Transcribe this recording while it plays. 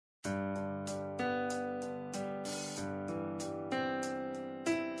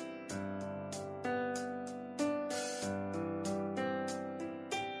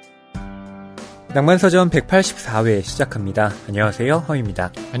낭만서점 184회 시작합니다. 안녕하세요, 허입니다.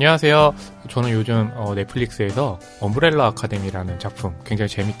 안녕하세요. 저는 요즘 넷플릭스에서 엄브렐라 아카데미라는 작품 굉장히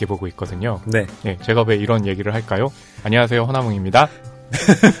재밌게 보고 있거든요. 네. 네, 제가 왜 이런 얘기를 할까요? 안녕하세요, 허나몽입니다.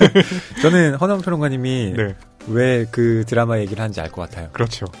 저는 허나몽평론가님이 네. 왜 그 드라마 얘기를 하는지 알 것 같아요.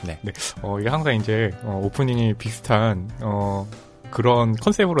 그렇죠. 네. 네. 이게 항상 이제 오프닝이 비슷한 그런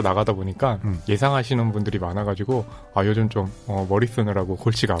컨셉으로 나가다 보니까 예상하시는 분들이 많아가지고 요즘 좀 머리 쓰느라고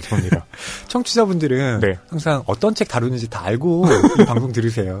골치가 아픕니다. 청취자분들은 네. 항상 어떤 책 다루는지 다 알고 이 방송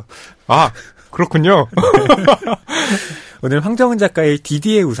들으세요. 아, 그렇군요. 네. 오늘 황정은 작가의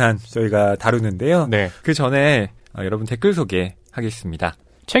디디의 우산 저희가 다루는데요. 네. 그 전에 여러분 댓글 소개하겠습니다.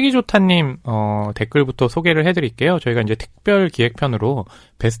 책이 좋다님 댓글부터 소개를 해드릴게요. 저희가 이제 특별 기획편으로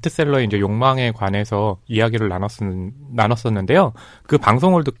베스트셀러의 이제 욕망에 관해서 이야기를 나눴었는데요. 그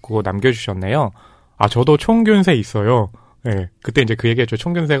방송을 듣고 남겨주셨네요. 저도 총균세 있어요. 네, 그때 이제 그 얘기했죠.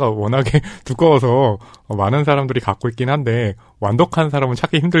 총균세가 워낙에 두꺼워서 많은 사람들이 갖고 있긴 한데 완독한 사람은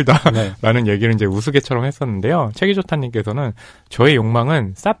찾기 힘들다라는 네. 얘기를 이제 우스개처럼 했었는데요. 책이 좋다님께서는 저의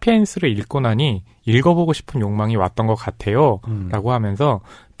욕망은 사피엔스를 읽고 나니 읽어보고 싶은 욕망이 왔던 것 같아요. 라고 하면서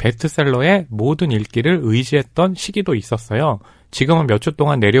베스트셀러의 모든 읽기를 의지했던 시기도 있었어요. 지금은 몇 주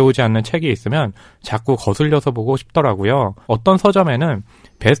동안 내려오지 않는 책이 있으면 자꾸 거슬려서 보고 싶더라고요. 어떤 서점에는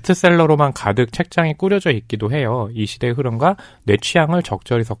베스트셀러로만 가득 책장이 꾸려져 있기도 해요. 이 시대의 흐름과 내 취향을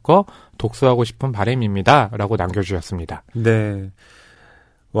적절히 섞어 독서하고 싶은 바람입니다. 라고 남겨주셨습니다. 네.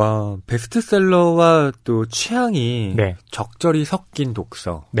 와, 베스트셀러와 또 취향이 네. 적절히 섞인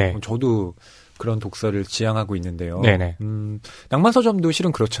독서. 네. 저도 그런 독서를 지향하고 있는데요. 네네. 낭만서점도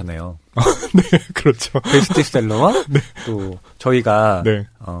실은 그렇잖아요. 네, 그렇죠. 베스트셀러와 네. 또 저희가 네.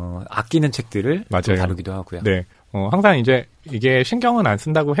 아끼는 책들을 맞아요. 다루기도 하고요. 네. 항상 이제 이게 신경은 안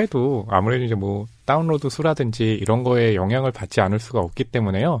쓴다고 해도 아무래도 이제 뭐 다운로드 수라든지 이런 거에 영향을 받지 않을 수가 없기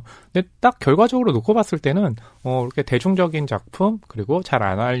때문에요. 근데 딱 결과적으로 놓고 봤을 때는 이렇게 대중적인 작품 그리고 잘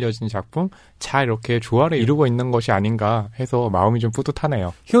안 알려진 작품 잘 이렇게 조화를 이루고 있는 것이 아닌가 해서 마음이 좀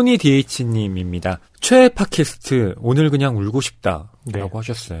뿌듯하네요. 효니 DH님입니다. 최애 팟캐스트 오늘 그냥 울고 싶다라고 네.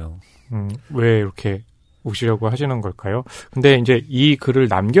 하셨어요. 왜 이렇게 우시려고 하시는 걸까요? 근데 이제 이 글을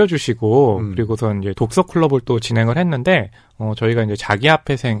남겨주시고 그리고선 이제 독서 클럽을 또 진행을 했는데 저희가 이제 자기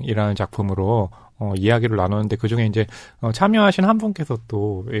앞에생이라는 작품으로 이야기를 나눴는데 그중에 이제 참여하신 한 분께서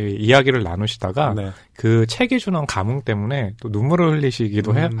또 이야기를 나누시다가 네. 그 책이 주는 감흥 때문에 또 눈물을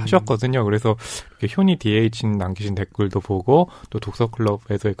흘리시기도 하셨거든요. 그래서 이렇게 효니 DH님 남기신 댓글도 보고 또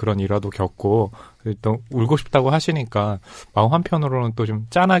독서클럽에서의 그런 일화도 겪고 또 울고 싶다고 하시니까 마음 한편으로는 또 좀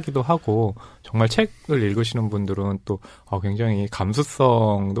짠하기도 하고 정말 책을 읽으시는 분들은 또 굉장히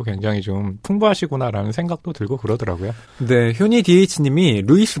감수성도 굉장히 좀 풍부하시구나라는 생각도 들고 그러더라고요. 네, 효니 DH님이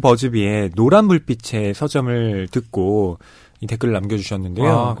루이스 버즈비의 노란 불빛의 서점을 듣고 이 댓글을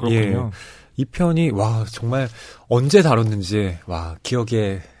남겨주셨는데요. 그렇군요. 예, 이 편이 정말 언제 다뤘는지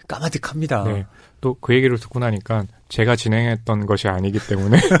기억에 까마득합니다. 네. 또 그 얘기를 듣고 나니까 제가 진행했던 것이 아니기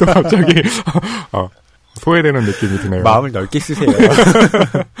때문에 또 갑자기 소외되는 느낌이 드네요. 마음을 넓게 쓰세요.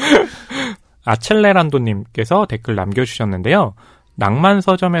 아첼레란도님께서 댓글 남겨주셨는데요.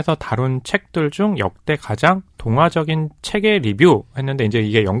 낭만서점에서 다룬 책들 중 역대 가장 동화적인 책의 리뷰 했는데 이제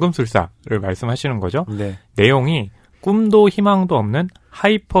이게 연금술사를 말씀하시는 거죠. 네. 내용이 꿈도 희망도 없는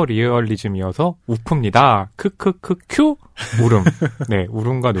하이퍼 리얼리즘이어서 우프입니다. 크크크큐 울음. 네,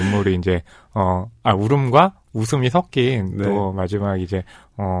 울음과 눈물이 이제 울음과 웃음이 섞인 네. 또 마지막 이제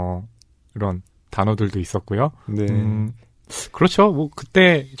이런 단어들도 있었고요. 네. 그렇죠. 뭐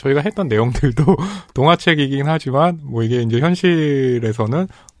그때 저희가 했던 내용들도 동화책이긴 하지만 뭐 이게 이제 현실에서는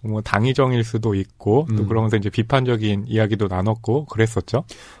뭐 당위정일 수도 있고 또 그러면서 이제 비판적인 이야기도 나눴고 그랬었죠.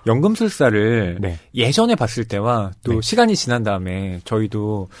 연금술사를 네. 예전에 봤을 때와 또 네. 시간이 지난 다음에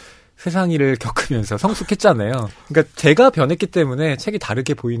저희도 세상 일을 겪으면서 성숙했잖아요. 그러니까 제가 변했기 때문에 책이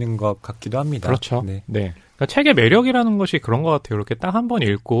다르게 보이는 것 같기도 합니다. 그렇죠. 네. 네. 그러니까 책의 매력이라는 것이 그런 것 같아요. 이렇게 딱 한 번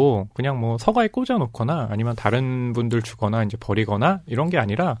읽고 그냥 뭐 서가에 꽂아놓거나 아니면 다른 분들 주거나 이제 버리거나 이런 게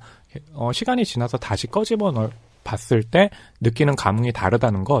아니라 시간이 지나서 다시 꺼집어 봤을 때 느끼는 감흥이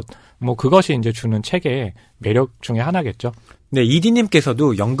다르다는 것, 뭐 그것이 이제 주는 책의 매력 중에 하나겠죠. 네,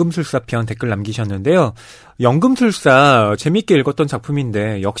 이디님께서도 연금술사 편 댓글 남기셨는데요. 연금술사 재밌게 읽었던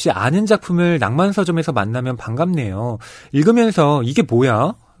작품인데 역시 아는 작품을 낭만서점에서 만나면 반갑네요. 읽으면서 이게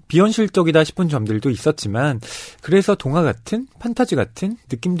뭐야? 비현실적이다 싶은 점들도 있었지만 그래서 동화 같은 판타지 같은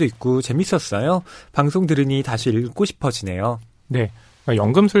느낌도 있고 재밌었어요. 방송 들으니 다시 읽고 싶어지네요. 네.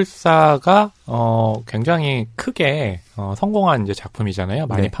 연금술사가 굉장히 크게 성공한 이제 작품이잖아요.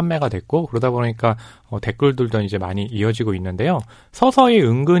 많이 네. 판매가 됐고 그러다 보니까 댓글들도 이제 많이 이어지고 있는데요. 서서히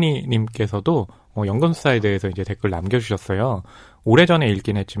은근히 님께서도 연금술사에 대해서 이제 댓글 남겨주셨어요. 오래전에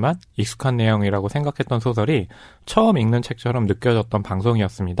읽긴 했지만 익숙한 내용이라고 생각했던 소설이 처음 읽는 책처럼 느껴졌던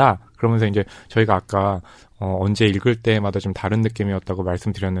방송이었습니다. 그러면서 이제 저희가 아까 언제 읽을 때마다 좀 다른 느낌이었다고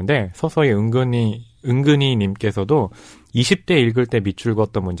말씀드렸는데 서서히 은근히 님께서도 20대 읽을 때 밑줄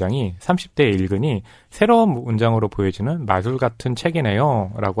그었던 문장이 30대에 읽으니 새로운 문장으로 보여지는 마술 같은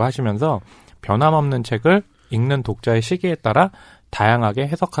책이네요 라고 하시면서 변함없는 책을 읽는 독자의 시기에 따라 다양하게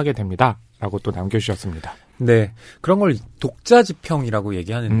해석하게 됩니다 라고 또 남겨주셨습니다. 네. 그런 걸 독자지평이라고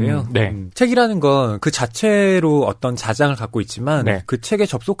얘기하는데요. 네. 책이라는 건 그 자체로 어떤 자장을 갖고 있지만 네. 그 책에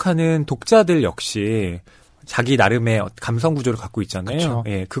접속하는 독자들 역시 자기 나름의 감성 구조를 갖고 있잖아요. 그쵸.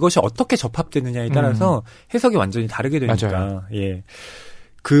 예. 그것이 어떻게 접합되느냐에 따라서 해석이 완전히 다르게 되니까. 맞아요. 예.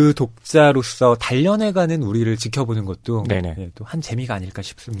 그 독자로서 단련해가는 우리를 지켜보는 것도 예, 또 한 재미가 아닐까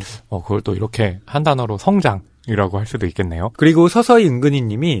싶습니다. 그걸 또 이렇게 한 단어로 성장이라고 할 수도 있겠네요. 그리고 서서히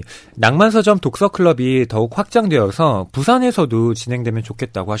은근히님이 낭만서점 독서클럽이 더욱 확장되어서 부산에서도 진행되면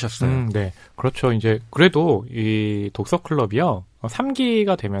좋겠다고 하셨어요. 네, 그렇죠. 이제 그래도 이 독서클럽이요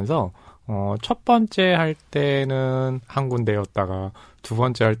 3기가 되면서 첫 번째 할 때는 한 군데였다가 두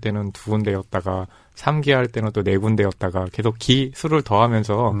번째 할 때는 두 군데였다가 3기 할 때는 또 4군데였다가 계속 수를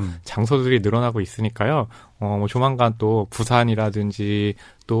더하면서 장소들이 늘어나고 있으니까요. 뭐 조만간 또 부산이라든지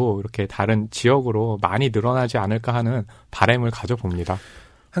또 이렇게 다른 지역으로 많이 늘어나지 않을까 하는 바람을 가져봅니다.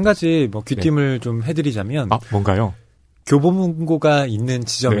 한 가지 뭐 귀띔을 좀 해드리자면 뭔가요? 교보문고가 있는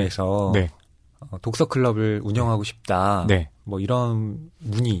지점에서 네. 독서클럽을 운영하고 싶다. 네. 뭐 이런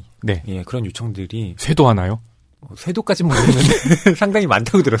문의, 예, 그런 요청들이 쇄도하나요? 쇄도까지는 모르겠는데 상당히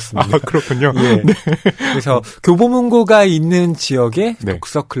많다고 들었습니다. 그렇군요. 예. 네. 그래서 교보문고가 있는 지역에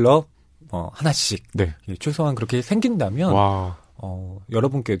독서클럽 하나씩 예, 최소한 그렇게 생긴다면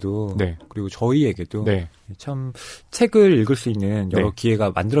여러분께도 그리고 저희에게도 참 책을 읽을 수 있는 여러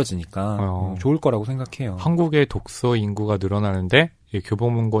기회가 만들어지니까 좋을 거라고 생각해요. 한국의 독서 인구가 늘어나는데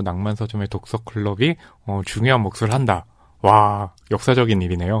교보문고 낭만서점의 독서클럽이 중요한 몫을 한다. 와, 역사적인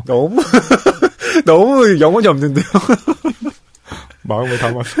일이네요. 너무 영혼이 없는데요. 마음을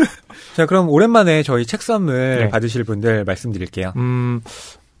담아서. 자, 그럼 오랜만에 저희 책 선물 받으실 분들 말씀드릴게요.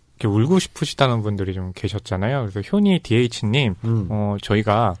 이렇게 울고 싶으시다는 분들이 좀 계셨잖아요. 그래서 효니 DH님,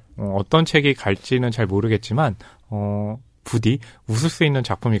 저희가 어떤 책이 갈지는 잘 모르겠지만, 부디 웃을 수 있는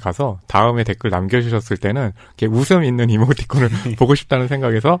작품이 가서 다음에 댓글 남겨주셨을 때는 이렇게 웃음 있는 이모티콘을 보고 싶다는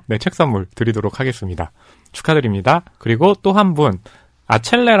생각에서 책 선물 드리도록 하겠습니다. 축하드립니다. 그리고 또 한 분,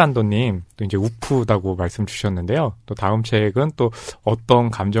 아첼레란도님, 또 이제 우프다고 말씀 주셨는데요. 또 다음 책은 또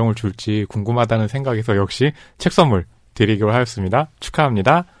어떤 감정을 줄지 궁금하다는 생각에서 역시 책 선물 드리기로 하였습니다.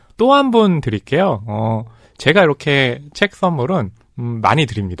 축하합니다. 또 한 분 드릴게요. 제가 이렇게 책 선물은 많이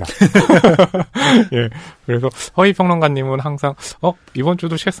드립니다. 예. 그래서 허위평론가님은 항상 이번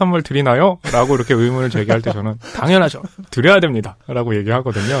주도 책 선물 드리나요? 라고 이렇게 의문을 제기할 때 저는 당연하죠. 드려야 됩니다. 라고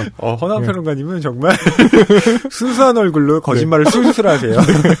얘기하거든요. 허남평론가님은 정말 순수한 얼굴로 거짓말을 술술 하세요.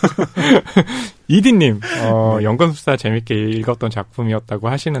 이디님, 연금술사 재밌게 읽었던 작품이었다고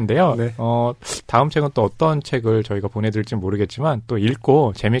하시는데요. 다음 책은 또 어떤 책을 저희가 보내드릴지 모르겠지만 또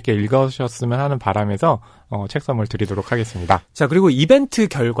읽고 재밌게 읽으셨으면 하는 바람에서 책 선물 드리도록 하겠습니다. 자, 그리고 이벤트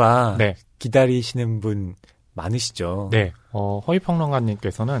결과 기다리시는 분 많으시죠? 네.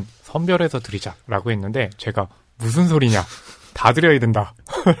 허위평론가님께서는 선별해서 드리자라고 했는데 제가 무슨 소리냐. 다 드려야 된다.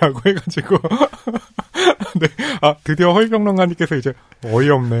 라고 해가지고. 드디어 허위평론가님께서 이제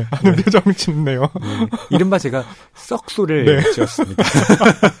어이없네 하는 표정 짓네요. 이른바 제가 썩소를 지었습니다.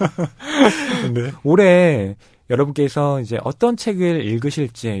 올해 여러분께서 이제 어떤 책을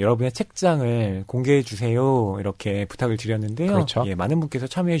읽으실지 여러분의 책장을 공개해 주세요. 이렇게 부탁을 드렸는데요. 그렇죠. 예, 많은 분께서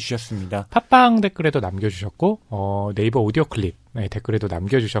참여해 주셨습니다. 팟빵 댓글에도 남겨주셨고 네이버 오디오 클립 댓글에도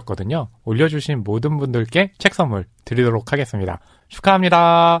남겨주셨거든요. 올려주신 모든 분들께 책 선물 드리도록 하겠습니다.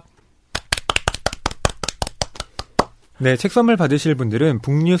 축하합니다. 네, 책 선물 받으실 분들은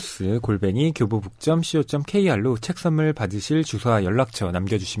북뉴스@교보북점.co.kr로 책 선물 받으실 주소와 연락처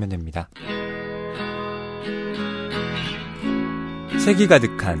남겨주시면 됩니다. 책이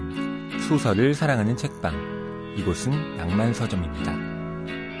가득한 소설을 사랑하는 책방. 이곳은 낭만서점입니다.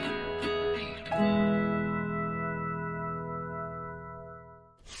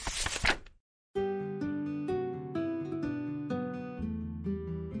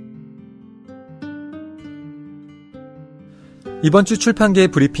 이번 주 출판계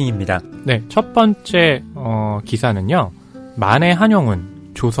브리핑입니다. 네, 첫 번째 기사는요. 만해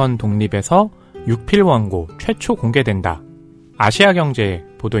한용운 조선 독립에서 육필원고 최초 공개된다. 아시아경제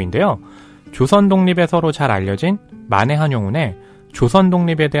보도인데요. 조선 독립에서로 잘 알려진 만해 한용운의 조선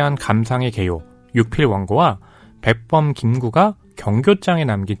독립에 대한 감상의 개요 육필원고와 백범 김구가 경교장에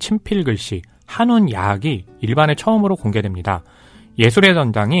남긴 친필 글씨 한운 야학이 일반에 처음으로 공개됩니다. 예술의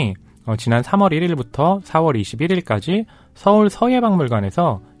전당이 지난 3월 1일부터 4월 21일까지 서울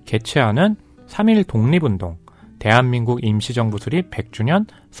서예박물관에서 개최하는 3.1 독립운동, 대한민국 임시정부 수립 100주년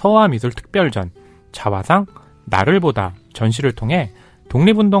서화미술특별전, 자화상, 나를 보다 전시를 통해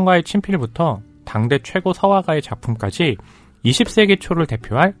독립운동가의 친필부터 당대 최고 서화가의 작품까지 20세기 초를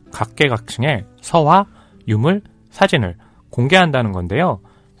대표할 각계각층의 서화, 유물, 사진을 공개한다는 건데요.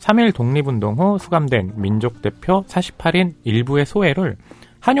 3.1 독립운동 후 수감된 민족대표 48인 일부의 소회를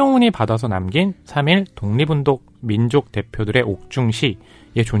한용운이 받아서 남긴 3.1 독립운동 민족대표들의 옥중시의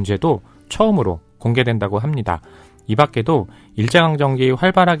존재도 처음으로 공개된다고 합니다. 이 밖에도 일제강점기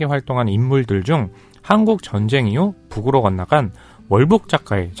활발하게 활동한 인물들 중 한국 전쟁 이후 북으로 건너간 월북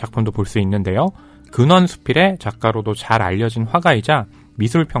작가의 작품도 볼 수 있는데요. 근원수필의 작가로도 잘 알려진 화가이자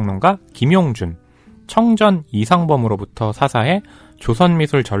미술평론가 김용준, 청전 이상범으로부터 사사해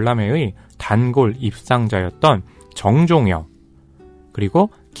조선미술 전람회의 단골 입상자였던 정종여,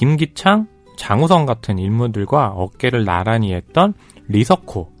 그리고 김기창, 장우성 같은 인물들과 어깨를 나란히 했던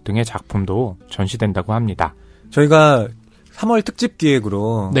리석호 등의 작품도 전시된다고 합니다. 저희가 3월 특집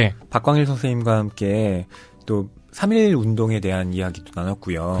기획으로 네. 박광일 선생님과 함께 또 3.1 운동에 대한 이야기도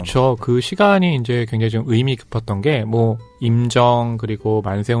나눴고요. 그렇죠. 그 시간이 이제 굉장히 좀 의미 깊었던 게 뭐 임정 그리고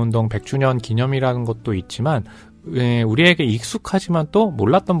만세운동 100주년 기념이라는 것도 있지만 우리에게 익숙하지만 또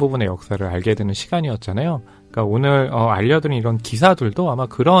몰랐던 부분의 역사를 알게 되는 시간이었잖아요. 그러니까 오늘 알려드린 이런 기사들도 아마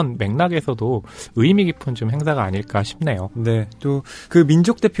그런 맥락에서도 의미 깊은 좀 행사가 아닐까 싶네요. 네, 또 그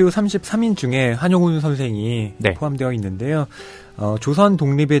민족대표 33인 중에 한용운 선생이 네. 포함되어 있는데요. 조선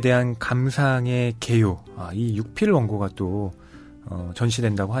독립에 대한 감상의 개요, 이 6필 원고가 또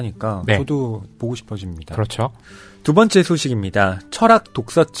전시된다고 하니까 네. 저도 보고 싶어집니다. 그렇죠. 두 번째 소식입니다. 철학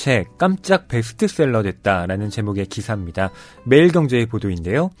독서책 깜짝 베스트셀러 됐다라는 제목의 기사입니다. 매일경제의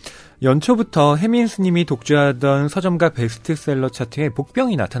보도인데요. 연초부터 혜민 스님이 독주하던 서점가 베스트셀러 차트에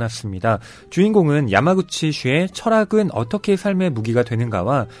복병이 나타났습니다. 주인공은 야마구치슈의 철학은 어떻게 삶의 무기가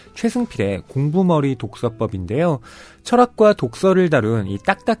되는가와 최승필의 공부머리 독서법인데요. 철학과 독서를 다룬 이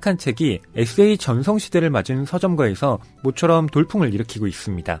딱딱한 책이 에세이 전성시대를 맞은 서점가에서 모처럼 돌풍을 일으키고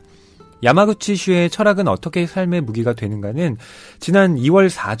있습니다. 야마구치슈의 철학은 어떻게 삶의 무기가 되는가는 지난 2월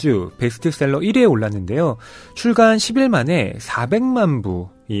 4주 베스트셀러 1위에 올랐는데요. 출간 10일 만에 400만 부,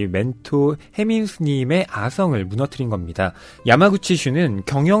 이 멘토 혜민 스님의 아성을 무너뜨린 겁니다. 야마구치슈는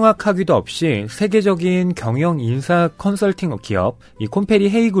경영학 학위도 없이 세계적인 경영 인사 컨설팅 기업 이 콤페리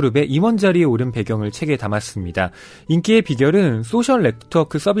헤이그룹의 임원 자리에 오른 배경을 책에 담았습니다. 인기의 비결은 소셜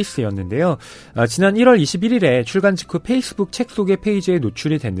네트워크 서비스였는데요. 지난 1월 21일에 출간 직후 페이스북 책 소개 페이지에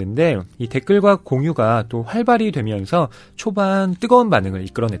노출이 됐는데 이 댓글과 공유가 또 활발히 되면서 초반 뜨거운 반응을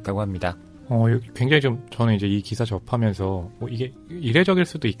이끌어냈다고 합니다. 굉장히 좀 저는 이제 이 기사 접하면서 이게 이례적일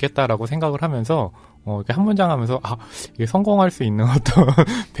수도 있겠다라고 생각을 하면서 이렇게 한 문장 하면서 이게 성공할 수 있는 어떤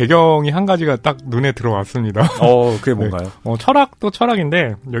배경이 한 가지가 딱 눈에 들어왔습니다. 그게 뭔가요? 네. 철학도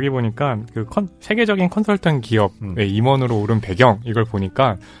철학인데 여기 보니까 그 세계적인 컨설팅 기업의 임원으로 오른 배경 이걸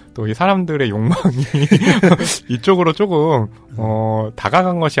보니까 또 이 사람들의 욕망이 이쪽으로 조금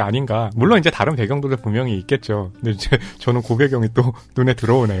다가간 것이 아닌가. 물론 이제 다른 배경들도 분명히 있겠죠. 근데 이제 저는 그 배경이 또 눈에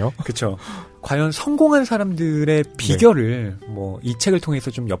들어오네요. 그렇죠. 과연 성공한 사람들의 비결을 이 책을 통해서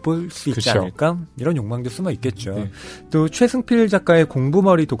좀 엿볼 수 있지 그쵸. 않을까? 이런 욕망도 숨어 있겠죠. 네. 또 최승필 작가의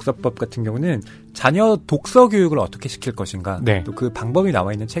공부머리 독서법 같은 경우는 자녀 독서 교육을 어떻게 시킬 것인가. 네. 또 그 방법이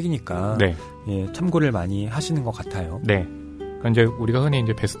나와 있는 책이니까 네. 참고를 많이 하시는 것 같아요. 네. 이제 우리가 흔히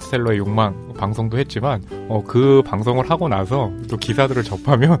이제 베스트셀러의 욕망 방송도 했지만 그 방송을 하고 나서 또 기사들을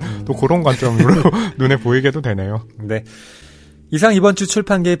접하면 또 그런 관점으로 눈에 보이게도 되네요. 네. 이상 이번 주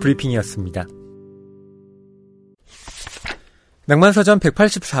출판계 브리핑이었습니다. 낭만서점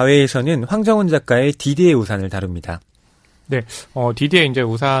 184회에서는 황정은 작가의 디디의 우산을 다룹니다. 네, 디디의 이제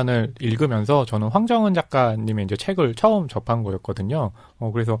우산을 읽으면서 저는 황정은 작가님의 이제 책을 처음 접한 거였거든요.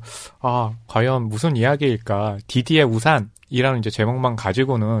 그래서 과연 무슨 이야기일까? 디디의 우산이라는 이제 제목만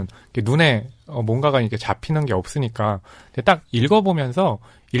가지고는 눈에 뭔가가 이렇게 잡히는 게 없으니까 딱 읽어보면서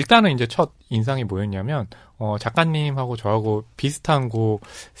일단은 이제 첫 인상이 뭐였냐면 작가님하고 저하고 비슷한 그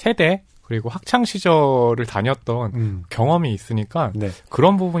세대 그리고 학창 시절을 다녔던 경험이 있으니까 네.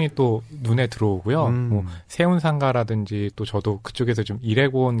 그런 부분이 또 눈에 들어오고요. 세운상가라든지 또 저도 그쪽에서 좀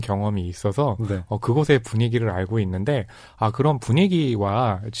일해본 경험이 있어서 네. 그곳의 분위기를 알고 있는데 그런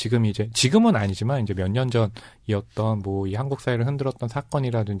분위기와 지금은 아니지만 이제 몇 년 전이었던 이 한국 사회를 흔들었던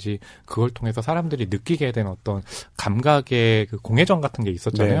사건이라든지 그걸 통해서 사람들이 느끼게 된 어떤 감각의 그 공회전 같은 게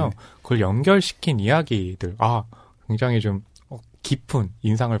있었잖아요. 네. 그걸 연결시킨 이야기들 굉장히 좀 깊은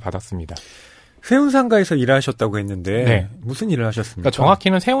인상을 받았습니다. 세운상가에서 일하셨다고 했는데 네. 무슨 일을 하셨습니까? 그러니까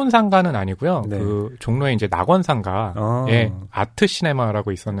정확히는 세운상가는 아니고요. 네. 그 종로에 이제 낙원상가에 아트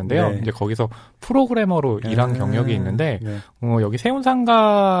시네마라고 있었는데요. 네. 이제 거기서 프로그래머로 일한 경력이 있는데 네. 여기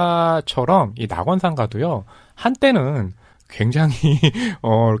세운상가처럼 이 낙원상가도요. 한때는 굉장히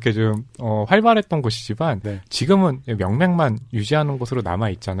이렇게 좀 활발했던 곳이지만 네. 지금은 명맥만 유지하는 곳으로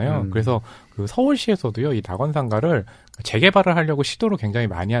남아 있잖아요. 그래서 그 서울시에서도요. 이 낙원상가를 재개발을 하려고 시도를 굉장히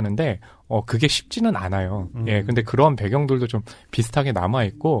많이 하는데 그게 쉽지는 않아요. 예. 근데 그런 배경들도 좀 비슷하게 남아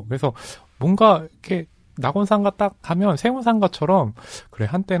있고 그래서 뭔가 이렇게 낙원상가 딱 가면 세운상가처럼 그래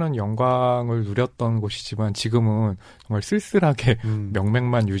한때는 영광을 누렸던 곳이지만 지금은 정말 쓸쓸하게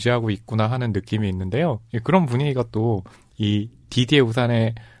명맥만 유지하고 있구나 하는 느낌이 있는데요. 예, 그런 분위기가 또 이 디디의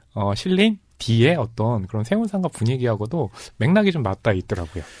우산에 실린 D의 어떤 그런 세운상가 분위기하고도 맥락이 좀 맞닿아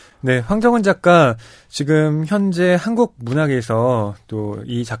있더라고요. 네, 황정은 작가 지금 현재 한국문학에서 또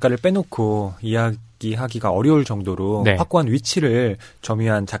이 작가를 빼놓고 이야기하기가 어려울 정도로 네. 확고한 위치를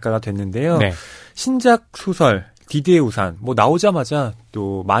점유한 작가가 됐는데요. 네. 신작 소설 디디의 우산 뭐 나오자마자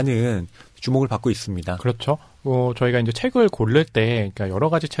또 많은 주목을 받고 있습니다. 그렇죠. 저희가 이제 책을 고를 때, 그러니까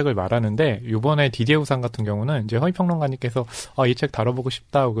여러 가지 책을 말하는데, 이번에 디디의 우산 같은 경우는 이제 허위평론가님께서, 이 책 다뤄보고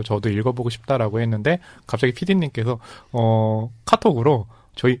싶다고, 저도 읽어보고 싶다라고 했는데, 갑자기 PD님께서, 카톡으로,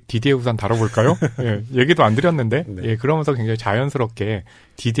 저희 디디의 우산 다뤄볼까요? 예, 얘기도 안 드렸는데, 네. 예, 그러면서 굉장히 자연스럽게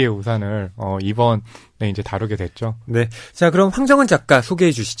디디의 우산을, 이번에 이제 다루게 됐죠. 네. 자, 그럼 황정은 작가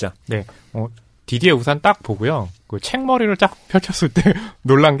소개해 주시죠. 네. 디디의 우산 딱 보고요. 그 책머리를 딱 펼쳤을 때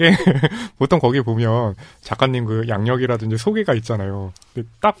놀란 게 보통 거기 보면 작가님 그 양력이라든지 소개가 있잖아요.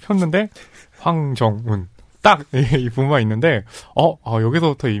 딱 폈는데 황정은 딱 이 부분만 있는데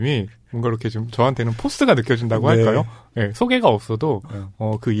여기서부터 이미 뭔가 이렇게 좀 저한테는 포스가 느껴진다고 할까요? 네, 소개가 없어도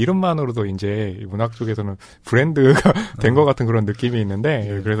그 이름만으로도 이제 문학 쪽에서는 브랜드가 된 것 같은 그런 느낌이 있는데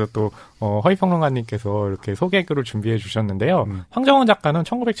예, 그래서 또 허위평론가님께서 이렇게 소개글을 준비해 주셨는데요. 황정은 작가는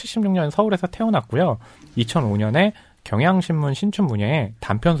 1976년 서울에서 태어났고요. 2005년에 경향신문 신춘문예에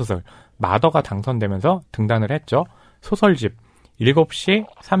단편소설 마더가 당선되면서 등단을 했죠. 소설집 7시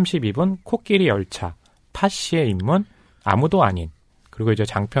 32분 코끼리 열차, 타시의 인문, 아무도 아닌, 그리고 이제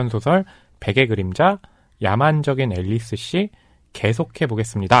장편소설 백의 그림자, 야만적인 앨리스 씨,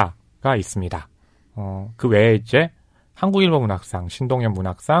 계속해보겠습니다가 있습니다. 그 외에 이제 한국일보문학상, 신동엽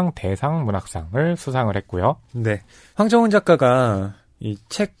문학상, 대상 문학상을 수상을 했고요. 네. 황정은 작가가 이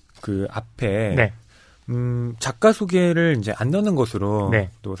책 그 앞에 네. 작가 소개를 이제 안 넣는 것으로 네.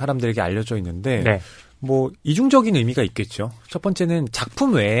 또 사람들에게 알려져 있는데 네. 뭐 이중적인 의미가 있겠죠. 첫 번째는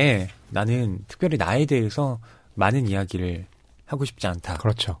작품 외에 나는 특별히 나에 대해서 많은 이야기를 하고 싶지 않다.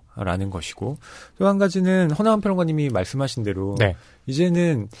 그렇죠. 라는 것이고 또 한 가지는 허나은 평론가님이 말씀하신 대로 네.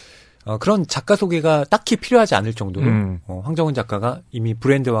 이제는 그런 작가 소개가 딱히 필요하지 않을 정도로 황정은 작가가 이미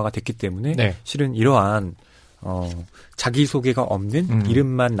브랜드화가 됐기 때문에 네. 실은 이러한 자기 소개가 없는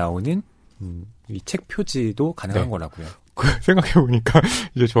이름만 나오는 이 책 표지도 가능한 네. 거라고요. 생각해보니까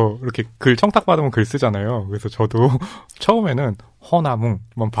이제 저 이렇게 글 청탁 받으면 글 쓰잖아요. 그래서 저도 처음에는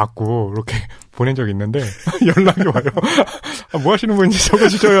허나뭉만 받고 이렇게 보낸 적이 있는데 연락이 와요. 뭐 하시는 분인지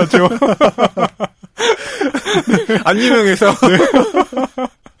적어주셔야죠. 안 유명해서.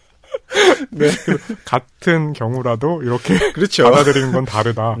 네. 같은 경우라도 이렇게 그렇죠. 받아들이는 건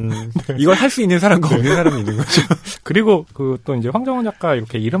다르다. 네. 이걸 할 수 있는 사람과 없는 사람이 있는 거죠. 그리고 또 이제 황정은 작가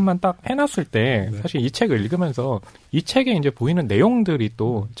이렇게 이름만 딱 해놨을 때 네. 사실 이 책을 읽으면서 이 책에 이제 보이는 내용들이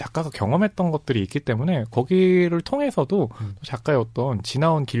또 작가가 경험했던 것들이 있기 때문에 거기를 통해서도 작가의 어떤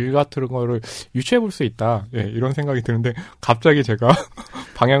지나온 길 같은 거를 유추해 볼 수 있다. 예, 이런 생각이 드는데 갑자기 제가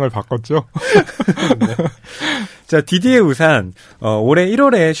방향을 바꿨죠. 네. 자, 디디의 우산 올해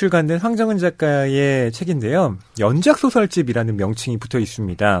 1월에 출간된 황정은 작가의 책인데요. 연작소설집이라는 명칭이 붙어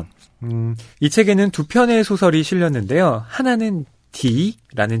있습니다. 이 책에는 두 편의 소설이 실렸는데요. 하나는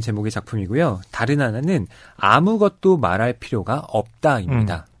D라는 제목의 작품이고요. 다른 하나는 아무것도 말할 필요가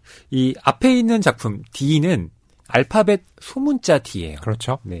없다입니다. 이 앞에 있는 작품 D는 알파벳 소문자 D예요.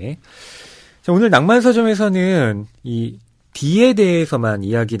 그렇죠. 네. 자, 오늘 낭만서점에서는 이 D에 대해서만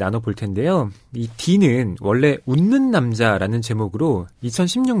이야기 나눠볼 텐데요. 이 D는 원래 웃는 남자라는 제목으로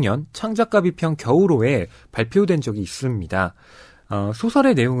 2016년 창작가 비평 겨울호에 발표된 적이 있습니다.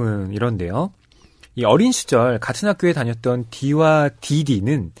 소설의 내용은 이런데요. 이 어린 시절 같은 학교에 다녔던 D와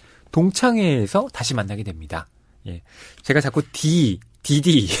DD는 동창회에서 다시 만나게 됩니다. 예. 제가 자꾸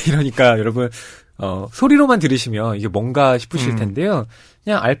DD 이러니까 여러분 소리로만 들으시면 이게 뭔가 싶으실 텐데요.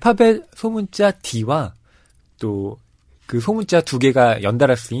 그냥 알파벳 소문자 D와 또 그 소문자 두 개가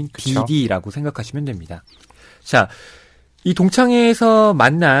연달아 쓰인 그쵸? DD라고 생각하시면 됩니다. 자, 이 동창회에서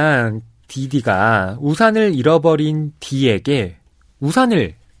만난 DD가 우산을 잃어버린 D에게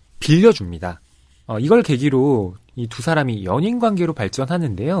우산을 빌려줍니다. 이걸 계기로 이 두 사람이 연인 관계로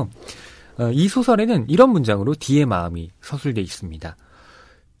발전하는데요. 이 소설에는 이런 문장으로 D의 마음이 서술돼 있습니다.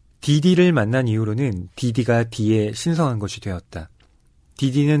 디디를 만난 이후로는 디디가 D의 신성한 것이 되었다.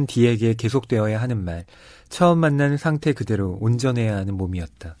 디디는 D에게 계속되어야 하는 말, 처음 만난 상태 그대로 온전해야 하는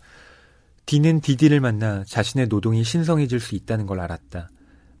몸이었다. D는 디디를 만나 자신의 노동이 신성해질 수 있다는 걸 알았다.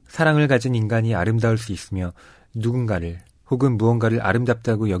 사랑을 가진 인간이 아름다울 수 있으며 누군가를 혹은 무언가를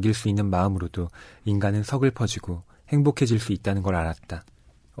아름답다고 여길 수 있는 마음으로도 인간은 서글퍼지고 행복해질 수 있다는 걸 알았다.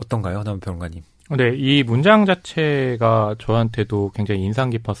 어떤가요, 허나운 평론가님? 네, 이 문장 자체가 저한테도 굉장히 인상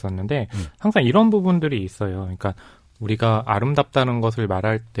깊었었는데 항상 이런 부분들이 있어요. 그러니까 우리가 아름답다는 것을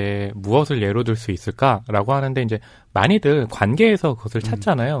말할 때 무엇을 예로 들 수 있을까라고 하는데 이제 많이들 관계에서 그것을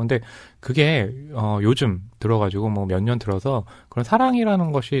찾잖아요. 근데 그게 요즘 들어가지고 뭐 몇 년 들어서 그런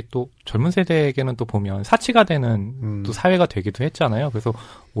사랑이라는 것이 또 젊은 세대에게는 또 보면 사치가 되는 또 사회가 되기도 했잖아요. 그래서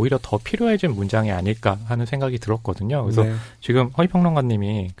오히려 더 필요해진 문장이 아닐까 하는 생각이 들었거든요. 그래서 네. 지금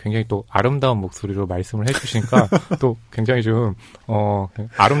허위평론가님이 굉장히 또 아름다운 목소리로 말씀을 해주시니까 또 굉장히 좀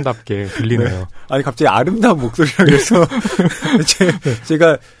아름답게 들리네요. 네. 아니 갑자기 아름다운 목소리라 그래서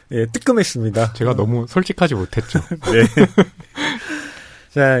제가 예, 뜨끔했습니다. 제가 너무 솔직하지 못했죠. 네.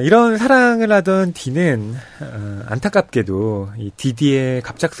 자, 이런 사랑을 하던 D는 안타깝게도 이 디디의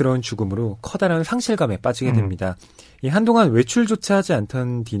갑작스러운 죽음으로 커다란 상실감에 빠지게 됩니다. 이 한동안 외출조차 하지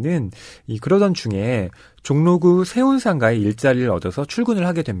않던 D는 그러던 중에 종로구 세운상가에 일자리를 얻어서 출근을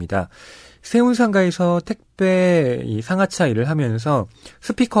하게 됩니다. 세운상가에서 택배 상하차 일을 하면서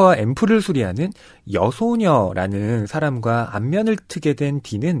스피커와 앰프를 수리하는 여소녀라는 사람과 안면을 트게 된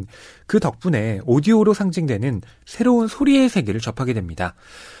D는 그 덕분에 오디오로 상징되는 새로운 소리의 세계를 접하게 됩니다.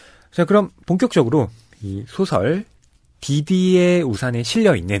 자, 그럼 본격적으로 이 소설 디디의 우산에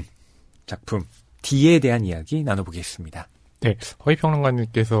실려있는 작품 D에 대한 이야기 나눠보겠습니다. 네,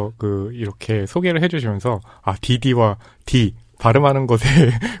 허위평론가님께서 이렇게 소개를 해주시면서 디디와 D 발음하는 것에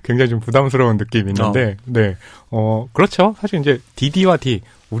굉장히 좀 부담스러운 느낌이 있는데, 네, 그렇죠. 사실 이제 디디와 D,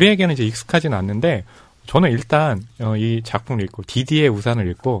 우리에게는 이제 익숙하진 않는데, 저는 일단, 이 작품을 읽고, 디디의 우산을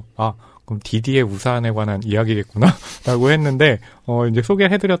읽고, 그럼 디디의 우산에 관한 이야기겠구나, 라고 했는데, 이제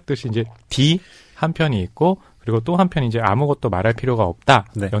소개를 해드렸듯이 이제 D 한 편이 있고, 그리고 또 한편 이제 아무것도 말할 필요가 없다,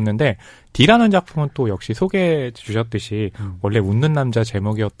 였는데, D라는 작품은 또 역시 소개해 주셨듯이 원래 웃는 남자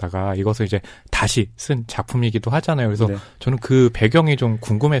제목이었다가 이것을 이제 다시 쓴 작품이기도 하잖아요. 그래서 저는 그 배경이 좀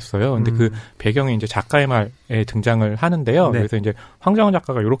궁금했어요. 근데 그 배경이 이제 작가의 말에 등장을 하는데요. 그래서 이제 황정은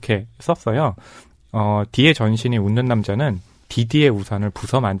작가가 이렇게 썼어요. D의 전신이 웃는 남자는 디디의 우산을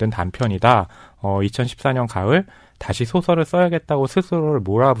부숴 만든 단편이다. 2014년 가을 다시 소설을 써야겠다고 스스로를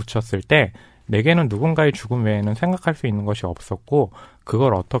몰아붙였을 때 내게는 누군가의 죽음 외에는 생각할 수 있는 것이 없었고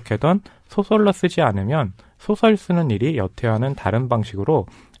그걸 어떻게든 소설로 쓰지 않으면 소설 쓰는 일이 여태와는 다른 방식으로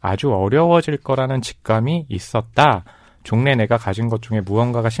아주 어려워질 거라는 직감이 있었다. 종래 내가 가진 것 중에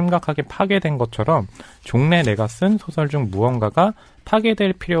무언가가 심각하게 파괴된 것처럼 종래 내가 쓴 소설 중 무언가가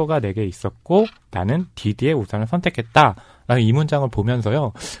파괴될 필요가 내게 있었고 나는 디디의 우산을 선택했다. 라는 이 문장을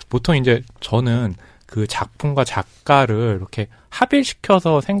보면서요. 보통 이제 저는 그 작품과 작가를 이렇게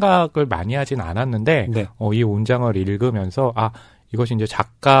합일시켜서 생각을 많이 하진 않았는데 이 문장을 읽으면서 이것이 이제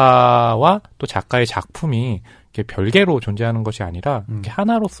작가와 또 작가의 작품이 이렇게 별개로 존재하는 것이 아니라 이렇게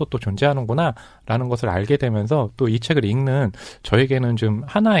하나로서 또 존재하는구나라는 것을 알게 되면서 또 이 책을 읽는 저에게는 좀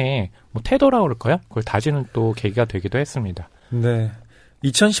하나의 태도라고 그럴까요? 그걸 다지는 또 계기가 되기도 했습니다. 네.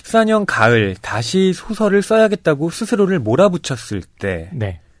 2014년 가을 다시 소설을 써야겠다고 스스로를 몰아붙였을 때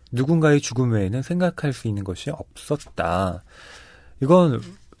누군가의 죽음 외에는 생각할 수 있는 것이 없었다. 이건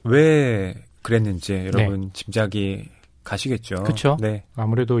왜 그랬는지 여러분 짐작이 가시겠죠. 그렇죠. 네.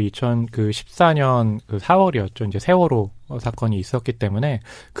 아무래도 2014년 4월이었죠. 이제 세월호 사건이 있었기 때문에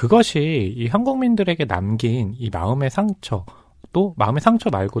그것이 이 한국민들에게 남긴 이 마음의 상처, 또 마음의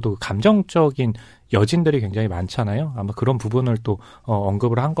상처 말고도 감정적인 여진들이 굉장히 많잖아요. 아마 그런 부분을 또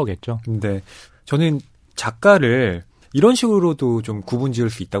언급을 한 거겠죠. 네. 저는 작가를 이런 식으로도 좀 구분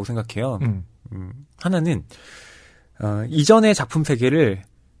지을 수 있다고 생각해요. 하나는 이전의 작품 세계를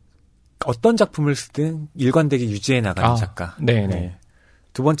어떤 작품을 쓰든 일관되게 유지해 나가는 작가. 네네.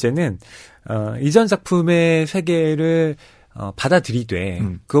 두 번째는 이전 작품의 세계를 받아들이되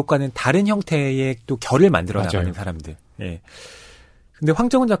그것과는 다른 형태의 또 결을 만들어 나가는 사람들. 예. 근데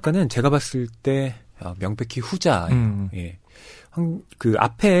황정은 작가는 제가 봤을 때 명백히 후자예요. 예. 그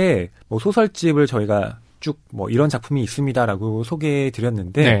앞에 소설집을 저희가 쭉 이런 작품이 있습니다라고 소개해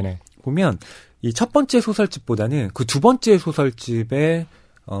드렸는데 보면 이 첫 번째 소설집보다는 그 두 번째 소설집의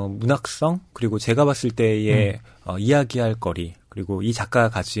문학성 그리고 제가 봤을 때의 이야기할 거리 그리고 이 작가가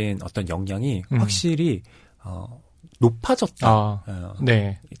가진 어떤 역량이 확실히 높아졌다.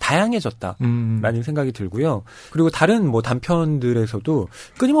 네. 다양해졌다라는 생각이 들고요. 그리고 다른 뭐 단편들에서도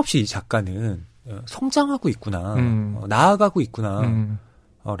끊임없이 이 작가는 성장하고 있구나, 나아가고 있구나,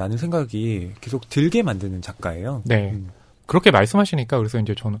 라는 생각이 계속 들게 만드는 작가예요. 네. 그렇게 말씀하시니까 그래서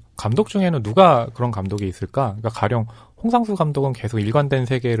이제 저는 감독 중에는 누가 그런 감독이 있을까? 그러니까 가령 홍상수 감독은 계속 일관된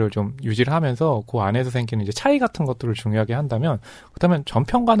세계를 좀 유지를 하면서 그 안에서 생기는 이제 차이 같은 것들을 중요하게 한다면, 그렇다면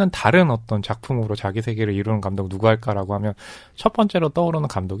전편과는 다른 어떤 작품으로 자기 세계를 이루는 감독 누구 할까라고 하면 첫 번째로 떠오르는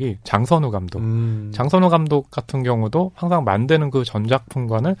감독이 장선우 감독. 장선우 감독 같은 경우도 항상 만드는 그 전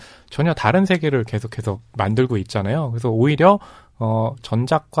작품과는 전혀 다른 세계를 계속해서 만들고 있잖아요. 그래서 오히려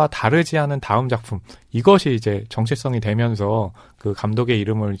전작과 다르지 않은 다음 작품, 이것이 이제 정체성이 되면서 그 감독의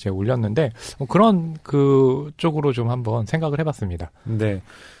이름을 이제 올렸는데, 그런 그 쪽으로 좀 한번 생각을 해봤습니다. 네.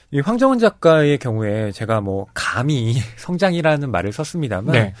 이 황정은 작가의 경우에 제가 뭐 감히 성장이라는 말을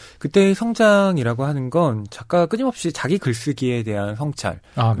썼습니다만, 네. 그때의 성장이라고 하는 건 작가가 끊임없이 자기 글쓰기에 대한 성찰,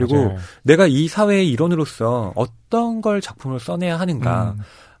 그리고 맞아요. 내가 이 사회의 일원으로서 어떤 걸 작품으로 써내야 하는가,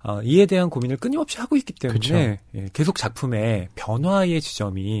 이에 대한 고민을 끊임없이 하고 있기 때문에 예, 계속 작품의 변화의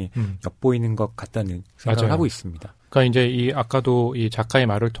지점이 엿보이는 것 같다는 생각을 맞아요. 하고 있습니다. 그러니까 이제 아까도 이 작가의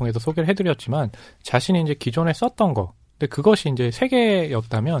말을 통해서 소개를 해드렸지만, 자신이 이제 기존에 썼던 거, 근데 그것이 이제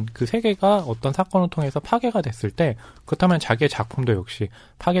세계였다면 그 세계가 어떤 사건을 통해서 파괴가 됐을 때, 그렇다면 자기의 작품도 역시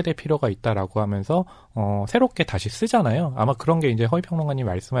파괴될 필요가 있다라고 하면서 새롭게 다시 쓰잖아요. 아마 그런 게 이제 허위평론가님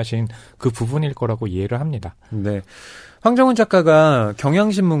말씀하신 그 부분일 거라고 이해를 합니다. 네. 황정은 작가가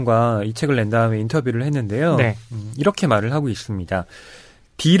경향신문과 이 책을 낸 다음에 인터뷰를 했는데요. 네. 이렇게 말을 하고 있습니다.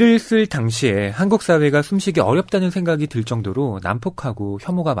 D를 쓸 당시에 한국 사회가 숨쉬기 어렵다는 생각이 들 정도로 난폭하고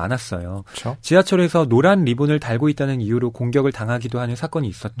혐오가 많았어요. 그렇죠? 지하철에서 노란 리본을 달고 있다는 이유로 공격을 당하기도 하는 사건이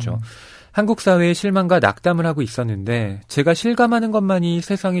있었죠. 한국 사회에 실망과 낙담을 하고 있었는데 제가 실감하는 것만이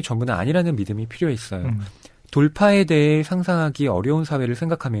세상의 전부는 아니라는 믿음이 필요했어요. 돌파에 대해 상상하기 어려운 사회를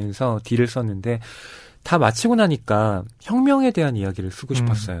생각하면서 D를 썼는데 다 마치고 나니까 혁명에 대한 이야기를 쓰고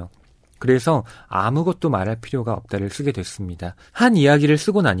싶었어요. 그래서 아무것도 말할 필요가 없다를 쓰게 됐습니다. 한 이야기를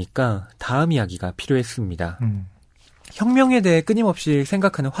쓰고 나니까 다음 이야기가 필요했습니다. 혁명에 대해 끊임없이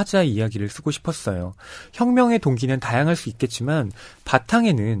생각하는 화자의 이야기를 쓰고 싶었어요. 혁명의 동기는 다양할 수 있겠지만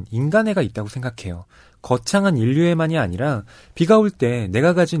바탕에는 인간애가 있다고 생각해요. 거창한 인류애만이 아니라 비가 올 때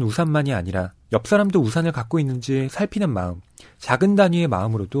내가 가진 우산만이 아니라 옆 사람도 우산을 갖고 있는지 살피는 마음, 작은 단위의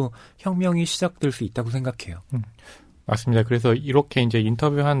마음으로도 혁명이 시작될 수 있다고 생각해요. 맞습니다. 그래서 이렇게 이제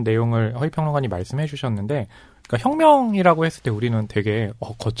인터뷰한 내용을 허위평론가님 말씀해 주셨는데, 그러니까 혁명이라고 했을 때 우리는 되게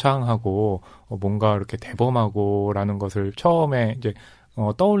거창하고 뭔가 이렇게 대범하고라는 것을 처음에 이제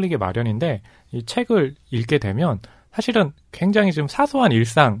떠올리게 마련인데, 이 책을 읽게 되면 사실은 굉장히 좀 사소한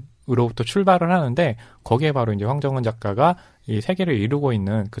일상으로부터 출발을 하는데, 거기에 바로 이제 황정은 작가가 이 세계를 이루고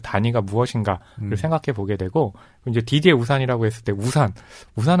있는 그 단위가 무엇인가를 생각해 보게 되고, 이제 디디의 우산이라고 했을 때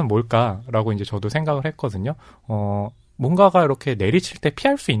우산은 뭘까라고 이제 저도 생각을 했거든요. 뭔가가 이렇게 내리칠 때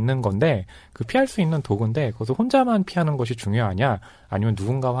피할 수 있는 건데, 그 피할 수 있는 도구인데 그것을 혼자만 피하는 것이 중요하냐, 아니면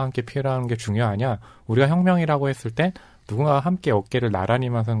누군가와 함께 피하는 게 중요하냐. 우리가 혁명이라고 했을 때 누군가와 함께 어깨를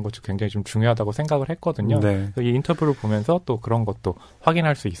나란히면서 하는 것이 굉장히 좀 중요하다고 생각을 했거든요. 네. 이 인터뷰를 보면서 또 그런 것도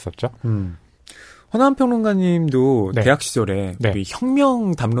확인할 수 있었죠. 허나은 평론가님도 네. 대학 시절에 네. 우리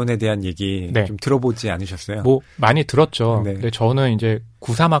혁명 담론에 대한 얘기 네. 좀 들어보지 않으셨어요? 뭐 많이 들었죠. 네. 근데 저는 이제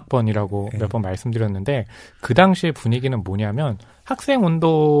 93학번이라고 네. 몇 번 말씀드렸는데, 그 당시의 분위기는 뭐냐면 학생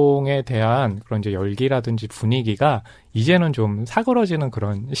운동에 대한 그런 이제 열기라든지 분위기가 이제는 좀 사그러지는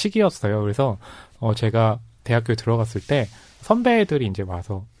그런 시기였어요. 그래서 제가 대학교에 들어갔을 때 선배들이 이제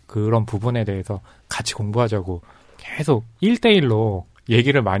와서 그런 부분에 대해서 같이 공부하자고 계속 1대1로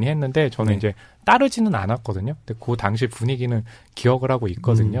얘기를 많이 했는데, 저는 네. 이제 따르지는 않았거든요. 근데 그 당시 분위기는 기억을 하고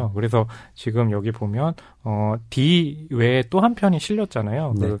있거든요. 그래서 지금 여기 보면 D 외에 또 한 편이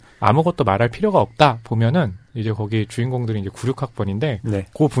실렸잖아요. 네. 그 아무것도 말할 필요가 없다 보면은 이제 거기 주인공들이 이제 9, 6학번인데 네.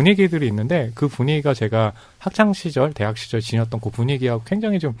 그 분위기들이 있는데, 그 분위기가 제가 학창 시절, 대학 시절 지녔던 그 분위기하고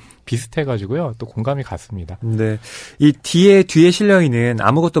굉장히 좀 비슷해가지고요. 또 공감이 갔습니다. 네. 이 뒤에 실려 있는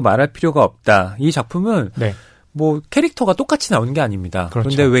아무것도 말할 필요가 없다. 이 작품은 네. 뭐 캐릭터가 똑같이 나오는 게 아닙니다. 그렇죠.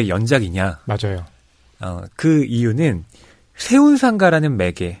 그런데 왜 연작이냐? 맞아요. 그 이유는 세운상가라는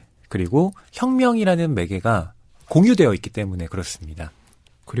매개, 그리고 혁명이라는 매개가 공유되어 있기 때문에 그렇습니다.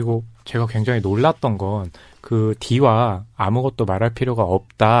 그리고 제가 굉장히 놀랐던 건 그 D와 아무것도 말할 필요가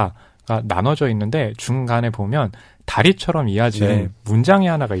없다가 나눠져 있는데, 중간에 보면 다리처럼 이어진 네. 문장이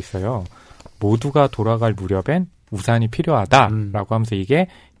하나가 있어요. 모두가 돌아갈 무렵엔 우산이 필요하다라고 하면서, 이게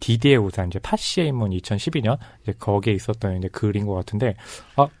디디의 우산, 이제 파시의 인문 2012년 이제 거기에 있었던 이제 글인 것 같은데,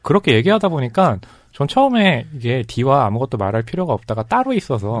 그렇게 얘기하다 보니까 전 처음에 이게 D와 아무것도 말할 필요가 없다가 따로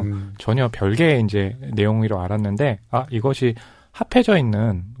있어서 전혀 별개의 이제 내용으로 알았는데, 이것이 합해져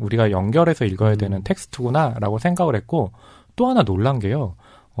있는 우리가 연결해서 읽어야 되는 텍스트구나라고 생각을 했고, 또 하나 놀란 게요.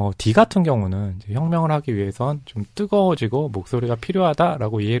 D 같은 경우는 이제 혁명을 하기 위해선 좀 뜨거워지고 목소리가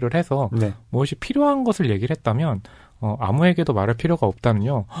필요하다라고 이해를 해서 네. 무엇이 필요한 것을 얘기를 했다면 아무에게도 말할 필요가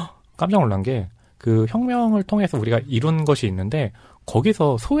없다면요. 깜짝 놀란 게 그 혁명을 통해서 우리가 이룬 것이 있는데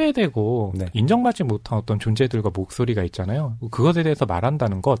거기서 소외되고 네. 인정받지 못한 어떤 존재들과 목소리가 있잖아요. 그것에 대해서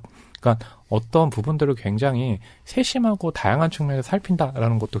말한다는 것, 그러니까 어떤 부분들을 굉장히 세심하고 다양한 측면에서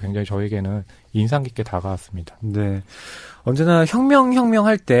살핀다라는 것도 굉장히 저에게는 인상 깊게 다가왔습니다. 네. 언제나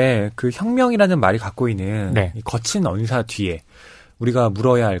혁명할 때 그 혁명이라는 말이 갖고 있는 네. 이 거친 언사 뒤에 우리가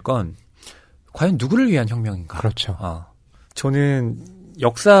물어야 할 건 과연 누구를 위한 혁명인가? 그렇죠. 저는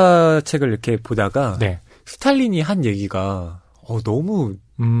역사책을 이렇게 보다가 네. 스탈린이 한 얘기가 너무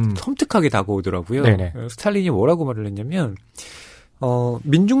섬뜩하게 다가오더라고요. 네네. 스탈린이 뭐라고 말을 했냐면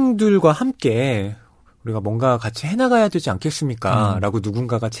민중들과 함께 우리가 뭔가 같이 해나가야 되지 않겠습니까? 라고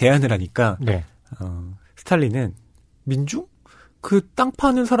누군가가 제안을 하니까 네. 스탈린은 민중? 그 땅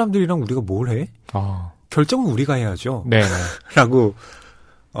파는 사람들이랑 우리가 뭘 해? 결정은 우리가 해야죠. 네네. 라고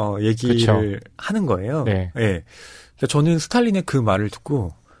얘기를 그쵸. 하는 거예요. 네. 네. 저는 스탈린의 그 말을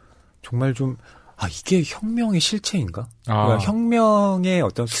듣고 정말 좀 이게 혁명의 실체인가? 그러니까 혁명의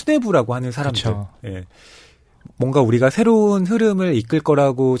어떤 수뇌부라고 하는 사람들. 예. 뭔가 우리가 새로운 흐름을 이끌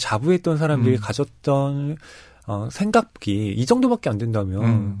거라고 자부했던 사람들이 가졌던 생각이 이 정도밖에 안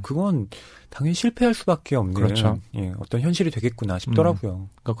된다면 그건 당연히 실패할 수밖에 없는 그렇죠. 어떤 현실이 되겠구나 싶더라고요.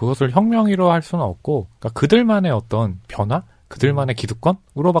 그러니까 그것을 혁명이라고 할 수는 없고, 그러니까 그들만의 어떤 변화? 그들만의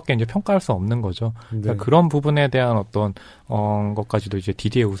기득권으로밖에 이제 평가할 수 없는 거죠. 그러니까 네. 그런 부분에 대한 어떤 것까지도 이제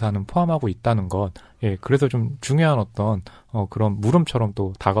디디의 우사는 포함하고 있다는 것. 예, 그래서 좀 중요한 어떤 그런 물음처럼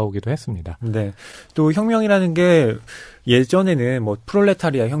또 다가오기도 했습니다. 네. 또 혁명이라는 게 예전에는 뭐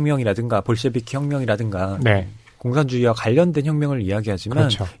프롤레타리아 혁명이라든가 볼셰비키 혁명이라든가 네. 공산주의와 관련된 혁명을 이야기하지만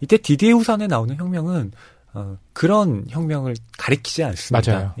그렇죠. 이때 디디의 우산에 나오는 혁명은 그런 혁명을 가리키지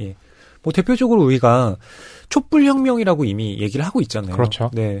않습니다. 맞아요. 예. 뭐 대표적으로 우리가 촛불혁명이라고 이미 얘기를 하고 있잖아요. 그렇죠.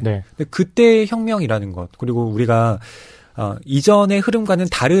 네. 네. 근데 그때의 혁명이라는 것, 그리고 우리가 이전의 흐름과는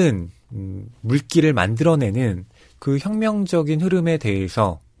다른 물길을 만들어내는 그 혁명적인 흐름에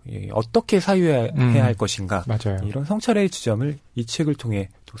대해서 어떻게 사유해야 할 것인가. 맞아요. 이런 성찰의 지점을 이 책을 통해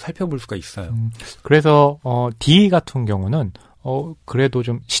또 살펴볼 수가 있어요. 그래서 D 같은 경우는 그래도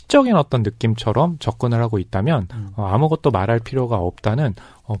좀 시적인 어떤 느낌처럼 접근을 하고 있다면 아무것도 말할 필요가 없다는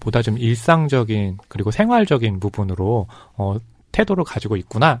보다 좀 일상적인 그리고 생활적인 부분으로 태도를 가지고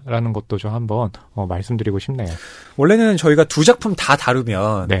있구나라는 것도 좀 한번 말씀드리고 싶네요. 원래는 저희가 두 작품 다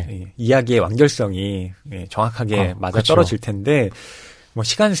다루면 네. 이야기의 완결성이 정확하게 맞아 그렇죠. 떨어질 텐데 뭐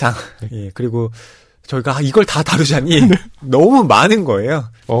시간상 그리고 저희가 이걸 다 다루자니 너무 많은 거예요.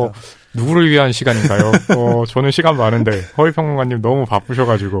 누구를 위한 시간인가요? 저는 시간 많은데 허위평론가님 너무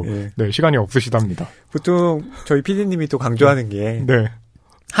바쁘셔가지고 네, 시간이 없으시답니다. 보통 저희 PD님이 또 강조하는 게 네.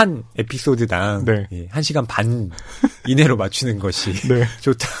 한 에피소드당 1시간 반 이내로 맞추는 것이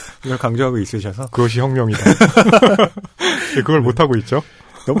좋다. 이걸 강조하고 있으셔서 그것이 혁명이다. 네, 그걸 못하고 있죠.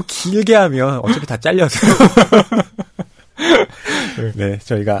 너무 길게 하면 어차피 다 잘려서 네,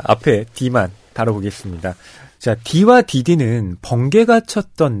 저희가 앞에 D만 다뤄보겠습니다. 자, D와 DD는 번개가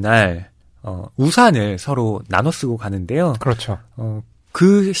쳤던 날 우산을 서로 나눠 쓰고 가는데요. 그렇죠.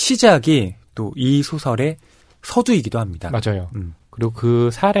 그 시작이 또 이 소설의 서두이기도 합니다. 맞아요. 그리고 그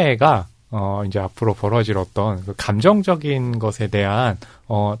사례가 이제 앞으로 벌어질 어떤 그 감정적인 것에 대한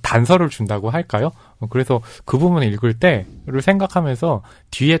단서를 준다고 할까요? 그래서 그 부분을 읽을 때를 생각하면서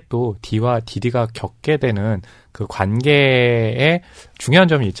뒤에 또 D와 DD가 겪게 되는 그 관계에 중요한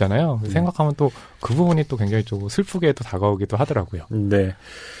점이 있잖아요. 생각하면 또 그 부분이 또 굉장히 좀 슬프게 또 다가오기도 하더라고요. 네.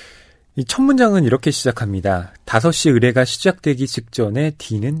 이 첫 문장은 이렇게 시작합니다. 5시 의례가 시작되기 직전에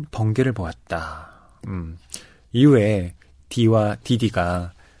D는 번개를 보았다. 이후에 D와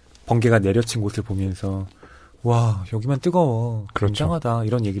DD가 번개가 내려친 곳을 보면서 와, 여기만 뜨거워. 굉장하다.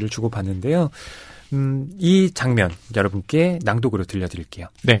 이런 얘기를 주고받는데요. 이 장면 여러분께 낭독으로 들려드릴게요.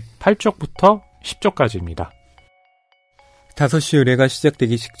 네, 8쪽부터 10쪽까지입니다. 5시 의례가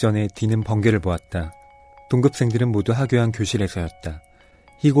시작되기 직전에 D는 번개를 보았다. 동급생들은 모두 하교한 교실에서였다.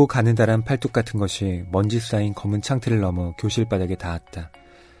 희고 가느다란 팔뚝 같은 것이 먼지 쌓인 검은 창틀을 넘어 교실 바닥에 닿았다.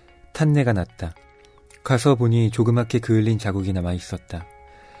 탄내가 났다. 가서 보니 조그맣게 그을린 자국이 남아 있었다.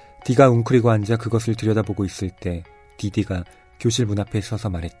 D가 웅크리고 앉아 그것을 들여다보고 있을 때 DD가 교실 문 앞에 서서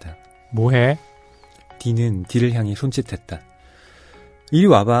말했다. 뭐해? D는 D를 향해 손짓했다. 이리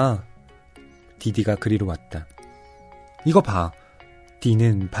와봐. DD가 그리로 왔다. 이거 봐.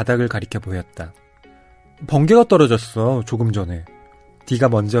 D는 바닥을 가리켜 보였다. 번개가 떨어졌어, 조금 전에. D가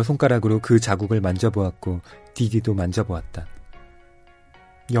먼저 손가락으로 그 자국을 만져보았고 디디도 만져보았다.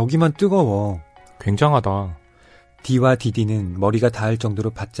 여기만 뜨거워. 굉장하다. D와 디디는 머리가 닿을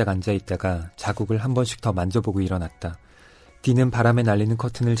정도로 바짝 앉아있다가 자국을 한 번씩 더 만져보고 일어났다. D는 바람에 날리는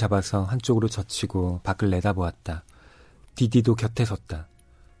커튼을 잡아서 한쪽으로 젖히고 밖을 내다보았다. 디디도 곁에 섰다.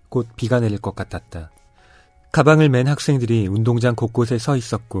 곧 비가 내릴 것 같았다. 가방을 맨 학생들이 운동장 곳곳에 서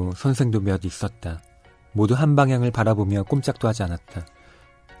있었고 선생도 몇 있었다. 모두 한 방향을 바라보며 꼼짝도 하지 않았다.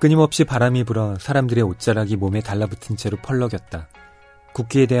 끊임없이 바람이 불어 사람들의 옷자락이 몸에 달라붙은 채로 펄럭였다.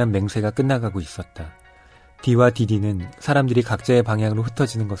 국기에 대한 맹세가 끝나가고 있었다. D와 디디는 사람들이 각자의 방향으로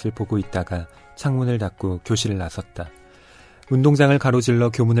흩어지는 것을 보고 있다가 창문을 닫고 교실을 나섰다. 운동장을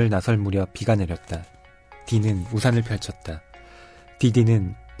가로질러 교문을 나설 무렵 비가 내렸다. D는 우산을 펼쳤다.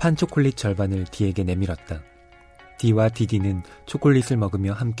 디디는 판 초콜릿 절반을 D에게 내밀었다. D와 디디는 초콜릿을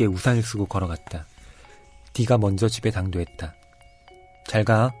먹으며 함께 우산을 쓰고 걸어갔다. D가 먼저 집에 당도했다. 잘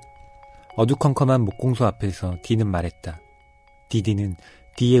가. 어두컴컴한 목공소 앞에서 D는 말했다. 디디는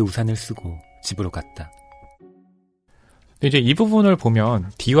D의 우산을 쓰고 집으로 갔다. 이제 이 부분을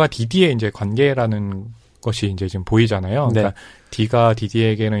보면 D와 디디의 이제 관계라는 것이 이제 지금 보이잖아요. 네. 그러니까 D가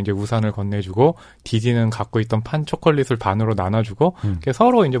디디에게는 이제 우산을 건네주고 디디는 갖고 있던 판 초콜릿을 반으로 나눠주고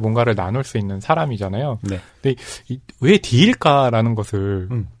서로 이제 뭔가를 나눌 수 있는 사람이잖아요. 네. 근데 왜 D일까라는 것을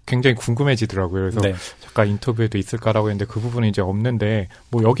굉장히 궁금해지더라고요. 그래서 네. 잠깐 인터뷰에도 있을까라고 했는데 그 부분은 이제 없는데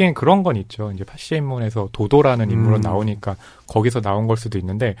뭐 여기엔 그런 건 있죠. 이제 파시인문에서 도도라는 인물은 나오니까 거기서 나온 걸 수도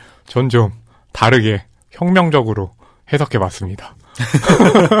있는데 전 좀 다르게 혁명적으로 해석해봤습니다.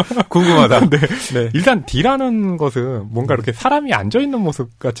 궁금하다. 네. 네. 일단 D라는 것은 뭔가 이렇게 사람이 앉아있는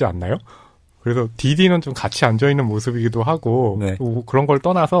모습 같지 않나요? 그래서 디디는 좀 같이 앉아있는 모습이기도 하고 네. 그런 걸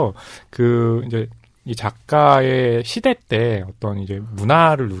떠나서 이제 이 작가의 시대 때 어떤 이제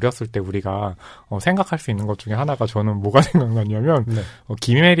문화를 누렸을 때 우리가 생각할 수 있는 것 중에 하나가 저는 뭐가 생각났냐면 네.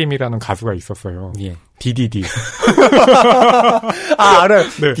 김혜림이라는 가수가 있었어요. 예. 디디디. 아, 알아요.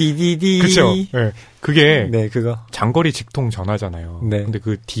 네. 디디디. 그쵸. 네. 그게 네, 그거. 장거리 직통 전화잖아요. 네. 근데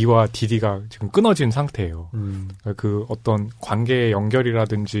그 D와 디디가 지금 끊어진 상태예요. 그 어떤 관계의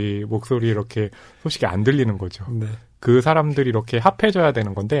연결이라든지 목소리 이렇게 소식이 안 들리는 거죠. 네. 그 사람들이 이렇게 합해져야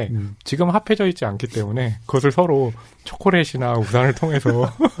되는 건데 지금 합해져 있지 않기 때문에 그것을 서로 초콜릿이나 우산을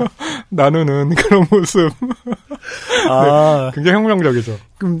통해서 나누는 그런 모습. 아, 네, 굉장히 혁명적이죠.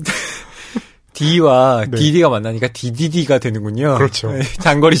 그럼 D와 네. 디디가 만나니까 디디디가 되는군요. 그렇죠. 네,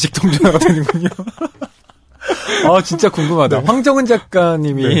 장거리 직통전화가 되는군요. 아, 진짜 궁금하다. 네. 황정은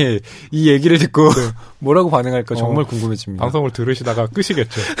작가님이 네. 이 얘기를 듣고 네. 뭐라고 반응할까 정말 궁금해집니다. 방송을 들으시다가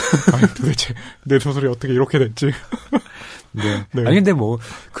끄시겠죠. 아니, 도대체 내 소설이 어떻게 이렇게 됐지? 네. 네. 아니, 근데 뭐,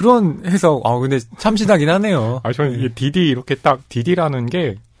 그런 해석, 근데 참신하긴 하네요. 아, 저는 이 디디 이렇게 딱 디디라는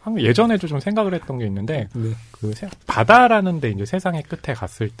게 예전에도 좀 생각을 했던 게 있는데 네. 그 바다라는 데 이제 세상의 끝에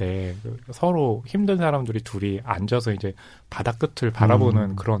갔을 때 서로 힘든 사람들이 둘이 앉아서 이제 바다 끝을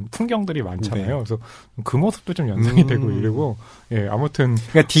바라보는 그런 풍경들이 많잖아요. 네. 그래서 그 모습도 좀 연상이 되고 이러고 예, 아무튼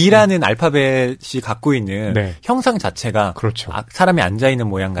그러니까 D라는 알파벳이 갖고 있는 네. 형상 자체가 그렇죠. 사람이 앉아 있는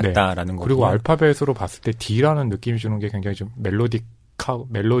모양 같다라는 거고. 그리고 알파벳으로 봤을 때 D라는 느낌이 주는 게 굉장히 좀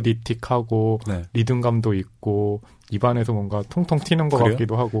멜로디틱하고 네. 리듬감도 있고 입안에서 뭔가 통통 튀는 것 그래요?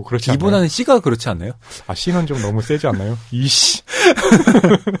 같기도 하고 그렇지 않나요? D보다는 C가 그렇지 않나요? 아, C는 좀 너무 세지 않나요? 이씨.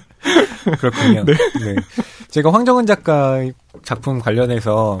 그렇군요. 네. 네. 제가 황정은 작가 작품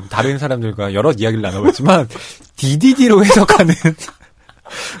관련해서 다른 사람들과 여러 이야기를 나눠봤지만 DDD로 해석하는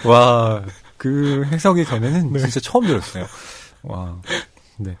와, 그 해석의 견해는 네. 진짜 처음 들었어요. 와.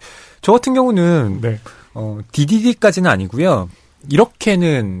 네. 저 같은 경우는 네. DDD까지는 아니고요.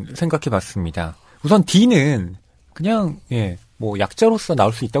 이렇게는 생각해봤습니다. 우선 D는 그냥 뭐 약자로서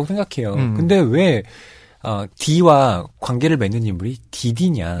나올 수 있다고 생각해요. 근데 왜 D와 관계를 맺는 인물이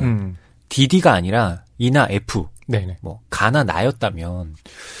DD냐? DD가 아니라 E나 F, 네네. 뭐 가나 나였다면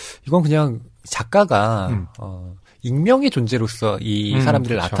이건 그냥 작가가 익명의 존재로서 이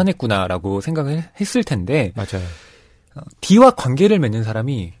사람들을 그렇죠. 나타냈구나라고 생각을 했을 텐데 맞아요. D와 관계를 맺는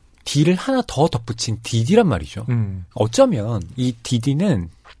사람이 D를 하나 더 덧붙인 DD란 말이죠. 어쩌면 이 DD는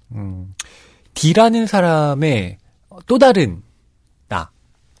D라는 사람의 또 다른 나,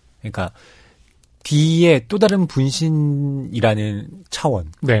 그러니까 D의 또 다른 분신이라는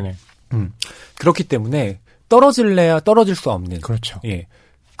차원. 네네. 그렇기 때문에 떨어질래야 떨어질 수 없는. 그렇죠. 예,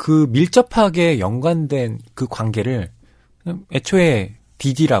 그 밀접하게 연관된 그 관계를 애초에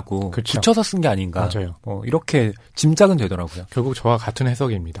DD라고 그렇죠. 붙여서 쓴 게 아닌가. 맞아요. 이렇게 짐작은 되더라고요. 결국 저와 같은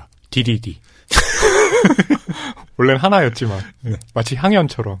해석입니다. DDD. 원래는 하나였지만 네. 마치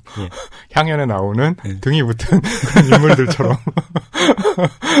향연처럼 예. 향연에 나오는 네. 등이 붙은 그런 인물들처럼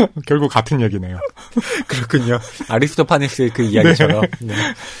결국 같은 얘기네요. 그렇군요. 아리스토파네스의 그 이야기처럼. 네.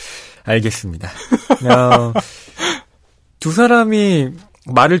 알겠습니다. 두 사람이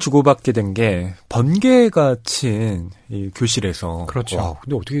말을 주고받게 된 게 번개가 친 이 교실에서. 그렇죠. 와,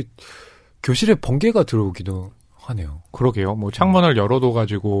 근데 어떻게 교실에 번개가 들어오기도 하네요. 그러게요. 뭐 창문을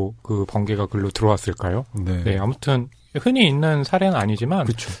열어둬가지고 그 번개가 글로 들어왔을까요? 네. 네, 아무튼 흔히 있는 사례는 아니지만.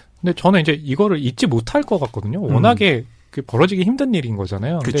 그렇죠. 근데 저는 이제 이거를 잊지 못할 것 같거든요. 워낙에 벌어지기 힘든 일인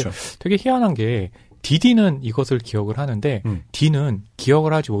거잖아요. 근데 그렇죠. 되게 희한한 게 디디는 이것을 기억을 하는데 디는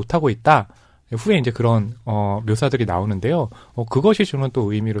기억을 하지 못하고 있다. 후에 이제 그런 묘사들이 나오는데요. 그것이 주는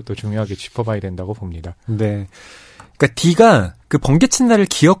또 의미로 또 중요하게 짚어봐야 된다고 봅니다. 네. 그러니까 D가 그 번개 친 날을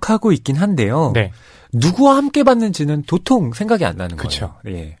기억하고 있긴 한데요. 네. 누구와 함께 봤는지는 도통 생각이 안 나는 그쵸.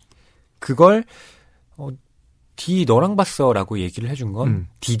 거예요. 예. 그걸 D 너랑 봤어라고 얘기를 해준 건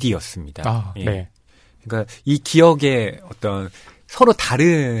DD였습니다. 아, 예. 네. 그러니까 이 기억에 어떤 서로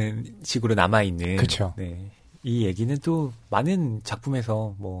다른 식으로 남아 있는. 그렇죠. 네. 이 얘기는 또 많은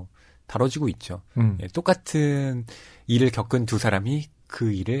작품에서 뭐 다뤄지고 있죠. 예, 똑같은 일을 겪은 두 사람이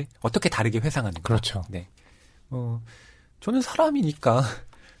그 일을 어떻게 다르게 회상하는가. 그렇죠. 네. 저는 사람이니까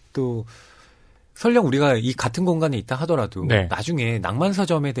또 설령 우리가 이 같은 공간에 있다 하더라도 네. 나중에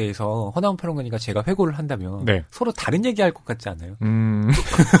낭만서점에 대해서 허나운 평론가니까 제가 회고를 한다면 네. 서로 다른 얘기할 것 같지 않아요?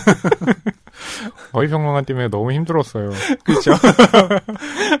 어휘평론가 때문에 너무 힘들었어요. 그렇죠.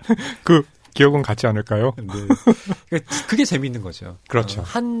 그 기억은 같지 않을까요? 네. 그게 재미있는 거죠. 그렇죠.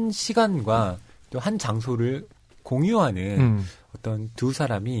 한 시간과 또 한 장소를 공유하는 어떤 두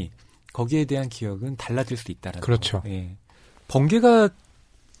사람이 거기에 대한 기억은 달라질 수 있다라는 그렇죠. 거. 예. 번개가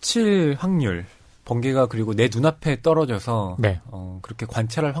칠 확률, 번개가 그리고 내 눈앞에 떨어져서 네. 그렇게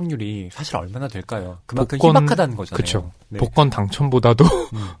관찰할 확률이 사실 얼마나 될까요? 그만큼 희박하다는 거잖아요. 그렇죠. 네. 복권 당첨보다도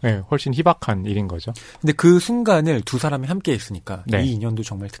네, 훨씬 희박한 일인 거죠. 근데 그 순간을 두 사람이 함께 했으니까 네. 이 인연도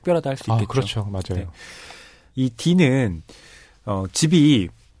정말 특별하다 할 수 있겠죠. 그렇죠. 맞아요. 네. 이 D는 집이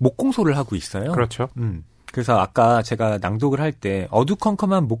목공소를 하고 있어요. 그렇죠. 그래서 아까 제가 낭독을 할 때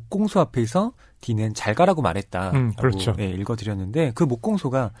어두컴컴한 목공소 앞에서 D는 잘 가라고 말했다. 그렇죠. 예, 읽어드렸는데 그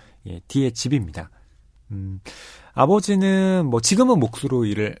목공소가 D의 집입니다. 아버지는 뭐 지금은 몫으로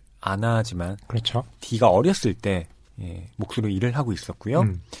일을 안 하지만 그렇죠. D가 어렸을 때 몫으로 일을 하고 있었고요.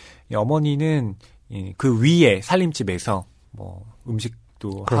 어머니는 그 위에 살림집에서 뭐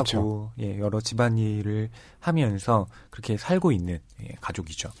음식도 그렇죠. 하고 여러 집안일을 하면서 그렇게 살고 있는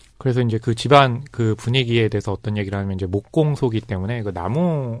가족이죠. 그래서 이제 그 집안 그 분위기에 대해서 어떤 얘기를 하면 이제 목공소기 때문에 그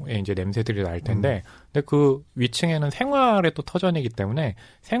나무에 이제 냄새들이 날 텐데, 근데 그 위층에는 생활의 또 터전이기 때문에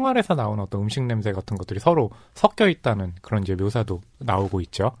생활에서 나오는 어떤 음식 냄새 같은 것들이 서로 섞여 있다는 그런 이제 묘사도 나오고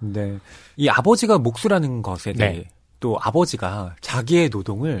있죠. 네. 이 아버지가 몫이라는 것에 대해 네. 또 아버지가 자기의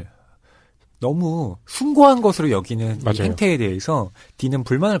노동을 너무 숭고한 것으로 여기는 이 맞아요. 행태에 대해서 D는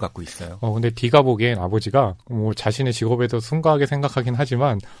불만을 갖고 있어요. 근데 D가 보기엔 아버지가 뭐 자신의 직업에 더 숭고하게 생각하긴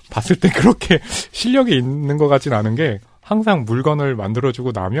하지만 봤을 때 그렇게 실력이 있는 것 같진 않은 게 항상 물건을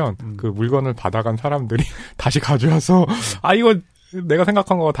만들어주고 나면 그 물건을 받아간 사람들이 다시 가져와서 이거 내가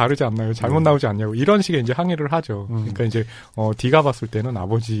생각한 거와 다르지 않나요? 잘못 나오지 않냐고 이런 식의 이제 항의를 하죠. 그러니까 이제 D가 봤을 때는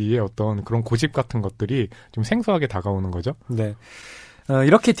아버지의 어떤 그런 고집 같은 것들이 좀 생소하게 다가오는 거죠. 네.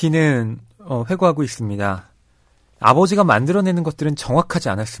 이렇게 D는 회고하고 있습니다. 아버지가 만들어내는 것들은 정확하지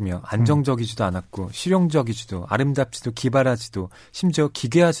않았으며 안정적이지도 않았고 실용적이지도 아름답지도 기발하지도 심지어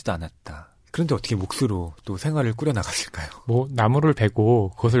기괴하지도 않았다. 그런데 어떻게 몫으로 또 생활을 꾸려나갔을까요? 뭐 나무를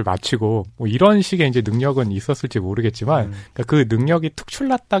베고 그것을 마치고 뭐 이런 식의 이제 능력은 있었을지 모르겠지만 그러니까 그 능력이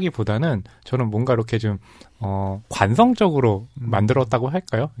특출났다기보다는 저는 뭔가 이렇게 좀 관성적으로 만들었다고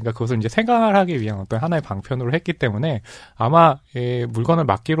할까요? 그러니까 그것을 이제 생활하기 위한 어떤 하나의 방편으로 했기 때문에 아마 물건을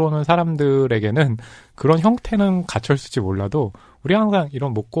맡기러 오는 사람들에게는 그런 형태는 갖췄을지 몰라도 우리 항상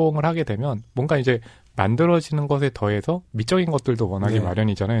이런 목공을 하게 되면 뭔가 이제 만들어지는 것에 더해서 미적인 것들도 원하기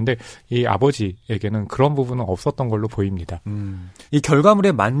마련이잖아요. 근데 이 아버지에게는 그런 부분은 없었던 걸로 보입니다. 이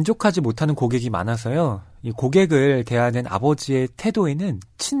결과물에 만족하지 못하는 고객이 많아서요. 이 고객을 대하는 아버지의 태도에는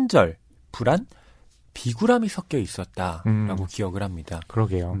친절, 불안, 비굴함이 섞여 있었다라고 기억을 합니다.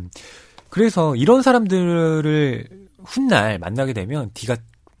 그러게요. 그래서 이런 사람들을 훗날 만나게 되면 D가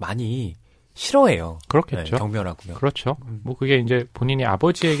많이 싫어해요. 그렇겠죠. 네, 경멸하고요. 그렇죠. 뭐 그게 이제 본인이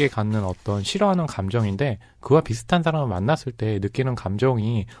아버지에게 갖는 어떤 싫어하는 감정인데 그와 비슷한 사람을 만났을 때 느끼는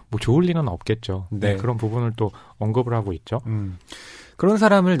감정이 뭐 좋을 리는 없겠죠. 네. 그런 부분을 또 언급을 하고 있죠. 그런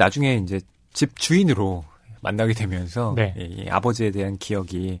사람을 나중에 이제 집 주인으로 만나게 되면서 네. 이 아버지에 대한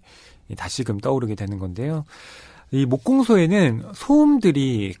기억이 다시금 떠오르게 되는 건데요. 이 목공소에는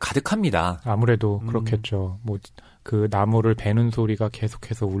소음들이 가득합니다. 아무래도 그렇겠죠. 뭐 그 나무를 베는 소리가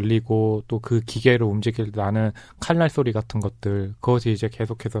계속해서 울리고 또 그 기계를 움직일 때 나는 칼날 소리 같은 것들 그것이 이제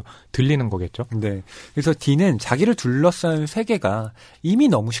계속해서 들리는 거겠죠. 네. 그래서 D는 자기를 둘러싼 세계가 이미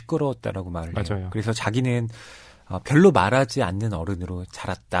너무 시끄러웠다라고 말을 해요. 맞아요. 그래서 자기는 별로 말하지 않는 어른으로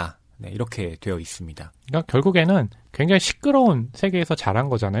자랐다. 네, 이렇게 되어 있습니다. 그러니까 결국에는 굉장히 시끄러운 세계에서 자란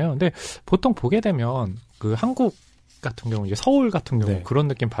거잖아요. 근데 보통 보게 되면 그 한국 같은 경우 이제 서울 같은 경우 네. 그런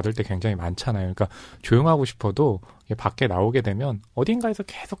느낌 받을 때 굉장히 많잖아요. 그러니까 조용하고 싶어도 밖에 나오게 되면 어딘가에서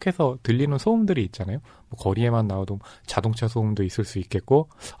계속해서 들리는 소음들이 있잖아요. 뭐 거리에만 나와도 자동차 소음도 있을 수 있겠고,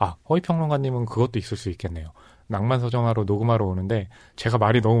 허위평론가님은 그것도 있을 수 있겠네요. 낭만 서정하러 녹음하러 오는데 제가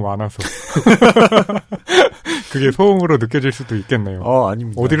말이 너무 많아서 그게 소음으로 느껴질 수도 있겠네요.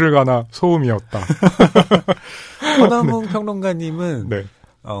 아닙니다. 어디를 가나 소음이었다. 허남웅 평론가님은 네.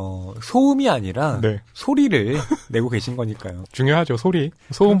 소음이 아니라 네. 소리를 내고 계신 거니까요. 중요하죠. 소리.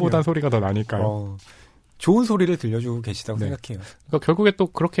 소음보단 소리가 더 나니까요. 좋은 소리를 들려주고 계시다고 네. 생각해요. 그러니까 결국에 또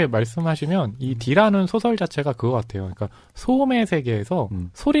그렇게 말씀하시면 이 D라는 소설 자체가 그거 같아요. 그러니까 소음의 세계에서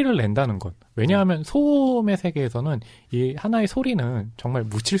소리를 낸다는 것. 왜냐하면 소음의 세계에서는 이 하나의 소리는 정말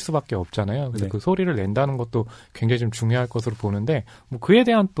묻힐 수밖에 없잖아요. 그래서 네. 그 소리를 낸다는 것도 굉장히 좀 중요할 것으로 보는데 뭐 그에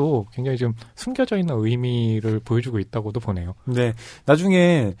대한 또 굉장히 좀 숨겨져 있는 의미를 보여주고 있다고도 보네요. 네.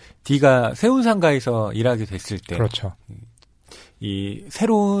 나중에 D가 세운상가에서 일하게 됐을 때 그렇죠. 이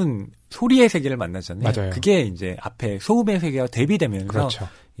새로운 소리의 세계를 만나잖아요. 맞아요. 그게 이제 앞에 소음의 세계와 대비되면서 그렇죠.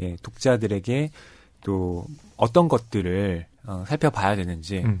 독자들에게 또 어떤 것들을 살펴봐야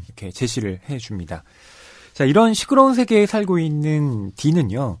되는지 이렇게 제시를 해줍니다. 자, 이런 시끄러운 세계에 살고 있는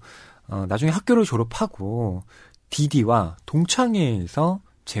D는요, 나중에 학교를 졸업하고 DD와 동창회에서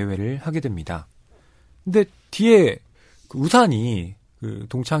재회를 하게 됩니다. 근데 뒤에 그 우산이 그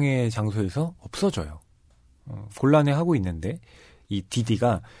동창회 장소에서 없어져요. 곤란해하고 있는데 이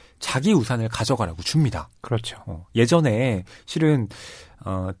DD가 자기 우산을 가져가라고 줍니다. 그렇죠. 예전에 실은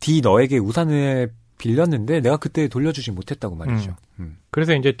D 너에게 우산을 빌렸는데 내가 그때 돌려주지 못했다고 말이죠.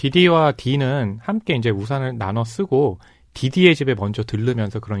 그래서 이제 DD와 D는 함께 이제 우산을 나눠 쓰고 DD의 집에 먼저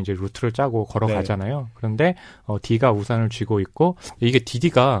들르면서 그런 이제 루트를 짜고 걸어가잖아요. 네. 그런데 D가 우산을 쥐고 있고 이게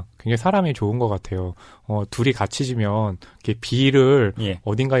DD가 굉장히 사람이 좋은 것 같아요. 둘이 같이 지면 이렇게 비를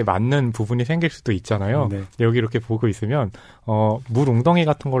어딘가에 맞는 부분이 생길 수도 있잖아요. 네. 여기 이렇게 보고 있으면 물 웅덩이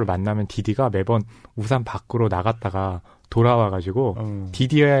같은 걸 만나면 DD가 매번 우산 밖으로 나갔다가 돌아와가지고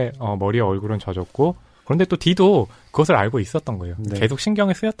DD의 머리와 얼굴은 젖었고 그런데 또 D도 그것을 알고 있었던 거예요. 네. 계속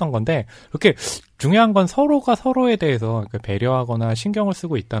신경이 쓰였던 건데 그렇게 중요한 건 서로가 서로에 대해서 배려하거나 신경을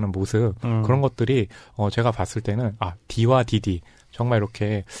쓰고 있다는 모습 그런 것들이 제가 봤을 때는 D와 DD 정말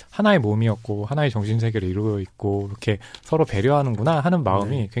이렇게 하나의 몸이었고 하나의 정신세계를 이루고 있고 이렇게 서로 배려하는구나 하는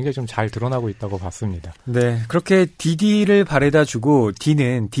마음이 굉장히 좀 잘 드러나고 있다고 봤습니다. 네, 그렇게 DD를 바래다 주고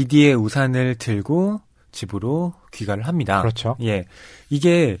D는 DD의 우산을 들고 집으로 귀가를 합니다. 그렇죠. 예,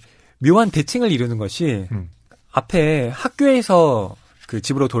 이게 묘한 대칭을 이루는 것이 앞에 학교에서 그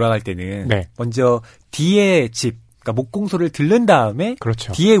집으로 돌아갈 때는 먼저 D의 집, 그러니까 목공소를 들른 다음에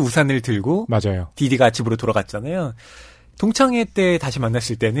그렇죠. D의 우산을 들고 맞아요. DD가 집으로 돌아갔잖아요. 동창회 때 다시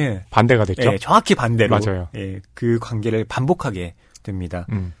만났을 때는 반대가 됐죠. 정확히 반대로 맞아요. 그 관계를 반복하게 됩니다.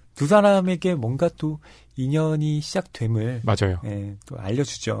 두 사람에게 뭔가 또 인연이 시작됨을 맞아요. 또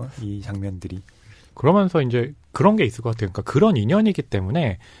알려주죠. 이 장면들이. 그러면서 이제 그런 게 있을 것 같아요. 그러니까 그런 인연이기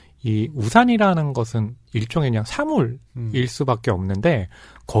때문에 이 우산이라는 것은 일종의 그냥 사물일 수밖에 없는데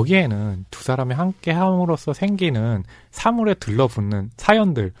거기에는 두 사람이 함께 함으로써 생기는 사물에 들러붙는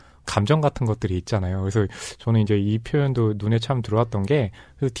사연들, 감정 같은 것들이 있잖아요. 그래서 저는 이제 이 표현도 눈에 참 들어왔던 게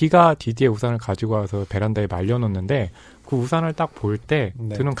D가 DD의 우산을 가지고 와서 베란다에 말려놓는데 그 우산을 딱 볼 때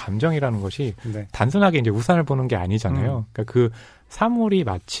드는 감정이라는 것이 단순하게 이제 우산을 보는 게 아니잖아요. 그러니까 그 사물이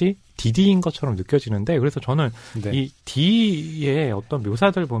마치 DD인 것처럼 느껴지는데 그래서 저는 이 D의 어떤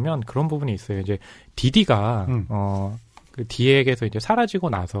묘사들 보면 그런 부분이 있어요. 이제 DD가 그 D에게서 이제 사라지고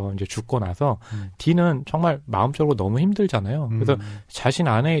나서 이제 죽고 나서 D는 정말 마음적으로 너무 힘들잖아요. 그래서 자신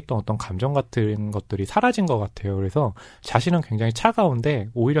안에 있던 어떤 감정 같은 것들이 사라진 것 같아요. 그래서 자신은 굉장히 차가운데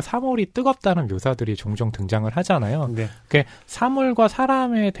오히려 사물이 뜨겁다는 묘사들이 종종 등장을 하잖아요. 그게 사물과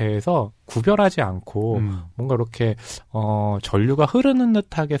사람에 대해서 구별하지 않고 뭔가 이렇게 전류가 흐르는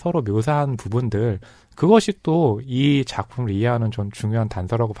듯하게 서로 묘사한 부분들 그것이 또 이 작품을 이해하는 전 중요한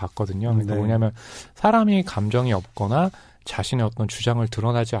단서라고 봤거든요. 그러니까 뭐냐면 사람이 감정이 없거나 자신의 어떤 주장을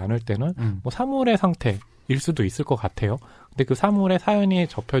드러나지 않을 때는 뭐 사물의 상태일 수도 있을 것 같아요. 근데 그 사물의 사연이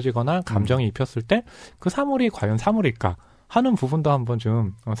접혀지거나 감정이 입혔을 때 그 사물이 과연 사물일까 하는 부분도 한번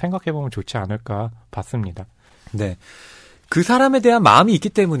좀 생각해보면 좋지 않을까 봤습니다. 네. 그 사람에 대한 마음이 있기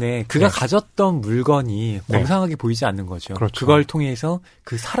때문에 그가 가졌던 물건이 범상하게 보이지 않는 거죠. 그렇죠. 그걸 통해서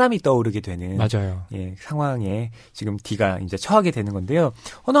그 사람이 떠오르게 되는 맞아요. 예, 상황에 지금 D가 이제 처하게 되는 건데요.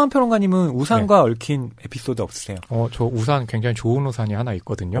 허나원 평론가님은 우산과 얽힌 에피소드 없으세요? 저 우산 굉장히 좋은 우산이 하나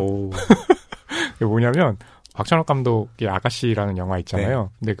있거든요. 그게 뭐냐면 박찬욱 감독의 아가씨라는 영화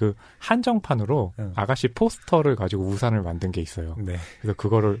있잖아요. 근데 그 한정판으로 아가씨 포스터를 가지고 우산을 만든 게 있어요. 그래서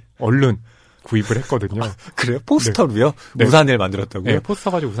그거를 얼른 구입을 했거든요. 그래요? 포스터로요? 네. 우산을 만들었다고요? 네, 포스터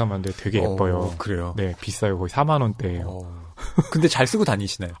가지고 우산 만드는데 되게 예뻐요. 그래요? 네, 비싸요. 거의 4만 원대예요. 근데 잘 쓰고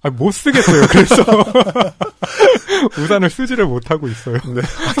다니시나요? 못 쓰겠어요. 그래서 우산을 쓰지를 못하고 있어요. 네.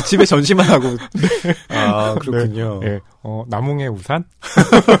 집에 전시만 하고. 아, 그렇군요. 네. 나무의 우산?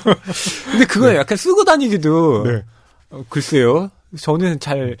 근데 그거 약간 쓰고 다니기도 글쎄요. 저는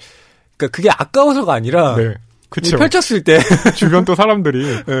그러니까 그게 아까워서가 아니라 그쵸. 펼쳤을 때 주변 또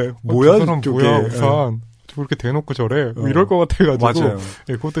사람들이 뭐야, 저 사람 뭐야 우산 저렇게 대놓고 저래 이럴 것 같아가지고 맞아요.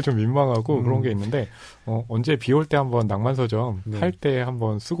 그것도 좀 민망하고 그런 게 있는데 언제 비 올 때 한번 낭만서점 할 때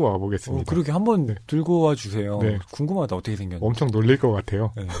한번 쓰고 와보겠습니다. 그러게 한번 들고 와 주세요. 궁금하다 어떻게 생겼는지. 엄청 놀릴 것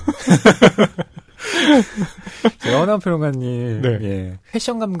같아요. 허나원 평론가님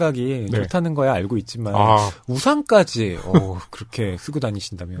패션 감각이 좋다는 거야 알고 있지만 우산까지 그렇게 쓰고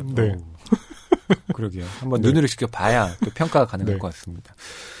다니신다면 그러게요. 한번 눈으로 직접 봐야 또 평가가 가능할 것 같습니다.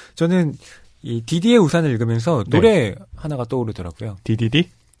 저는 이 디디의 우산을 읽으면서 노래 하나가 떠오르더라고요. 디디디?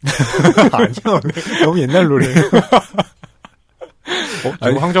 아니요. 너무 옛날 노래예요.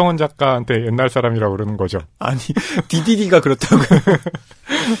 지금 황정은 작가한테 옛날 사람이라고 그러는 거죠? 아니, 디디디가 그렇다고.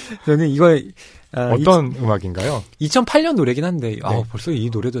 저는 이걸 어떤 음악인가요? 2008년 노래긴 한데 벌써 이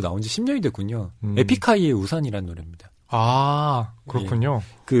노래도 나온 지 10년이 됐군요. 에픽하이의 우산이라는 노래입니다. 아, 그렇군요.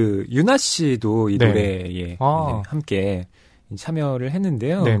 그 유나 씨도 이 노래에 함께 참여를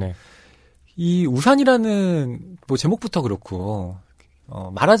했는데요. 네네. 이 우산이라는 뭐 제목부터 그렇고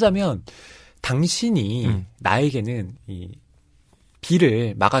말하자면 당신이 나에게는 이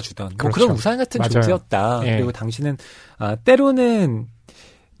비를 막아주던 뭐 그런 우산 같은 존재였다. 그리고 당신은 때로는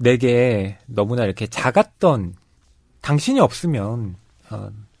내게 너무나 이렇게 작았던 당신이 없으면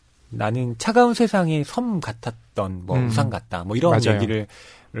나는 차가운 세상의 섬 같았던 뭐 우산 같다. 뭐 이런 얘기를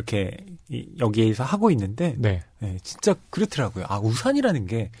이렇게 여기에서 하고 있는데 진짜 그렇더라고요. 우산이라는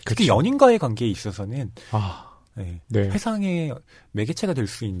게 특히 연인과의 관계에 있어서는 회상의 매개체가 될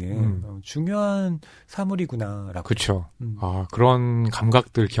수 있는 중요한 사물이구나라고. 그렇죠. 그런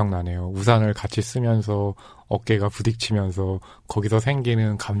감각들 기억나네요. 우산을 같이 쓰면서 어깨가 부딪히면서 거기서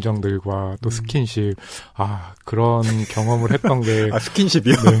생기는 감정들과 또 스킨십. 그런 경험을 했던 게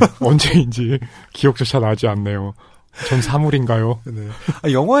스킨십이요? 언제인지 기억조차 나지 않네요. 전 사물인가요?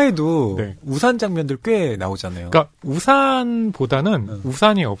 영화에도 우산 장면들 꽤 나오잖아요. 그러니까 우산보다는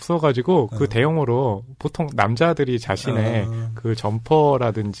우산이 없어가지고 그 대용으로 보통 남자들이 자신의 그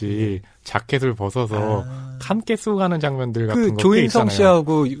점퍼라든지 자켓을 벗어서 함께 쓰고 가는 장면들 같은 거 꽤 있잖아요. 조인성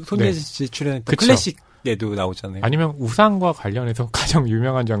씨하고 손예진 씨 출연했던 클래식에도 나오잖아요. 아니면 우산과 관련해서 가장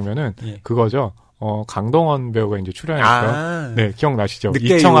유명한 장면은 그거죠. 강동원 배우가 이제 출연했던 기억나시죠?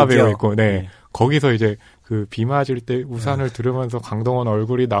 이청아 배우 있고 거기서 이제 그 비 맞을 때 우산을 들으면서 강동원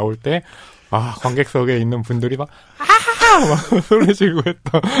얼굴이 나올 때 관객석에 있는 분들이 막 소리 지르고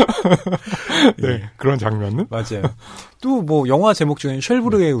했던 그런 장면은 맞아요. 또 뭐 영화 제목 중에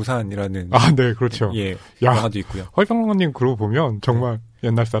쉘브르의 우산이라는 그렇죠. 영화도 있고요. 허평론가님 그러고 보면 정말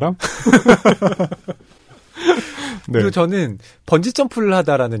옛날 사람? 그리고 저는 번지 점프를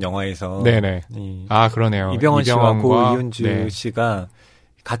하다라는 영화에서 그러네요. 이병헌 씨와 고 이은주 씨가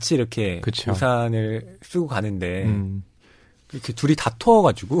같이 이렇게 우산을 쓰고 가는데 이렇게 둘이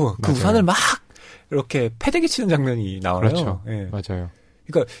다투어가지고 그 우산을 막 이렇게 패대기 치는 장면이 나와요. 그렇죠. 맞아요.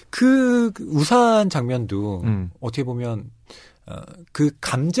 그러니까 그 우산 장면도 어떻게 보면 그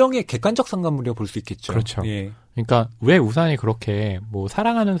감정의 객관적 상관물이라고 볼 수 있겠죠. 그렇죠. 그러니까 왜 우산이 그렇게 뭐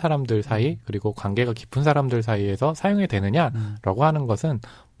사랑하는 사람들 사이 그리고 관계가 깊은 사람들 사이에서 사용이 되느냐라고 하는 것은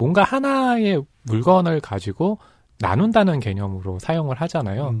뭔가 하나의 물건을 가지고 나눈다는 개념으로 사용을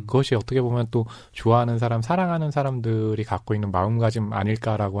하잖아요. 그것이 어떻게 보면 또 좋아하는 사람, 사랑하는 사람들이 갖고 있는 마음가짐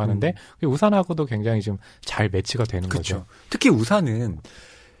아닐까라고 하는데 우산하고도 굉장히 좀 잘 매치가 되는 거죠. 특히 우산은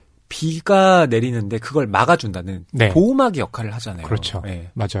비가 내리는데 그걸 막아준다는 보호막의 역할을 하잖아요. 그렇죠.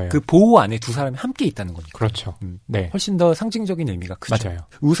 맞아요. 그 보호 안에 두 사람이 함께 있다는 거니까. 그렇죠. 훨씬 더 상징적인 의미가 크죠. 맞아요.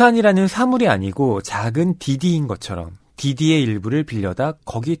 우산이라는 사물이 아니고 작은 디디인 것처럼 디디의 일부를 빌려다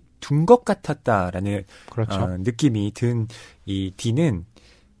거기 둔 것 같았다라는 느낌이 든 이 D는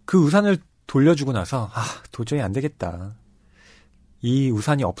그 우산을 돌려주고 나서 도저히 안 되겠다. 이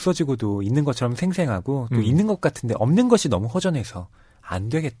우산이 없어지고도 있는 것처럼 생생하고 또 있는 것 같은데 없는 것이 너무 허전해서 안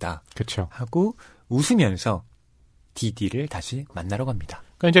되겠다. 그렇죠. 하고 웃으면서 디디를 다시 만나러 갑니다.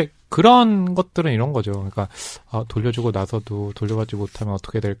 그러니까 이제 그런 것들은 이런 거죠. 그러니까 돌려주고 나서도 돌려받지 못하면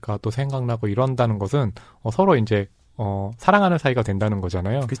어떻게 될까 또 생각나고 이런다는 것은 서로 이제 사랑하는 사이가 된다는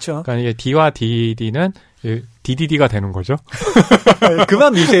거잖아요. 그렇죠. 그러니까 이게 D와 DD는 DDD가 되는 거죠.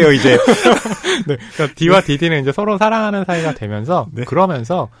 그만 미세요 이제. 네, 그러니까 D와 DD는 이제 서로 사랑하는 사이가 되면서 네.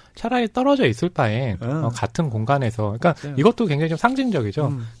 그러면서 차라리 떨어져 있을 바엔 같은 공간에서, 그러니까 맞아요. 이것도 굉장히 좀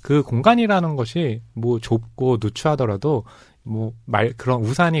상징적이죠. 그 공간이라는 것이 뭐 좁고 누추하더라도 뭐 그런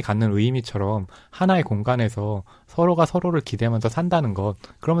우산이 갖는 의미처럼 하나의 공간에서 서로가 서로를 기대하면서 산다는 것,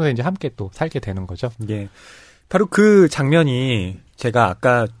 그러면서 이제 함께 또 살게 되는 거죠. 예. 바로 그 장면이 제가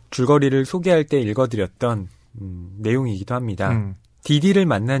아까 줄거리를 소개할 때 읽어드렸던 내용이기도 합니다. 디디를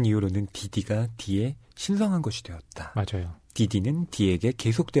만난 이후로는 디디가 D에 신성한 것이 되었다. 맞아요. 디디는 D에게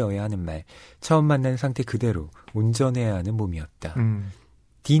계속되어야 하는 말, 처음 만난 상태 그대로 온전해야 하는 몸이었다.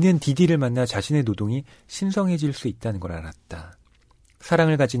 D는 디디를 만나 자신의 노동이 신성해질 수 있다는 걸 알았다.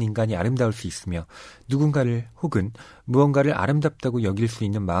 사랑을 가진 인간이 아름다울 수 있으며 누군가를 혹은 무언가를 아름답다고 여길 수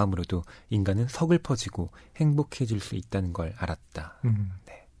있는 마음으로도 인간은 서글퍼지고 행복해질 수 있다는 걸 알았다.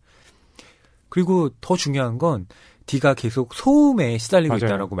 네. 그리고 더 중요한 건 D가 계속 소음에 시달리고 맞아요.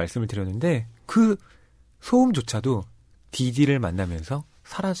 있다라고 말씀을 드렸는데 그 소음조차도 디디를 만나면서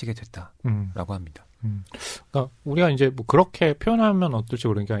사라지게 됐다라고 합니다. 그러니까 우리가 이제 뭐 그렇게 표현하면 어떨지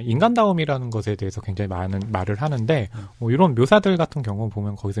모르니까 인간다움이라는 것에 대해서 굉장히 많은 말을 하는데 이런 묘사들 같은 경우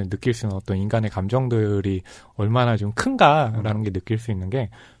보면 거기서 느낄 수 있는 어떤 인간의 감정들이 얼마나 좀 큰가라는 게 느낄 수 있는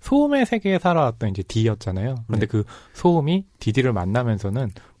게 소음의 세계에 살아왔던 이제 D였잖아요. 그런데 그 소음이 디디를 만나면서는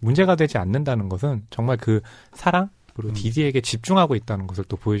문제가 되지 않는다는 것은 정말 그 사랑 그리고 디디에게 집중하고 있다는 것을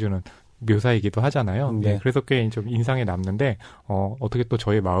또 보여주는 묘사이기도 하잖아요. 네. 그래서 꽤 좀 인상에 남는데 어떻게 또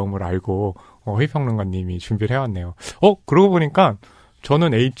저의 마음을 알고 허위평론가님이 준비를 해왔네요. 그러고 보니까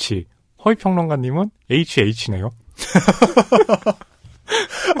저는 H, 허위평론가님은 HH네요.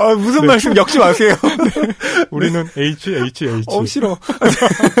 무슨 말씀 엮지 마세요. 네. 우리는 HHH. 싫어.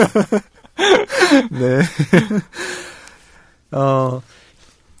 네.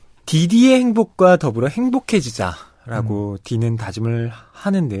 디디의 행복과 더불어 행복해지자라고 D는 다짐을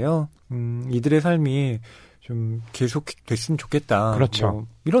하는데요. 이들의 삶이 좀 계속됐으면 좋겠다. 그렇죠. 뭐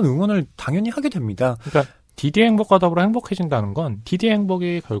이런 응원을 당연히 하게 됩니다. 그러니까 D의 행복과 더불어 행복해진다는 건 D의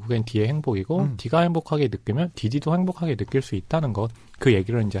행복이 결국엔 D의 행복이고 D가 행복하게 느끼면 DD도 행복하게 느낄 수 있다는 것, 그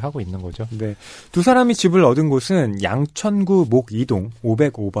얘기를 이제 하고 있는 거죠. 네. 두 사람이 집을 얻은 곳은 양천구 목 2동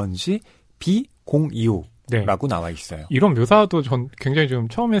 505번지 B025. 네. 라고 나와 있어요. 이런 묘사도 전 굉장히 좀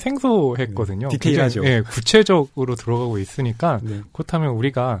처음에 생소했거든요. 디테일하죠. 네, 구체적으로 들어가고 있으니까 네. 그렇다면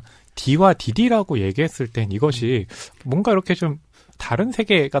우리가 D와 DD라고 얘기했을 땐 이것이 뭔가 이렇게 좀 다른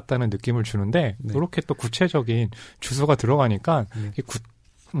세계 같다는 느낌을 주는데 네. 이렇게 또 구체적인 주소가 들어가니까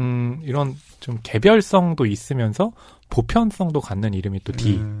이런 좀 개별성도 있으면서 보편성도 갖는 이름이 또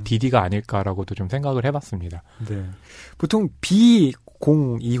DD가 아닐까라고도 좀 생각을 해봤습니다. 네. 보통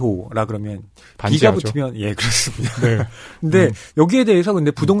B025라 그러면 반지하죠. B가 붙으면 예 그렇습니다. 네. 근데 여기에 대해서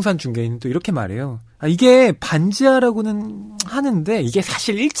근데 부동산 중개인은 또 이렇게 말해요. 이게 반지하라고는 하는데 이게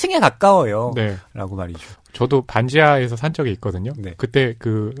사실 1층에 가까워요. 네. 라고 말이죠. 저도 반지하에서 산 적이 있거든요. 네. 그때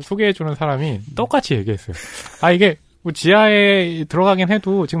그 소개해주는 사람이 똑같이 얘기했어요. 이게 뭐 지하에 들어가긴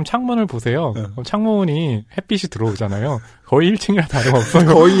해도 지금 창문을 보세요. 창문이 햇빛이 들어오잖아요. 거의 1층이라 다름없어요.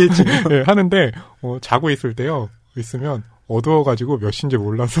 거의 1층. 네, 하는데 자고 있을 때요. 있으면 어두워가지고 몇 시인지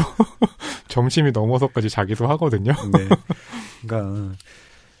몰라서 점심이 넘어서까지 자기도 하거든요. 네.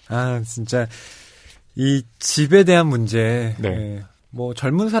 그러니까 진짜 이 집에 대한 문제. 네. 네. 뭐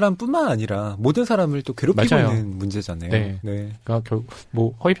젊은 사람뿐만 아니라 모든 사람을 또 괴롭히고 맞아요. 있는 문제잖아요. 네. 네. 그러니까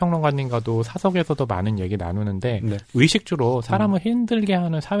뭐 허위평론가님과도 사석에서도 많은 얘기 나누는데 네. 의식주로 사람을 힘들게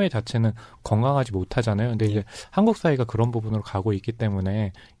하는 사회 자체는 건강하지 못하잖아요. 근데 이제 한국 사회가 그런 부분으로 가고 있기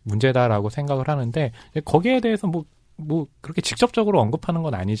때문에 문제다라고 생각을 하는데 거기에 대해서 뭐 그렇게 직접적으로 언급하는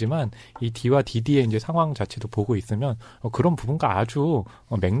건 아니지만 이 D와 DD의 이제 상황 자체도 보고 있으면 그런 부분과 아주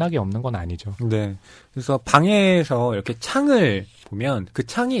맥락이 없는 건 아니죠. 네. 그래서 방에서 이렇게 창을 보면 그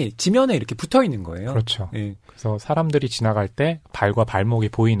창이 지면에 이렇게 붙어 있는 거예요. 그렇죠. 네. 그래서 사람들이 지나갈 때 발과 발목이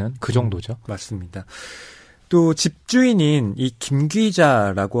보이는 그 정도죠. 맞습니다. 또 집주인인 이 김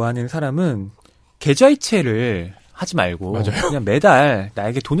기자라고 하는 사람은 계좌이체를 하지 말고 맞아요. 그냥 매달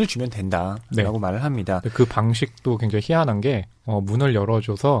나에게 돈을 주면 된다라고 네. 말을 합니다. 그 방식도 굉장히 희한한 게 문을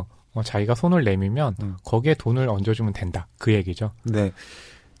열어줘서 자기가 손을 내밀면 거기에 돈을 얹어주면 된다. 그 얘기죠. 네.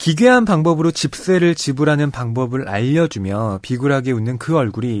 기괴한 방법으로 집세를 지불하는 방법을 알려주며 비굴하게 웃는 그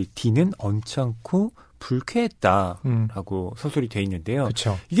얼굴이 D는 언짢고 불쾌했다라고 서술이 돼 있는데요.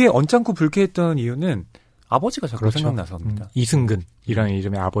 그렇죠. 이게 언짢고 불쾌했던 이유는 아버지가 자꾸 그렇죠. 생각나서입니다. 이승근이라는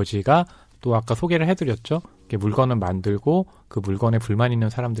이름의 아버지가 또 아까 소개를 해드렸죠. 물건을 만들고 그 물건에 불만 있는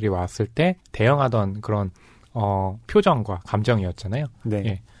사람들이 왔을 때 대응하던 그런 표정과 감정이었잖아요. 네.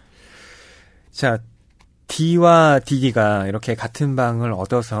 예. 자, D와 DD가 이렇게 같은 방을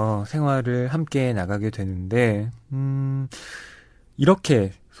얻어서 생활을 함께 나가게 되는데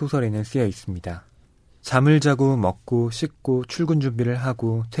이렇게 소설에는 쓰여 있습니다. 잠을 자고 먹고 씻고 출근 준비를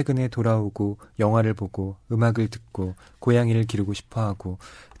하고 퇴근에 돌아오고 영화를 보고 음악을 듣고 고양이를 기르고 싶어하고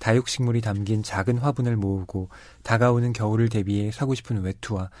다육식물이 담긴 작은 화분을 모으고 다가오는 겨울을 대비해 사고 싶은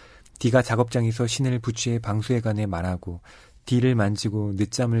외투와 D가 작업장에서 신을 부츠에 방수에 관해 말하고 D를 만지고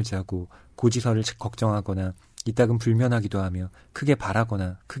늦잠을 자고 고지서를 걱정하거나 이따금 불면하기도 하며 크게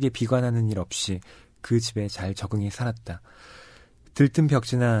바라거나 크게 비관하는 일 없이 그 집에 잘 적응해 살았다. 들뜬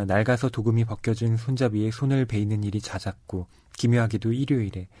벽지나 낡아서 도금이 벗겨진 손잡이에 손을 베이는 일이 잦았고 기묘하게도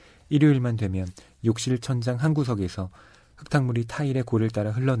일요일만 되면 욕실 천장 한 구석에서 흙탕물이 타일의 골을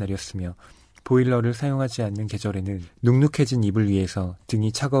따라 흘러내렸으며 보일러를 사용하지 않는 계절에는 눅눅해진 이불 위에서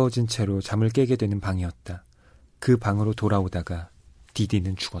등이 차가워진 채로 잠을 깨게 되는 방이었다. 그 방으로 돌아오다가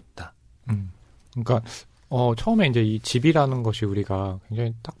디디는 죽었다. 그러니까 처음에 이제 이 집이라는 것이 우리가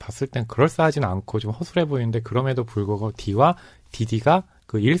굉장히 딱 봤을 땐 그럴싸하진 않고 좀 허술해 보이는데 그럼에도 불구하고 D와 디디가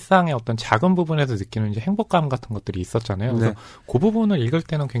그 일상의 어떤 작은 부분에서 느끼는 이제 행복감 같은 것들이 있었잖아요. 그래서 그 부분을 읽을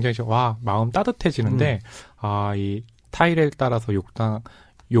때는 굉장히 마음 따뜻해지는데 이 타일에 따라서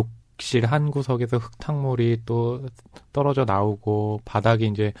욕실 한 구석에서 흙탕물이 또 떨어져 나오고 바닥이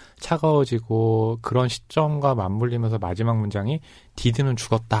이제 차가워지고 그런 시점과 맞물리면서 마지막 문장이 디드는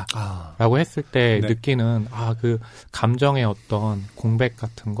죽었다라고 했을 때 느끼는 그 감정의 어떤 공백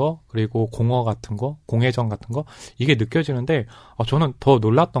같은 거 그리고 공허 같은 거 공회전 같은 거 이게 느껴지는데 저는 더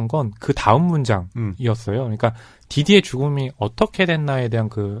놀랐던 건 그 다음 문장이었어요. 그러니까 디디의 죽음이 어떻게 됐나에 대한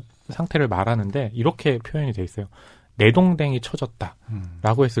그 상태를 말하는데 이렇게 표현이 돼 있어요. 내동댕이 쳐졌다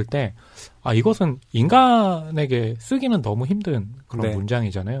라고 했을 때 이것은 인간에게 쓰기는 너무 힘든 그런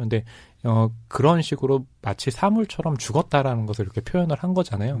문장이잖아요. 근데 그런 식으로 마치 사물처럼 죽었다라는 것을 이렇게 표현을 한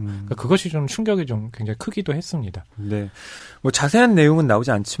거잖아요. 그러니까 그것이 좀 충격이 좀 굉장히 크기도 했습니다. 네. 뭐 자세한 내용은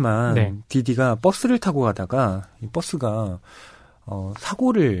나오지 않지만 디디가 버스를 타고 가다가 이 버스가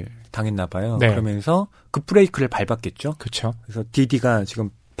사고를 당했나 봐요. 그러면서 급브레이크를 밟았겠죠. 그렇죠. 그래서 디디가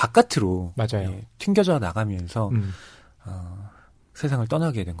지금 바깥으로 맞아요. 튕겨져 나가면서 세상을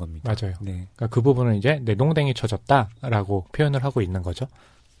떠나게 된 겁니다. 맞아요. 네. 그러니까 그 부분은 이제 내동댕이 쳐졌다라고 표현을 하고 있는 거죠.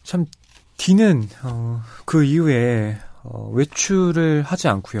 참 D는 그 이후에 외출을 하지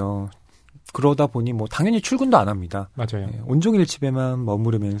않고요. 그러다 보니 뭐 당연히 출근도 안 합니다. 맞아요. 온종일 집에만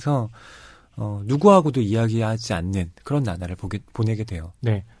머무르면서 누구하고도 이야기하지 않는 그런 나날을 보내게 돼요.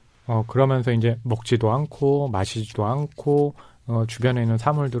 네. 그러면서 이제 먹지도 않고 마시지도 않고 주변에 있는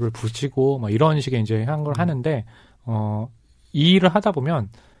사물들을 부시고 뭐 이런 식의 이제 한 걸 하는데 이 일을 하다 보면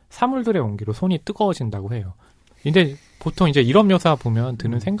사물들의 온기로 손이 뜨거워진다고 해요. 근데 보통 이제 이런 묘사 보면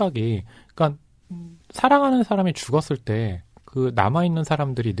드는 생각이 그러니까 사랑하는 사람이 죽었을 때 그 남아있는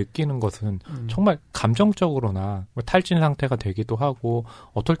사람들이 느끼는 것은 정말 감정적으로나 탈진 상태가 되기도 하고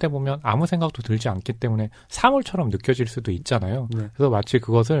어떨 때 보면 아무 생각도 들지 않기 때문에 사물처럼 느껴질 수도 있잖아요. 그래서 마치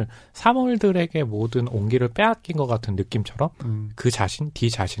그것을 사물들에게 모든 온기를 빼앗긴 것 같은 느낌처럼 D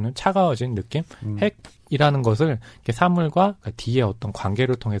자신은 차가워진 느낌, 핵이라는 것을 사물과 D의 어떤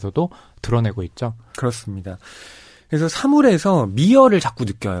관계를 통해서도 드러내고 있죠. 그렇습니다. 그래서 사물에서 미열을 자꾸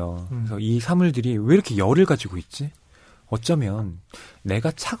느껴요. 그래서 이 사물들이 왜 이렇게 열을 가지고 있지? 어쩌면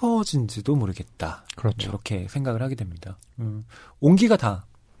내가 차가워진지도 모르겠다. 그렇죠. 이렇게 생각을 하게 됩니다. 온기가 다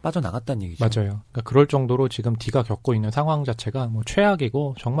빠져나갔다는 얘기죠. 맞아요. 그러니까 그럴 정도로 지금 D가 겪고 있는 상황 자체가 뭐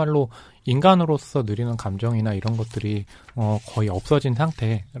최악이고 정말로 인간으로서 느리는 감정이나 이런 것들이 거의 없어진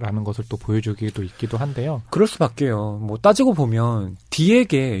상태라는 것을 또 보여주기도 있기도 한데요. 그럴 수밖에요. 뭐 따지고 보면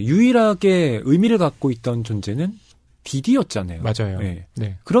D에게 유일하게 의미를 갖고 있던 존재는 디디였잖아요. 맞아요.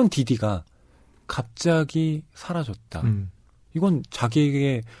 네. 그런 디디가 갑자기 사라졌다. 이건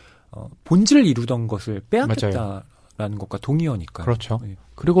자기에게 본질을 이루던 것을 빼앗겼다라는 것과 동의어니까요. 그렇죠.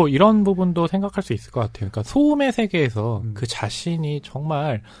 그리고 이런 부분도 생각할 수 있을 것 같아요. 그러니까 소음의 세계에서 그 자신이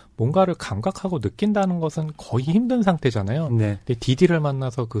정말 뭔가를 감각하고 느낀다는 것은 거의 힘든 상태잖아요. 근데 디디를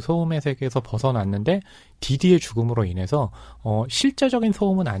만나서 그 소음의 세계에서 벗어났는데 디디의 죽음으로 인해서 실제적인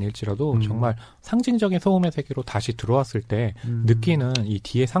소음은 아닐지라도 정말 상징적인 소음의 세계로 다시 들어왔을 때 느끼는 이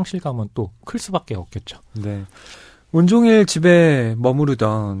D의 상실감은 또 클 수밖에 없겠죠. 네. 온종일 집에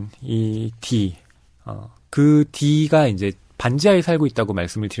머무르던 이 D, 그 D가 이제 반지하에 살고 있다고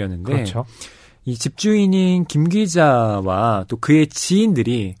말씀을 드렸는데, 그렇죠. 이 집주인인 김 기자와 또 그의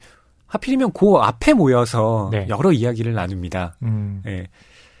지인들이 하필이면 그 앞에 모여서 여러 이야기를 나눕니다.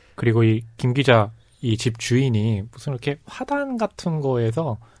 그리고 이 김 기자 이 집 주인이 무슨 이렇게 화단 같은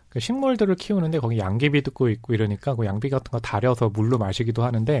거에서 그 식물들을 키우는데 거기 양귀비 듣고 있고 이러니까 그 양귀비 같은 거 다려서 물로 마시기도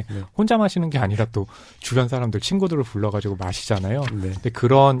하는데 네. 혼자 마시는 게 아니라 또 주변 사람들 친구들을 불러가지고 마시잖아요. 네. 근데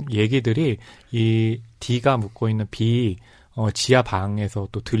그런 얘기들이 이 D가 묵고 있는 B 지하 방에서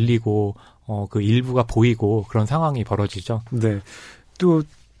또 들리고 그 일부가 보이고 그런 상황이 벌어지죠. 네. 또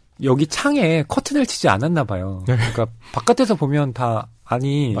여기 창에 커튼을 치지 않았나 봐요. 네. 그러니까 바깥에서 보면 다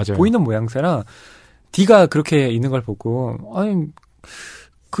맞아요. 보이는 모양새라 D가 그렇게 있는 걸 보고 아니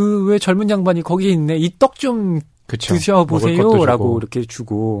그 왜 젊은 양반이 거기 있네. 이 떡 좀 드셔보세요라고 이렇게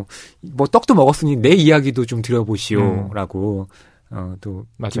주고 뭐 떡도 먹었으니 내 이야기도 좀 들어보시오라고 또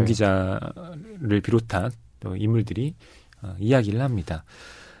김 기자를 비롯한 또 인물들이 이야기를 합니다.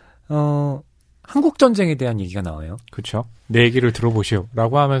 한국 전쟁에 대한 얘기가 나와요. 그렇죠. 내 얘기를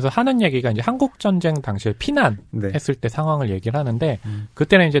들어보시오라고 하면서 하는 얘기가 이제 한국 전쟁 당시에 피난했을 때 상황을 얘기를 하는데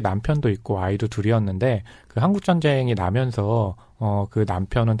그때는 이제 남편도 있고 아이도 둘이었는데 그 한국 전쟁이 나면서 그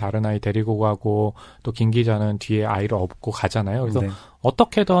남편은 다른 아이 데리고 가고 또 김 기자는 뒤에 아이를 업고 가잖아요. 그래서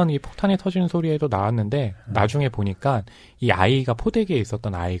어떻게든 이 폭탄이 터지는 소리에도 나왔는데 나중에 보니까 이 아이가 포대기에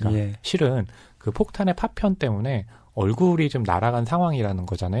있었던 아이가 실은 그 폭탄의 파편 때문에 얼굴이 좀 날아간 상황이라는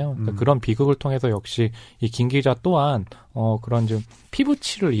거잖아요. 그러니까 그런 비극을 통해서 역시 이 김 기자 또한 그런 좀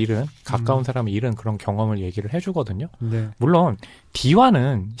피부치를 잃은 가까운 사람을 잃은 그런 경험을 얘기를 해주거든요. 네. 물론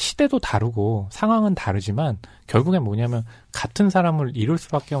D와는 시대도 다르고 상황은 다르지만 결국엔 뭐냐면 같은 사람을 잃을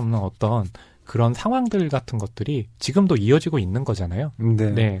수밖에 없는 어떤 그런 상황들 같은 것들이 지금도 이어지고 있는 거잖아요.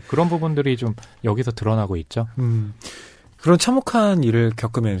 네, 그런 부분들이 좀 여기서 드러나고 있죠. 그런 참혹한 일을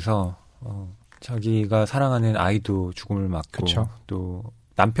겪으면서 자기가 사랑하는 아이도 죽음을 맞고 그쵸. 또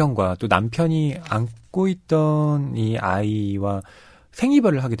남편과 또 남편이 안고 있던 이 아이와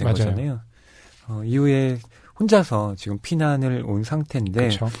생이별을 하게 된 맞아요. 거잖아요. 이후에 혼자서 지금 피난을 온 상태인데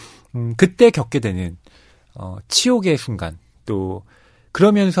그때 겪게 되는 치욕의 순간 또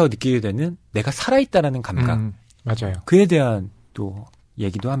그러면서 느끼게 되는 내가 살아있다라는 감각 맞아요. 그에 대한 또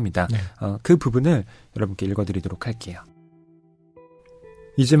얘기도 합니다. 네. 그 부분을 여러분께 읽어드리도록 할게요.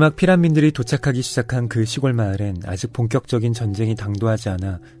 이제 막 피난민들이 도착하기 시작한 그 시골 마을엔 아직 본격적인 전쟁이 당도하지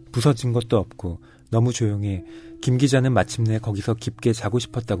않아 부서진 것도 없고 너무 조용해 김 기자는 마침내 거기서 깊게 자고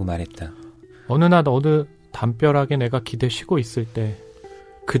싶었다고 말했다. 어느 담벼락에 내가 기대 쉬고 있을 때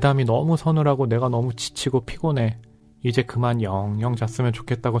그 담이 너무 서늘하고 내가 너무 지치고 피곤해. 이제 그만 영영 잤으면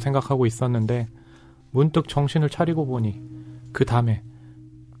좋겠다고 생각하고 있었는데 문득 정신을 차리고 보니 그 담에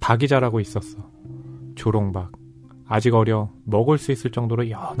박이 자라고 있었어. 조롱박. 아직 어려 먹을 수 있을 정도로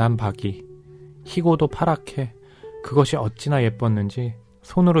연한 박이. 희고도 파랗게 그것이 어찌나 예뻤는지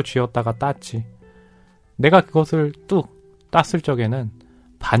손으로 쥐었다가 땄지. 내가 그것을 뚝 땄을 적에는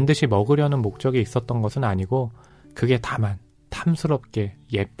반드시 먹으려는 목적이 있었던 것은 아니고 그게 다만 탐스럽게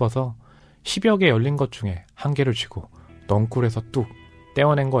예뻐서 10여 개 열린 것 중에 한 개를 쥐고 넝쿨에서 뚝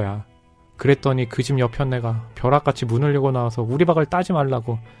떼어낸 거야. 그랬더니 그 집 옆편네가 벼락같이 문을 열고 나와서 우리 박을 따지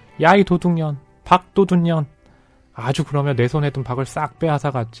말라고 야 이 도둑년 박도둑년 아주 그러며 내 손에 든 박을 싹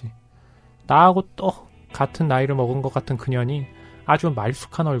빼앗아갔지. 나하고 또 같은 나이를 먹은 것 같은 그년이 아주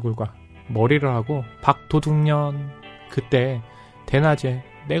말쑥한 얼굴과 머리를 하고 박도둑년 그때 대낮에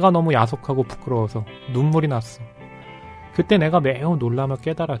내가 너무 야속하고 부끄러워서 눈물이 났어. 그때 내가 매우 놀라며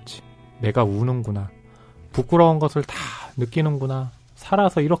깨달았지. 내가 우는구나. 부끄러운 것을 다 느끼는구나.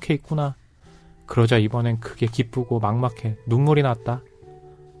 살아서 이렇게 있구나. 그러자 이번엔 그게 기쁘고 막막해 눈물이 났다.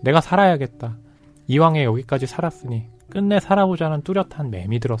 내가 살아야겠다. 이왕에 여기까지 살았으니 끝내 살아보자는 뚜렷한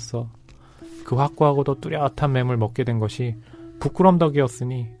맴이 들었어. 그 확고하고도 뚜렷한 맴을 먹게 된 것이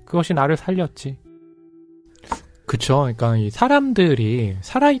부끄럼덕이었으니 그것이 나를 살렸지. 그쵸. 그러니까 이 사람들이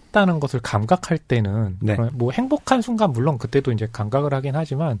살아있다는 것을 감각할 때는 뭐 행복한 순간 물론 그때도 이제 감각을 하긴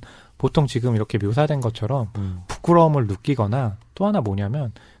하지만 보통 지금 이렇게 묘사된 것처럼 부끄러움을 느끼거나 또 하나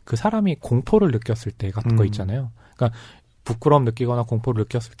뭐냐면 그 사람이 공포를 느꼈을 때 같은 거 있잖아요. 그러니까 부끄러움 느끼거나 공포를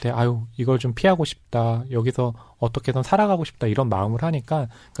느꼈을 때 아유 이걸 좀 피하고 싶다. 여기서 어떻게든 살아가고 싶다. 이런 마음을 하니까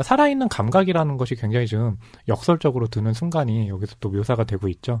그러니까 살아있는 감각이라는 것이 굉장히 좀 역설적으로 드는 순간이 여기서 또 묘사가 되고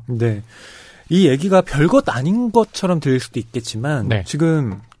있죠. 네. 이 얘기가 별것 아닌 것처럼 들릴 수도 있겠지만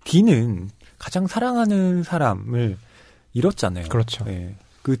지금 D는 가장 사랑하는 사람을 잃었잖아요. 그렇죠. 네.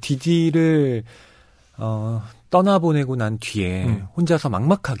 그 디디를 떠나보내고 난 뒤에 혼자서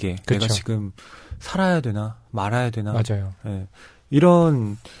막막하게 그렇죠. 내가 지금 살아야 되나 말아야 되나 맞아요. 네.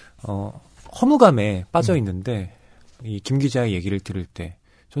 이런 허무감에 빠져 있는데 이 김 기자의 얘기를 들을 때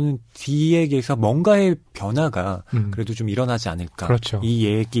저는 D에게서 뭔가의 변화가 그래도 좀 일어나지 않을까. 그렇죠. 이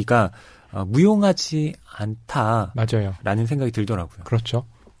얘기가 무용하지 않다라는 맞아요. 생각이 들더라고요. 그렇죠.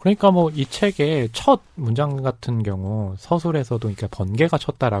 그러니까 뭐 이 책의 첫 문장 같은 경우 서술에서도 그러니까 번개가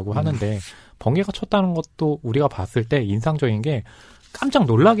쳤다라고 하는데 번개가 쳤다는 것도 우리가 봤을 때 인상적인 게 깜짝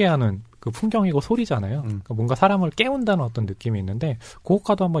놀라게 하는 그 풍경이고 소리잖아요. 그러니까 뭔가 사람을 깨운다는 어떤 느낌이 있는데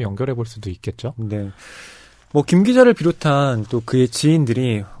그것과도 한번 연결해 볼 수도 있겠죠. 네. 뭐 김 기자를 비롯한 또 그의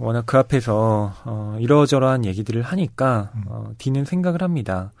지인들이 워낙 그 앞에서 이러저러한 얘기들을 하니까 D는 생각을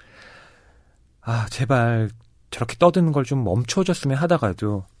합니다. 아, 제발 저렇게 떠드는 걸 좀 멈춰줬으면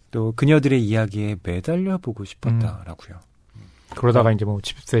하다가도 또 그녀들의 이야기에 매달려 보고 싶었다라고요. 그러다가 이제 뭐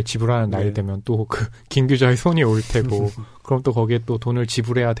집세 지불하는 나이 네. 되면 또 그 김 기자의 손이 올 테고 그럼 또 거기에 또 돈을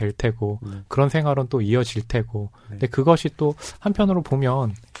지불해야 될 테고 그런 생활은 또 이어질 테고 근데 그것이 또 한편으로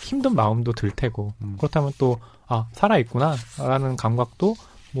보면 힘든 마음도 들 테고 그렇다면 또 아, 살아있구나 라는 감각도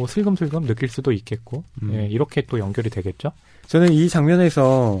뭐 슬금슬금 느낄 수도 있겠고 예, 이렇게 또 연결이 되겠죠. 저는 이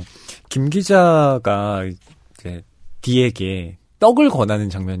장면에서 김 기자가 이제 D에게 떡을 권하는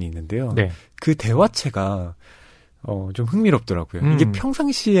장면이 있는데요. 네. 그 대화체가 좀 흥미롭더라고요. 이게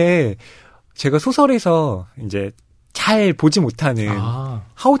평상시에 제가 소설에서 이제 잘 보지 못하는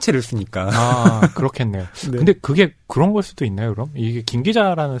하우체를 쓰니까. 아, 그렇겠네요. 네. 근데 그게 그런 걸 수도 있나요, 그럼? 이게 김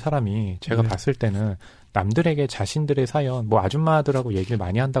기자라는 사람이 제가 봤을 때는 남들에게 자신들의 사연, 뭐 아줌마들하고 얘기를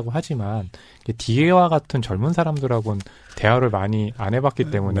많이 한다고 하지만 D와 같은 젊은 사람들하고는 대화를 많이 안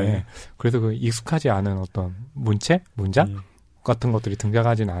해봤기 때문에 그래서 그 익숙하지 않은 어떤 문장 같은 것들이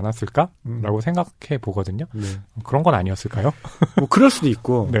등장하지는 않았을까라고 생각해 보거든요. 그런 건 아니었을까요? 뭐 그럴 수도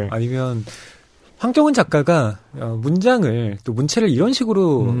있고 네. 아니면 황정은 작가가 문장을 또 문체를 이런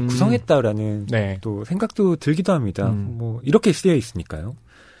식으로 구성했다라는 또 생각도 들기도 합니다. 뭐 이렇게 쓰여 있으니까요.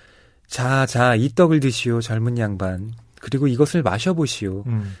 자, 이 떡을 드시오, 젊은 양반. 그리고 이것을 마셔보시오.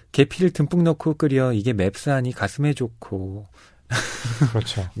 계피를 듬뿍 넣고 끓여 이게 맵싸니 가슴에 좋고.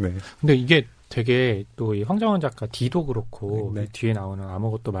 그렇죠. 네. 근데 이게 되게 또 이 황정은 작가 D도 그렇고 뒤에 나오는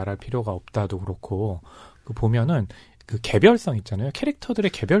아무것도 말할 필요가 없다도 그렇고 그 보면은 그 개별성 있잖아요.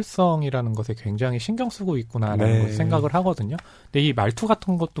 캐릭터들의 개별성이라는 것에 굉장히 신경 쓰고 있구나라는 걸 생각을 하거든요. 근데 이 말투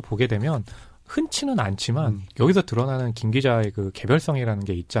같은 것도 보게 되면 흔치는 않지만 여기서 드러나는 김 기자의 그 개별성이라는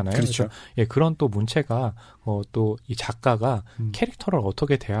게 있잖아요. 그렇죠. 예, 그런 또 문체가 또 이 작가가 캐릭터를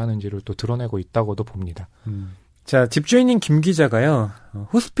어떻게 대하는지를 또 드러내고 있다고도 봅니다. 자, 집주인인 김 기자가요,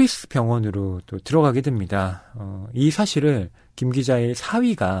 호스피스 병원으로 또 들어가게 됩니다. 이 사실을 김 기자의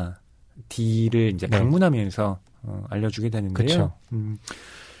사위가 D를 이제 방문하면서 알려주게 되는데요. 그렇죠.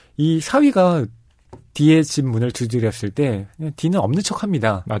 이 사위가 D의 집 문을 두드렸을 때 D는 없는 척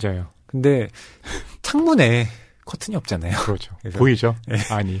합니다. 맞아요. 근데 창문에 커튼이 없잖아요. 그렇죠. 보이죠? 네.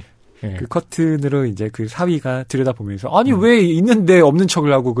 아니. 네. 그 커튼으로 이제 그 사위가 들여다보면서 아니 왜 있는데 없는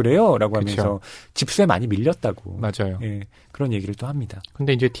척을 하고 그래요? 라고 하면서 집세 많이 밀렸다고. 맞아요. 예, 그런 얘기를 또 합니다.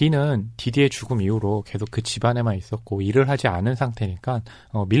 근데 이제 D는 디디의 죽음 이후로 계속 그 집안에만 있었고 일을 하지 않은 상태니까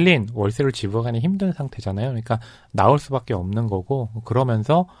밀린 월세를 지불하기 힘든 상태잖아요. 그러니까 나올 수밖에 없는 거고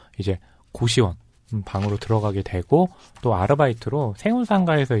그러면서 이제 고시원 방으로 들어가게 되고 또 아르바이트로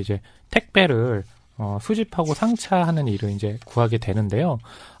세운상가에서 이제 택배를 수집하고 상차하는 일을 이제 구하게 되는데요.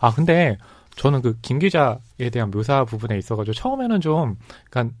 아, 근데 저는 그 김 기자에 대한 묘사 부분에 있어가지고 처음에는 좀,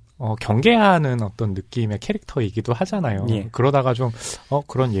 약간, 경계하는 어떤 느낌의 캐릭터이기도 하잖아요. 예. 그러다가 좀,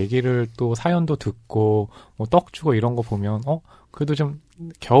 그런 얘기를 또 사연도 듣고, 뭐 떡 주고 이런 거 보면, 그래도 좀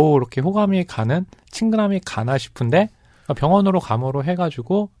겨우 이렇게 호감이 가는, 친근함이 가나 싶은데, 병원으로 감으로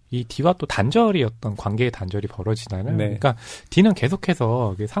해가지고, 이 D와 또 단절이 어떤 관계의 단절이 벌어지나요? 네. 그러니까 D는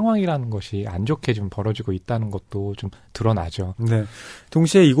계속해서 상황이라는 것이 안 좋게 좀 벌어지고 있다는 것도 좀 드러나죠. 네.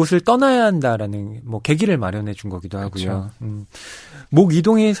 동시에 이곳을 떠나야 한다라는 뭐 계기를 마련해 준 거기도 하고요. 목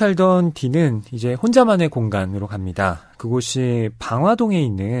이동에 살던 D는 이제 혼자만의 공간으로 갑니다. 그곳이 방화동에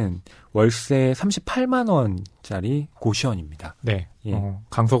있는 월세 38만 원짜리 고시원입니다. 네. 예.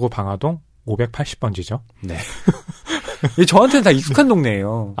 강서구 방화동 580번지죠. 네. 저한테는 다 익숙한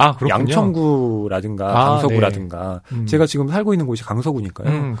동네예요. 아, 그렇군요. 양천구라든가 강서구라든가 제가 지금 살고 있는 곳이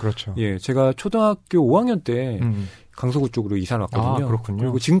강서구니까요. 그렇죠. 예, 제가 초등학교 5학년 때 강서구 쪽으로 이사를 왔거든요. 아, 그렇군요.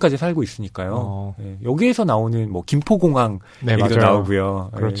 그리고 지금까지 살고 있으니까요. 예, 여기에서 나오는 뭐 김포공항 얘기도 나오고요.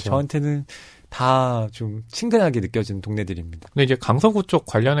 그렇죠. 예, 저한테는 다 좀 친근하게 느껴지는 동네들입니다. 근데 이제 강서구 쪽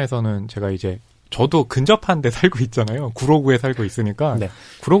관련해서는 제가 이제 저도 근접한 데 살고 있잖아요. 구로구에 살고 있으니까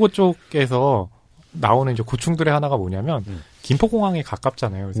구로구 쪽에서 나오는 이제 고충들의 하나가 뭐냐면 김포공항에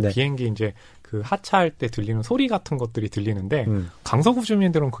가깝잖아요. 그래서 비행기 이제 그 하차할 때 들리는 소리 같은 것들이 들리는데 강서구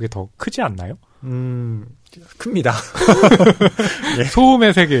주민들은 그게 더 크지 않나요? 큽니다. 예.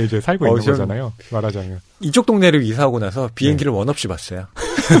 소음의 세계에 이제 살고 있는 거잖아요. 말하자면. 이쪽 동네를 이사하고 나서 비행기를 원 없이 봤어요.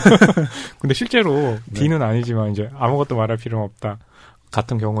 근데 실제로 D는 아니지만 이제 아무것도 말할 필요는 없다.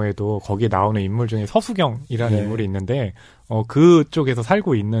 같은 경우에도 거기에 나오는 인물 중에 서수경이라는 인물이 있는데 그쪽에서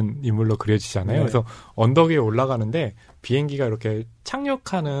살고 있는 인물로 그려지잖아요. 그래서 언덕 위에 올라가는데 비행기가 이렇게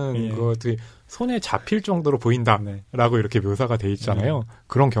착륙하는 것들이 손에 잡힐 정도로 보인다라고 이렇게 묘사가 돼 있잖아요.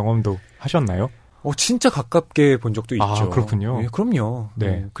 그런 경험도 하셨나요? 진짜 가깝게 본 적도 있죠. 아, 그렇군요. 그럼요.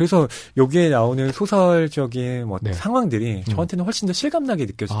 네. 그래서 여기에 나오는 소설적인 상황들이 저한테는 훨씬 더 실감나게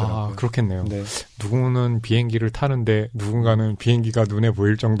느껴지더라고요. 아, 그렇겠네요. 네. 누구는 비행기를 타는데 누군가는 비행기가 눈에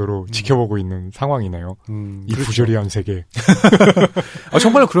보일 정도로 지켜보고 있는 상황이네요. 이 그렇죠. 부조리한 세계.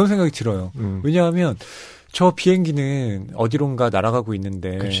 정말로 그런 생각이 들어요. 왜냐하면 저 비행기는 어디론가 날아가고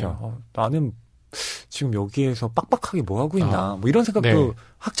있는데 그렇죠. 나는 지금 여기에서 빡빡하게 뭐 하고 있나 뭐 이런 생각도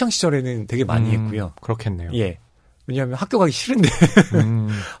학창 시절에는 되게 많이 했고요. 그렇겠네요. 예. 왜냐하면 학교 가기 싫은데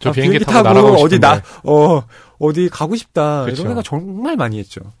저 비행기 타고 날아가고 싶은데 어디 가고 싶다 그렇죠. 이런 생각 정말 많이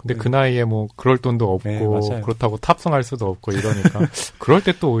했죠. 근데 그 나이에 뭐 그럴 돈도 없고 그렇다고 탑승할 수도 없고 이러니까 그럴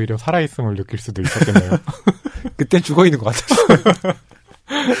때 또 오히려 살아있음을 느낄 수도 있었겠네요. 그땐 죽어 있는 것 같았어요.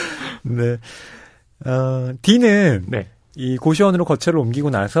 네. D는 이 고시원으로 거처를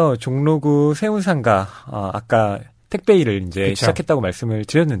옮기고 나서 종로구 세운상가 아까 택배 일을 이제 시작했다고 말씀을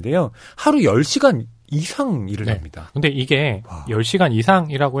드렸는데요. 하루 10시간 이상 일을 합니다. 근데 이게 10시간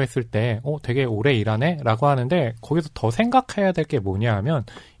이상이라고 했을 때 되게 오래 일하네? 라고 하는데 거기서 더 생각해야 될 게 뭐냐 하면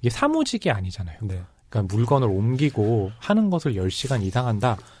이게 사무직이 아니잖아요. 그러니까 물건을 옮기고 하는 것을 10시간 이상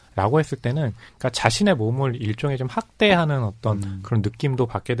한다. 라고 했을 때는 그러니까 자신의 몸을 일종의 좀 학대하는 어떤 그런 느낌도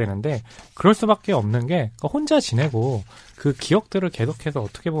받게 되는데 그럴 수밖에 없는 게 그러니까 혼자 지내고 그 기억들을 계속해서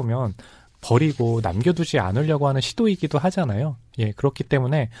어떻게 보면 버리고 남겨두지 않으려고 하는 시도이기도 하잖아요. 예, 그렇기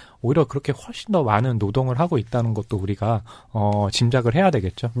때문에 오히려 그렇게 훨씬 더 많은 노동을 하고 있다는 것도 우리가 짐작을 해야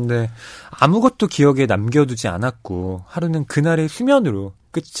되겠죠. 네, 아무것도 기억에 남겨두지 않았고 하루는 그날의 수면으로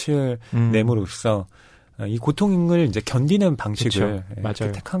끝을 내므로써 이 고통을 이제 견디는 방식을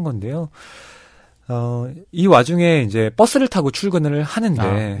택한 건데요. 이 와중에 이제 버스를 타고 출근을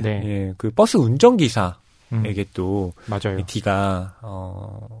하는데 그 버스 운전기사에게 또 D가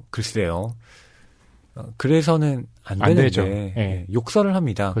글쎄요. 그래서는 안 되는데 욕설을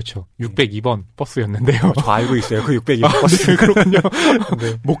합니다. 그렇죠. 602번 버스였는데요. 저 알고 있어요. 그 602번 버스. 그렇군요.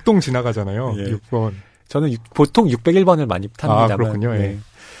 목동 지나가잖아요. 6번. 저는 보통 601번을 많이 탑니다만. 아, 그렇군요.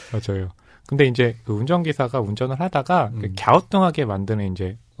 맞아요. 근데 이제 그 운전기사가 운전을 하다가 갸우뚱하게 만드는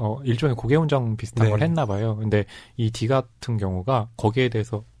이제 일종의 고개운전 비슷한 걸 했나 봐요. 근데 이 D 같은 경우가 거기에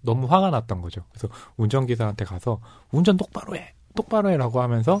대해서 너무 화가 났던 거죠. 그래서 운전기사한테 가서 운전 똑바로 해라고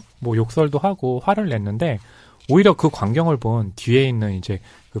하면서 뭐 욕설도 하고 화를 냈는데 오히려 그 광경을 본 뒤에 있는 이제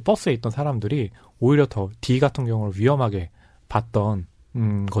그 버스에 있던 사람들이 오히려 더 D 같은 경우를 위험하게 봤던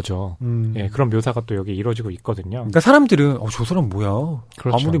거죠. 예, 그런 묘사가 또 여기 이루어지고 있거든요. 그러니까 사람들은 저 사람 뭐야?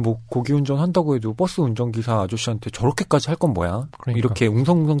 그렇죠. 아무리 뭐 고기운전 한다고 해도 버스 운전기사 아저씨한테 저렇게까지 할 건 뭐야? 그러니까. 이렇게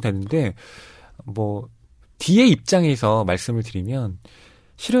웅성웅성 되는데 뭐 D의 입장에서 말씀을 드리면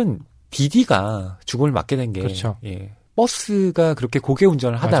실은 DD가 죽음을 맞게 된 게 그렇죠. 버스가 그렇게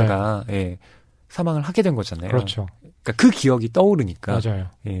고개운전을 하다가 사망을 하게 된 거잖아요. 그렇죠. 그러니까 그 기억이 떠오르니까 맞아요.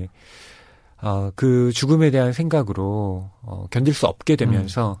 그 죽음에 대한 생각으로 견딜 수 없게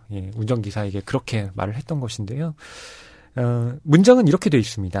되면서 운전기사에게 그렇게 말을 했던 것인데요. 문장은 이렇게 되어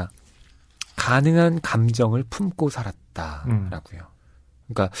있습니다. 가능한 감정을 품고 살았다라고요.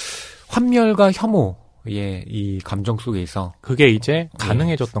 그러니까 환멸과 혐오의 이 감정 속에서 그게 이제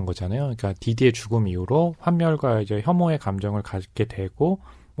가능해졌던 거잖아요. 그러니까 디디의 죽음 이후로 환멸과 이제 혐오의 감정을 갖게 되고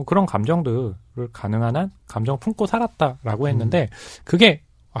뭐 그런 감정들을 가능한 한 감정을 품고 살았다라고 했는데 그게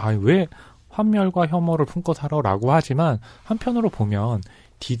왜 환멸과 혐오를 품고 살아라고 하지만 한편으로 보면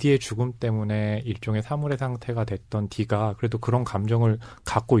디디의 죽음 때문에 일종의 사물의 상태가 됐던 D가 그래도 그런 감정을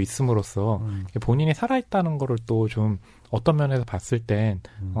갖고 있음으로써 본인이 살아있다는 거를 또 좀 어떤 면에서 봤을 땐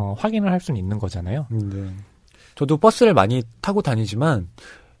확인을 할 수는 있는 거잖아요. 네. 저도 버스를 많이 타고 다니지만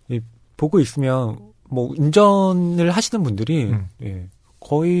보고 있으면 뭐 운전을 하시는 분들이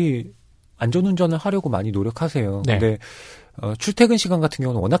거의 안전운전을 하려고 많이 노력하세요. 네. 근데 출퇴근 시간 같은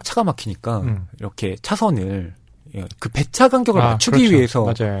경우는 워낙 차가 막히니까 이렇게 차선을 그 배차 간격을 맞추기 그렇죠. 위해서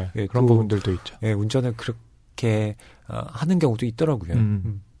맞아요. 그런 부분들도 있죠. 운전을 그렇게 하는 경우도 있더라고요.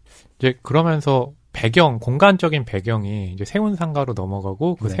 이제 그러면서 공간적인 배경이 이제 세운상가로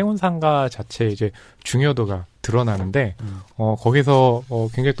넘어가고 그 세운상가 자체 이제 중요도가 드러나는데 거기서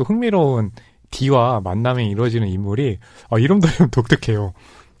굉장히 또 흥미로운 D와 만남이 이루어지는 인물이 이름도 좀 독특해요.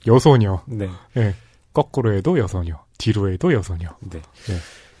 여소녀. 네. 거꾸로 해도 여소녀, 뒤로 해도 여소녀. 네.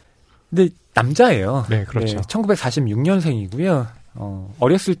 근데 남자예요. 네, 그렇죠. 1946년생이고요.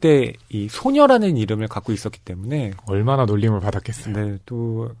 어렸을 때 이 소녀라는 이름을 갖고 있었기 때문에 얼마나 놀림을 받았겠어요. 네,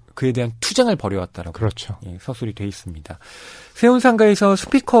 또 그에 대한 투쟁을 벌여왔다라고 그렇죠. 예, 서술이 돼 있습니다. 세운상가에서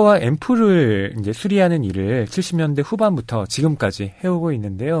스피커와 앰프를 이제 수리하는 일을 70년대 후반부터 지금까지 해오고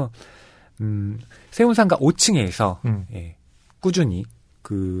있는데요. 세운상가 5층에서 예, 꾸준히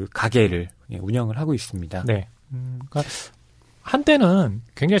그 가게를 예, 운영을 하고 있습니다. 네. 그러니까 한때는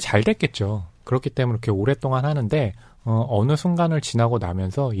굉장히 잘 됐겠죠. 그렇기 때문에 그렇게 오랫동안 하는데 어느 순간을 지나고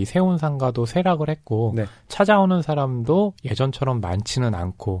나면서 이 세운상가도 쇠락을 했고 네. 찾아오는 사람도 예전처럼 많지는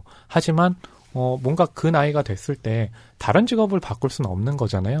않고 하지만 뭔가 그 나이가 됐을 때 다른 직업을 바꿀 수는 없는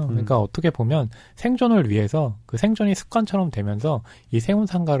거잖아요. 그러니까 어떻게 보면 생존을 위해서 그 생존이 습관처럼 되면서 이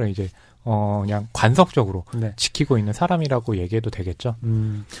세운상가를 이제 그냥 관습적으로 네. 지키고 있는 사람이라고 얘기해도 되겠죠.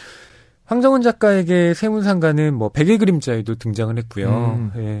 황정은 작가에게 세운상가는 뭐 백의 그림자에도 등장을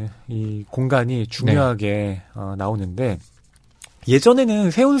했고요. 예, 이 공간이 중요하게 나오는데 예전에는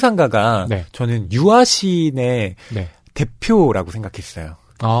세운상가가 네. 저는 유아시인의 네. 대표라고 생각했어요.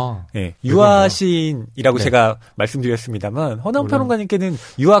 아, 예, 유아시인이라고 네. 제가 말씀드렸습니다만 허남평론가님께는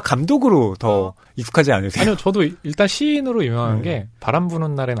유아 감독으로 더 익숙하지 않으세요? 아니요, 저도 일단 시인으로 유명한 네. 게 바람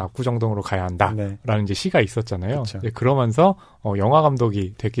부는 날엔 압구정동으로 가야 한다라는 네. 이제 시가 있었잖아요. 그쵸. 그러면서 영화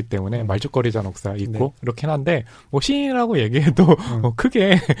감독이 됐기 때문에 말죽거리 잔혹사 있고 네. 이렇긴 한데 뭐 시인이라고 얘기해도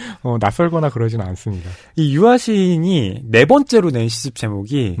크게 낯설거나 그러지는 않습니다. 이 유아시인이 네 번째로 낸 시집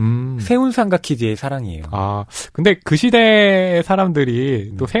제목이 세운상가 키드의 사랑이에요. 아, 근데 그 시대의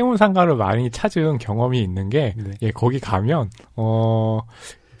사람들이 또 세운상가를 많이 찾은 경험이 있는 게 네. 예, 거기 가면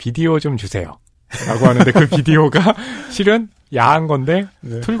비디오 좀 주세요. 라고 하는데 그 비디오가 실은 야한 건데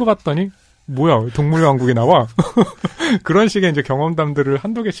네. 틀고 봤더니 뭐야 동물왕국에 나와 그런 식의 이제 경험담들을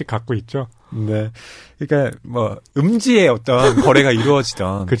한두 개씩 갖고 있죠. 네, 그러니까 뭐 음지의 어떤 거래가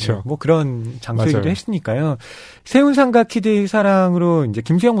이루어지던 그쵸. 뭐 그런 장소이기도 맞아요. 했으니까요. 세운상가 키드의 사랑으로 이제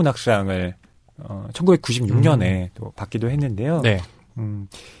김유정문학상을 1996년에 또 받기도 했는데요. 네.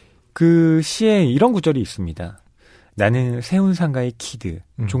 그 시에 이런 구절이 있습니다. 나는 세운상가의 키드,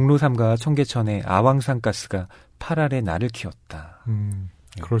 종로삼가와 청계천의 아왕산가스가 8알에 나를 키웠다.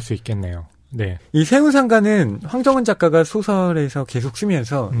 그럴 수 있겠네요. 네. 이 세운상가는 황정은 작가가 소설에서 계속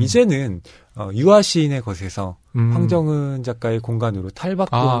쓰면서 이제는 유아시인의 것에서 황정은 작가의 공간으로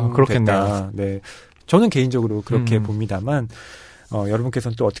탈바꿈됐다. 네, 저는 개인적으로 그렇게 봅니다만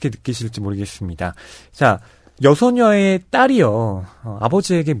여러분께서는 또 어떻게 느끼실지 모르겠습니다. 자, 여소녀의 딸이요.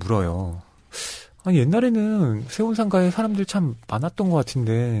 아버지에게 물어요. 아니, 옛날에는 세운상가에 사람들 참 많았던 것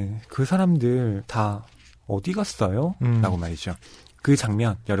같은데 그 사람들 다 어디 갔어요? 라고 말이죠. 그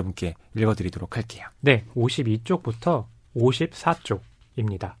장면 여러분께 읽어드리도록 할게요. 네, 52쪽부터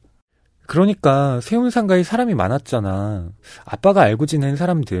 54쪽입니다. 그러니까 세운상가에 사람이 많았잖아. 아빠가 알고 지낸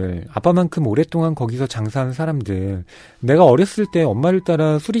사람들, 아빠만큼 오랫동안 거기서 장사한 사람들, 내가 어렸을 때 엄마를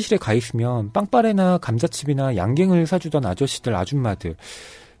따라 수리실에 가 있으면 빵빠레나 감자칩이나 양갱을 사주던 아저씨들, 아줌마들,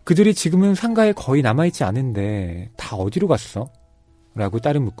 그들이 지금은 상가에 거의 남아있지 않은데 다 어디로 갔어? 라고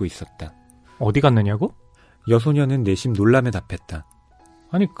딸은 묻고 있었다. 어디 갔느냐고? 여소녀는 내심 놀라며 답했다.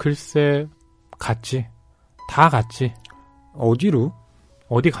 아니 글쎄 갔지. 다 갔지. 어디로?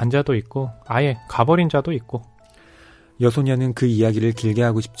 어디 간 자도 있고 아예 가버린 자도 있고. 여소녀는 그 이야기를 길게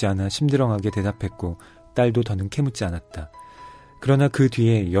하고 싶지 않아 심드렁하게 대답했고 딸도 더는 캐묻지 않았다. 그러나 그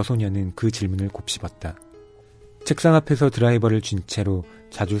뒤에 여소녀는 그 질문을 곱씹었다. 책상 앞에서 드라이버를 쥔 채로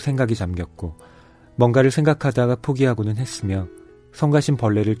자주 생각이 잠겼고 뭔가를 생각하다가 포기하고는 했으며 성가신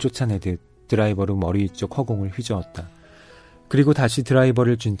벌레를 쫓아내듯 드라이버로 머리 위쪽 허공을 휘저었다. 그리고 다시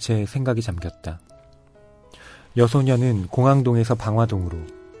드라이버를 쥔 채 생각이 잠겼다. 여소녀는 공항동에서 방화동으로,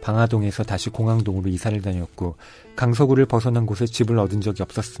 방화동에서 다시 공항동으로 이사를 다녔고 강서구를 벗어난 곳에 집을 얻은 적이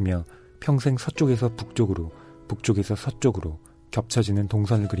없었으며 평생 서쪽에서 북쪽으로, 북쪽에서 서쪽으로 겹쳐지는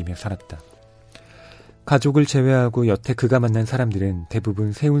동선을 그리며 살았다. 가족을 제외하고 여태 그가 만난 사람들은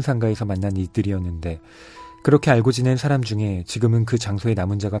대부분 세운상가에서 만난 이들이었는데 그렇게 알고 지낸 사람 중에 지금은 그 장소에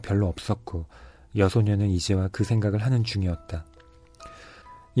남은 자가 별로 없었고 여소녀는 이제와 그 생각을 하는 중이었다.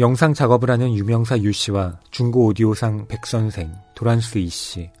 영상 작업을 하는 유명사 유씨와 중고 오디오상 백선생, 도란스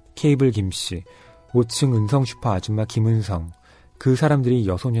이씨, 케이블 김씨, 5층 은성슈퍼 아줌마 김은성, 그 사람들이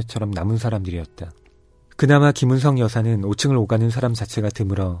여소녀처럼 남은 사람들이었다. 그나마 김은성 여사는 5층을 오가는 사람 자체가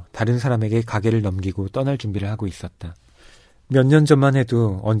드물어 다른 사람에게 가게를 넘기고 떠날 준비를 하고 있었다. 몇 년 전만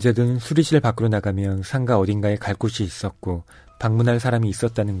해도 언제든 수리실 밖으로 나가면 상가 어딘가에 갈 곳이 있었고 방문할 사람이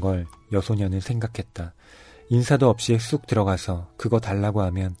있었다는 걸 여소녀는 생각했다. 인사도 없이 쑥 들어가서 그거 달라고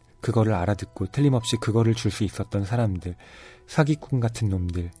하면 그거를 알아듣고 틀림없이 그거를 줄 수 있었던 사람들, 사기꾼 같은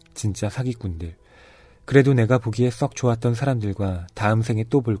놈들, 진짜 사기꾼들. 그래도 내가 보기에 썩 좋았던 사람들과 다음 생에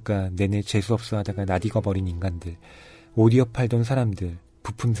또 볼까 내내 재수없어 하다가 낯익어버린 인간들. 오디오 팔던 사람들,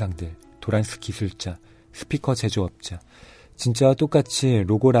 부품상들, 도란스 기술자, 스피커 제조업자, 진짜와 똑같이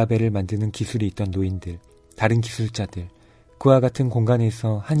로고 라벨을 만드는 기술이 있던 노인들, 다른 기술자들, 그와 같은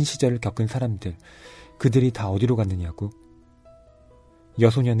공간에서 한 시절을 겪은 사람들, 그들이 다 어디로 갔느냐고.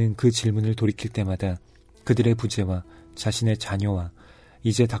 여소녀는 그 질문을 돌이킬 때마다 그들의 부재와 자신의 자녀와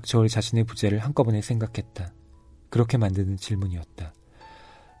이제 닥쳐올 자신의 부재를 한꺼번에 생각했다. 그렇게 만드는 질문이었다.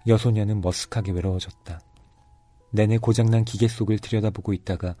 여소녀는 머쓱하게 외로워졌다. 내내 고장난 기계 속을 들여다보고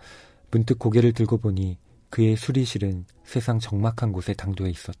있다가 문득 고개를 들고 보니 그의 수리실은 세상 적막한 곳에 당도해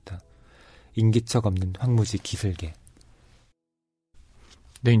있었다. 인기척 없는 황무지 기슬개.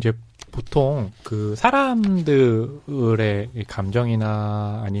 근데 이제 보통 그 사람들의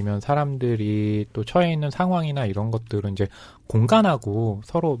감정이나 아니면 사람들이 또 처해 있는 상황이나 이런 것들은 이제 공간하고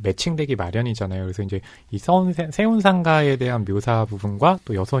서로 매칭되기 마련이잖아요. 그래서 이제 이 세운상가에 대한 묘사 부분과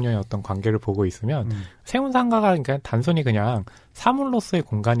또 여소녀의 어떤 관계를 보고 있으면 세운상가가 그러니까 단순히 그냥 사물로서의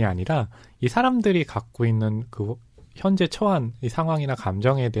공간이 아니라 이 사람들이 갖고 있는 그 현재 처한 이 상황이나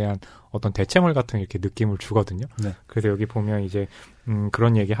감정에 대한 어떤 대체물 같은 이렇게 느낌을 주거든요. 네. 그래서 여기 보면 이제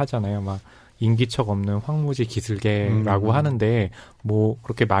그런 얘기 하잖아요. 막 인기척 없는 황무지 기슬개라고 하는데 뭐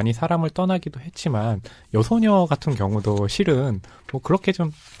그렇게 많이 사람을 떠나기도 했지만 여소녀 같은 경우도 실은 뭐 그렇게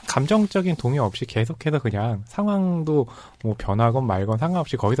좀 감정적인 동요 없이 계속해서 그냥 상황도 뭐 변하건 말건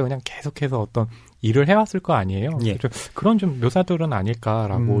상관없이 거기서 그냥 계속해서 어떤 일을 해왔을 거 아니에요. 예. 그런 좀 묘사들은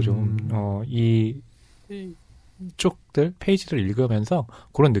아닐까라고 이 쪽들 페이지를 읽으면서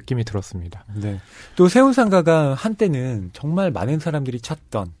그런 느낌이 들었습니다. 네. 또 세운상가가 한때는 정말 많은 사람들이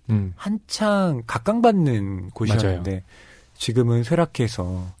찾던 한창 각광받는 곳이었는데 맞아요. 지금은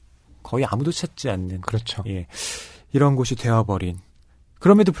쇠락해서 거의 아무도 찾지 않는 그렇죠. 예, 이런 곳이 되어버린.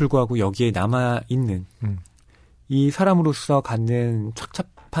 그럼에도 불구하고 여기에 남아 있는 이 사람으로서 갖는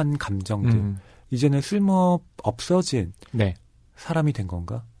착잡한 감정들 이제는 쓸모 없어진. 네. 사람이 된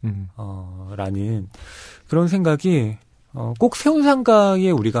건가? 라는 그런 생각이 꼭 세운상가에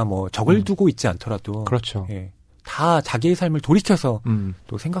우리가 뭐 적을 두고 있지 않더라도 그렇죠. 예, 다 자기의 삶을 돌이켜서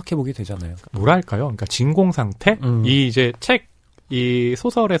또 생각해보게 되잖아요. 뭐랄까요? 그러니까 진공 상태? 이 이제 이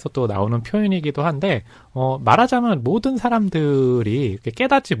소설에서 또 나오는 표현이기도 한데 말하자면 모든 사람들이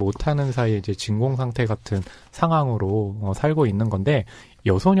깨닫지 못하는 사이에 이제 진공 상태 같은 상황으로 살고 있는 건데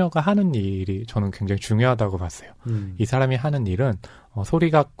여소녀가 하는 일이 저는 굉장히 중요하다고 봤어요. 이 사람이 하는 일은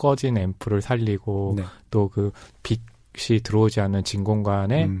소리가 꺼진 앰프를 살리고 네. 또 그 빛이 들어오지 않는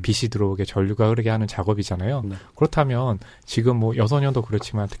진공관에 빛이 들어오게 전류가 흐르게 하는 작업이잖아요. 네. 그렇다면 지금 뭐 여소녀도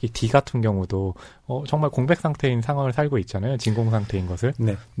그렇지만 특히 D 같은 경우도 정말 공백 상태인 상황을 살고 있잖아요. 진공 상태인 것을.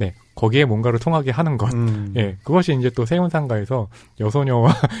 네. 네. 거기에 뭔가를 통하게 하는 것. 예. 그것이 이제 또 세운상가에서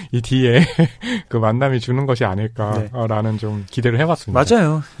여소녀와 이 D의 그 만남이 주는 것이 아닐까라는 네. 좀 기대를 해봤습니다.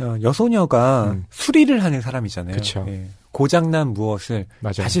 맞아요. 여소녀가 수리를 하는 사람이잖아요. 그렇죠. 예. 고장난 무엇을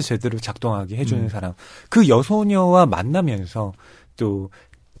맞아요. 다시 제대로 작동하게 해주는 사람. 그 여소녀와 만나면서 또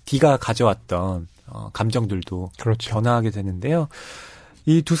D가 가져왔던 감정들도 그렇죠. 변화하게 되는데요.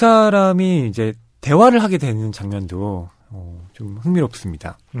 이 두 사람이 이제 대화를 하게 되는 장면도 좀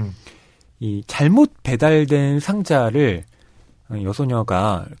흥미롭습니다. 이 잘못 배달된 상자를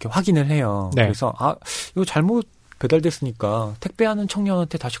여소녀가 이렇게 확인을 해요. 네. 그래서 이거 잘못 배달됐으니까 택배하는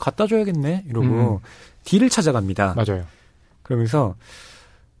청년한테 다시 갖다 줘야겠네 이러고 D를 찾아갑니다. 맞아요. 그러면서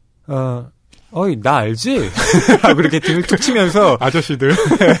어이 나 알지? 하고 이렇게 등을 툭 치면서 아저씨들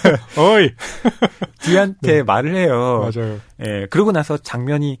어이 D한테 네. 말을 해요. 맞아요. 예, 그러고 나서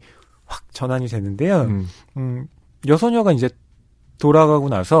장면이 확 전환이 되는데요. 여소녀가 이제 돌아가고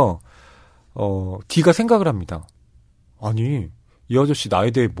나서 D가 생각을 합니다. 아니 이 아저씨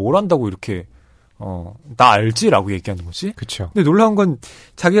나에 대해 뭘 안다고 이렇게 나 알지라고 얘기하는 거지? 그렇죠. 근데 놀라운 건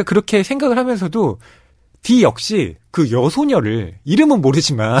자기가 그렇게 생각을 하면서도 D 역시 그 여소녀를 이름은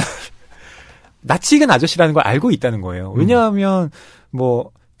모르지만 낯익은 아저씨라는 걸 알고 있다는 거예요. 왜냐하면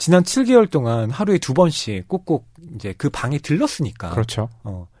뭐 지난 7개월 동안 하루에 2번씩 꼭꼭 이제 그 방에 들렀으니까. 그렇죠.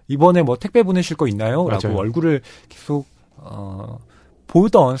 이번에 뭐 택배 보내실 거 있나요? 맞아요. 라고 얼굴을 계속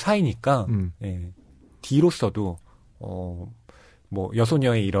보던 사이니까 예, D로서도 뭐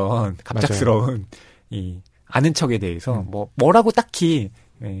여소녀의 이런 갑작스러운 이 아는 척에 대해서 뭐라고 딱히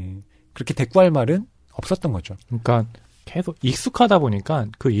그렇게 대꾸할 말은 없었던 거죠. 그러니까 계속 익숙하다 보니까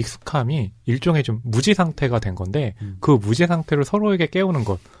그 익숙함이 일종의 좀 무지 상태가 된 건데 그 무지 상태를 서로에게 깨우는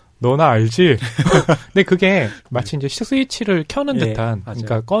것. 너나 알지? 근데 그게 마치 이제 스위치를 켜는 듯한,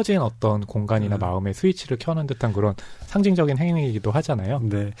 그러니까 꺼진 어떤 공간이나 마음의 스위치를 켜는 듯한 그런 상징적인 행위이기도 하잖아요.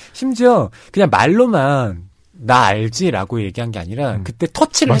 네. 심지어 그냥 말로만 나 알지라고 얘기한 게 아니라 그때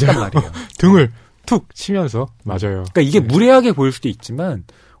터치를 했단 말이에요. 등을 툭 치면서. 맞아요. 그러니까 이게 무례하게 보일 수도 있지만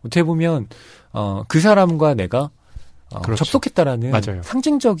어떻게 보면 그 사람과 내가 그렇죠. 접속했다라는 맞아요.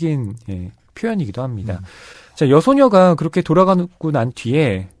 상징적인 표현이기도 합니다. 자, 여소녀가 그렇게 돌아가고 난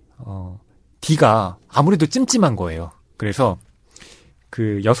뒤에 D가 아무래도 찜찜한 거예요. 그래서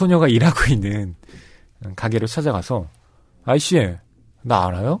그 여소녀가 일하고 있는 가게로 찾아가서 아이씨, 나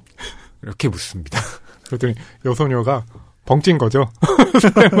알아요? 이렇게 묻습니다. 그랬더니 여소녀가 벙찐 거죠.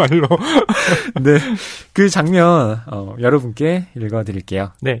 말로. 네, 그 장면 여러분께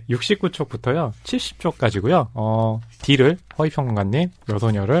읽어드릴게요. 네, 69초부터요 70초까지고요. D를 허위평론가님,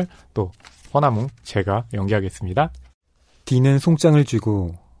 여소녀를 또 허나무 제가 연기하겠습니다. D는 송장을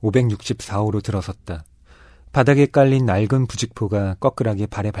쥐고 564호로 들어섰다. 바닥에 깔린 낡은 부직포가 꺼끌하게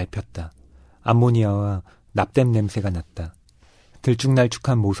발에 밟혔다. 암모니아와 납땜 냄새가 났다.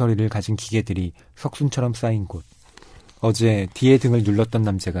 들쭉날쭉한 모서리를 가진 기계들이 석순처럼 쌓인 곳. 어제 D의 등을 눌렀던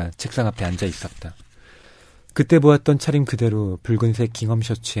남자가 책상 앞에 앉아 있었다. 그때 보았던 차림 그대로 붉은색 깅엄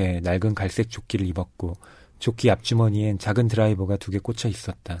셔츠에 낡은 갈색 조끼를 입었고 조끼 앞주머니엔 작은 드라이버가 2개 꽂혀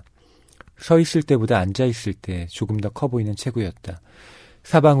있었다. 서 있을 때보다 앉아 있을 때 조금 더 커 보이는 체구였다.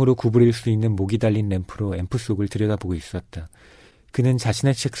 사방으로 구부릴 수 있는 목이 달린 램프로 앰프 속을 들여다보고 있었다. 그는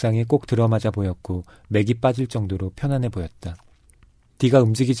자신의 책상에 꼭 들어맞아 보였고 맥이 빠질 정도로 편안해 보였다. D가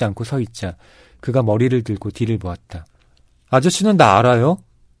움직이지 않고 서 있자 그가 머리를 들고 D를 보았다. 아저씨는 나 알아요?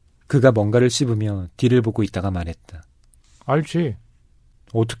 그가 뭔가를 씹으며 D를 보고 있다가 말했다. 알지.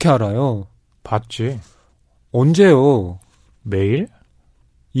 어떻게 알아요? 봤지. 언제요? 매일?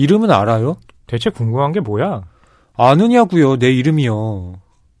 이름은 알아요? 대체 궁금한 게 뭐야? 아느냐고요, 내 이름이요.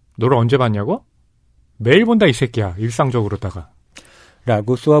 너를 언제 봤냐고? 매일 본다 이 새끼야, 일상적으로다가.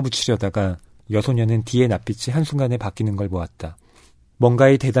 라고 쏘아붙이려다가 여소녀는 D의 낯빛이 한순간에 바뀌는 걸 보았다.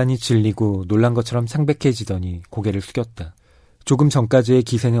 뭔가에 대단히 질리고 놀란 것처럼 창백해지더니 고개를 숙였다. 조금 전까지의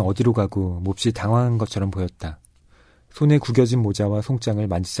기세는 어디로 가고 몹시 당황한 것처럼 보였다. 손에 구겨진 모자와 송장을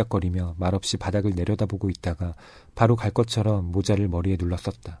만지작거리며 말없이 바닥을 내려다보고 있다가 바로 갈 것처럼 모자를 머리에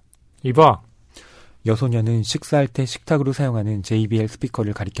눌렀었다. 이봐. 여소녀는 식사할 때 식탁으로 사용하는 JBL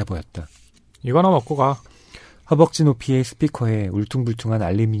스피커를 가리켜 보였다. 이거나 먹고 가. 허벅지 높이의 스피커에 울퉁불퉁한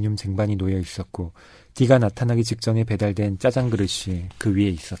알루미늄 쟁반이 놓여 있었고 D가 나타나기 직전에 배달된 짜장 그릇이 그 위에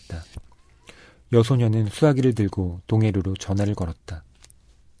있었다. 여소녀는 수화기를 들고 동해루로 전화를 걸었다.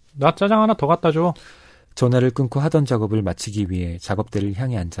 나 짜장 하나 더 갖다 줘. 전화를 끊고 하던 작업을 마치기 위해 작업대를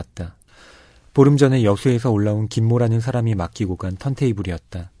향해 앉았다. 보름 전에 여수에서 올라온 김모라는 사람이 맡기고 간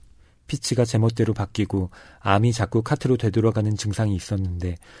턴테이블이었다. 피치가 제멋대로 바뀌고 암이 자꾸 카트로 되돌아가는 증상이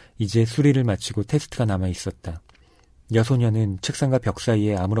있었는데 이제 수리를 마치고 테스트가 남아있었다. 여소녀는 책상과 벽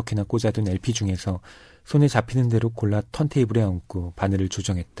사이에 아무렇게나 꽂아둔 LP 중에서 손에 잡히는 대로 골라 턴테이블에 얹고 바늘을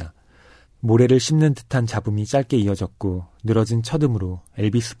조정했다. 모래를 씹는 듯한 잡음이 짧게 이어졌고 늘어진 첫음으로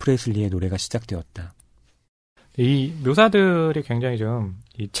엘비스 프레슬리의 노래가 시작되었다. 이 묘사들이 굉장히 좀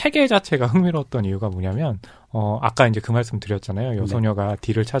이 체계 자체가 흥미로웠던 이유가 뭐냐면 아까 이제 그 말씀 드렸잖아요. 여소녀가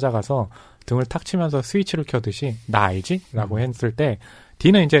D를 찾아가서 등을 탁 치면서 스위치를 켜듯이 나 알지? 라고 했을 때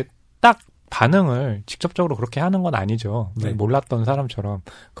D는 이제 딱 반응을 직접적으로 그렇게 하는 건 아니죠. 네. 몰랐던 사람처럼.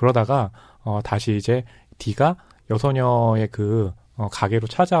 그러다가 다시 이제 D가 여소녀의 그 가게로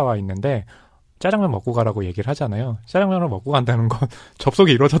찾아와 있는데 짜장면 먹고 가라고 얘기를 하잖아요. 짜장면을 먹고 간다는 건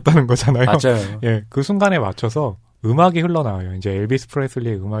접속이 이루어졌다는 거잖아요. 맞아요. 예, 그 순간에 맞춰서 음악이 흘러나와요. 이제 엘비스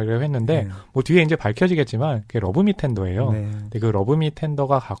프레슬리의 음악을 했는데 뭐 뒤에 이제 밝혀지겠지만 그게 러브 미 텐더예요. 네. 근데 그 러브 미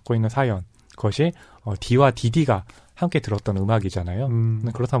텐더가 갖고 있는 사연, 그것이 D와 디디가 함께 들었던 음악이잖아요.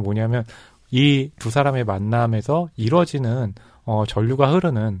 그렇다면 뭐냐면 이 두 사람의 만남에서 이루어지는 전류가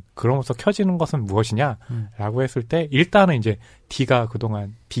흐르는 그러면서 켜지는 것은 무엇이냐라고 했을 때 일단은 이제 D가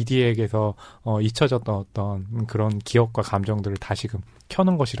그동안 디디에게서 잊혀졌던 어떤 그런 기억과 감정들을 다시금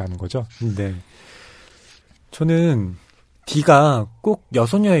켜는 것이라는 거죠. 네. 저는 D가 꼭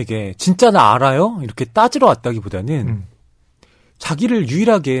여소녀에게 진짜 나 알아요? 이렇게 따지러 왔다기보다는 자기를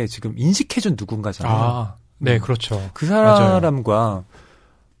유일하게 지금 인식해준 누군가잖아요. 아, 네, 그렇죠. 그 사람과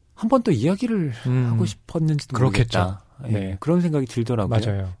한 번 더 이야기를 하고 싶었는지도 모르겠다. 그렇겠죠. 네, 그런 생각이 들더라고요.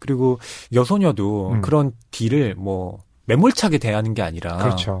 맞아요. 그리고 여소녀도 그런 D를 뭐 매몰차게 대하는 게 아니라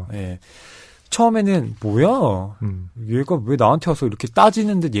그렇죠. 예. 처음에는 뭐야? 얘가 왜 나한테 와서 이렇게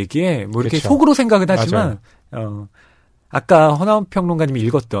따지는 듯 얘기해? 뭐 이렇게 그렇죠. 속으로 생각은 하지만 아까 허나운 평론가님이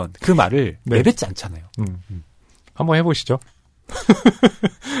읽었던 그 말을 네. 내뱉지 않잖아요. 한번 해보시죠.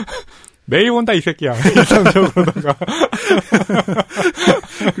 매일 본다 이 새끼야. 일상적으로다가.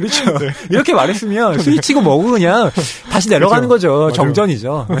 그렇죠. 네. 이렇게 말했으면 스위치고 뭐고 그냥 다시 내려가는 그렇죠. 거죠. 맞아요.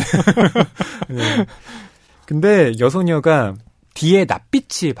 정전이죠. 네. 근데 여소녀가 D의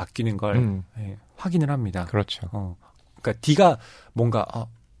낯빛이 바뀌는 걸 확인을 합니다. 그렇죠. 그러니까 D가 뭔가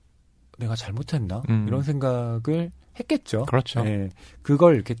내가 잘못했나? 이런 생각을 했겠죠. 그렇죠. 네.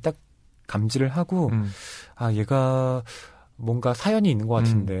 그걸 이렇게 딱 감지를 하고 아, 얘가 뭔가 사연이 있는 것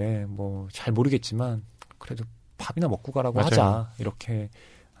같은데 뭐 잘 모르겠지만 그래도 밥이나 먹고 가라고 맞아요. 하자 이렇게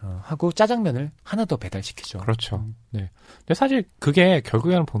하고 짜장면을 하나 더 배달시키죠. 그렇죠. 네. 근데 사실 그게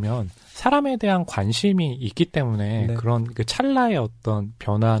결국에는 보면 사람에 대한 관심이 있기 때문에 네. 그런 그 찰나의 어떤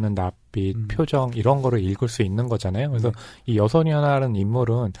변화하는 낯빛, 표정 이런 거를 읽을 수 있는 거잖아요. 그래서 네. 이 여선이라는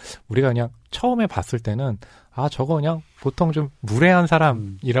인물은 우리가 그냥 처음에 봤을 때는 아, 저거 그냥 보통 좀 무례한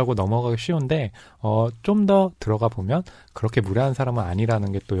사람이라고 넘어가기 쉬운데 좀 더 들어가 보면 그렇게 무례한 사람은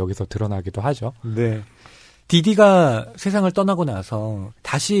아니라는 게 또 여기서 드러나기도 하죠. 네. 디디가 세상을 떠나고 나서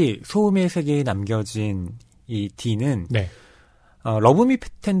다시 소음의 세계에 남겨진 이 디는 네. 러브미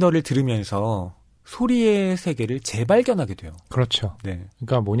텐더를 들으면서 소리의 세계를 재발견하게 돼요. 그렇죠. 네.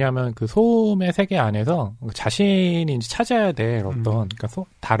 그러니까 뭐냐면 그 소음의 세계 안에서 자신이 이제 찾아야 될 어떤 그러니까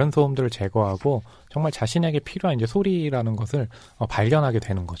다른 소음들을 제거하고 정말 자신에게 필요한 이제 소리라는 것을 발견하게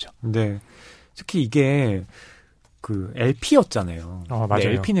되는 거죠. 네. 특히 이게 그 LP였잖아요. 맞아요.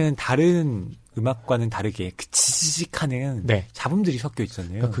 LP는 다른 음악과는 다르게 그 지직하는 네. 잡음들이 섞여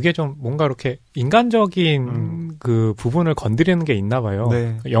있잖아요. 그러니까 그게 좀 뭔가 이렇게 인간적인 그 부분을 건드리는 게 있나 봐요.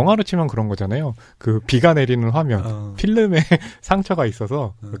 네. 영화로 치면 그런 거잖아요. 그 비가 내리는 화면, 필름에 상처가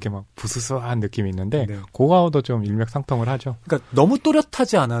있어서 이렇게 막 부스스한 느낌이 있는데 네. 그거하고도 좀 일맥상통을 하죠. 그러니까 너무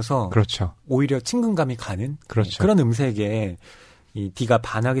또렷하지 않아서 그렇죠. 오히려 친근감이 가는 그렇죠. 그런 음색에 이 디가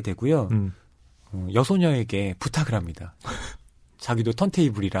반하게 되고요. 여소녀에게 부탁을 합니다. 자기도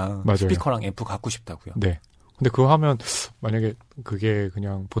턴테이블이랑 맞아요. 스피커랑 앰프 갖고 싶다고요. 네. 근데 그거 하면 만약에 그게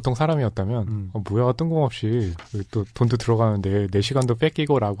그냥 보통 사람이었다면 뭐야 뜬금없이 또 돈도 들어가는데 내 시간도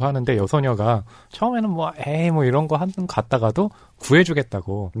뺏기고라고 하는데 여소녀가 처음에는 뭐 이런 거 하는 갔다가도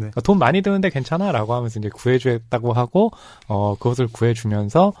구해주겠다고 네. 그러니까 돈 많이 드는데 괜찮아라고 하면서 이제 구해주겠다고 하고 그것을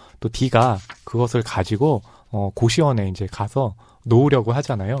구해주면서 또 D가 그것을 가지고 고시원에 이제 가서 놓으려고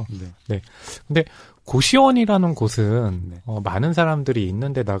하잖아요. 네. 네. 근데 고시원이라는 곳은 네. 많은 사람들이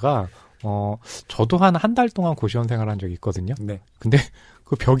있는 데다가 저도 한 달 동안 고시원 생활한 적이 있거든요. 네. 근데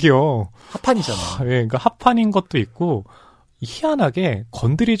그 벽이요. 합판이잖아요. 예, 그러니까 합판인 것도 있고 희한하게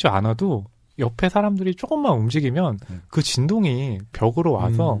건드리지 않아도 옆에 사람들이 조금만 움직이면 그 진동이 벽으로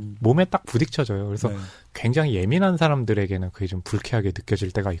와서 몸에 딱 부딪혀져요. 그래서 네. 굉장히 예민한 사람들에게는 그게 좀 불쾌하게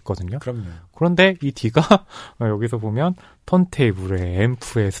느껴질 때가 있거든요. 그럼요. 그런데 이 D가 여기서 보면 턴테이블에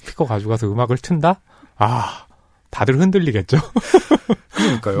앰프에 스피커 가져가서 음악을 튼다? 아, 다들 흔들리겠죠?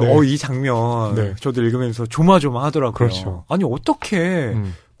 그러니까요. 네. 이 장면 네. 저도 읽으면서 조마조마하더라고요. 그렇죠. 아니 어떻게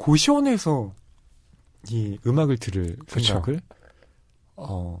고시원에서 이 음악을 들을 그렇죠. 생각을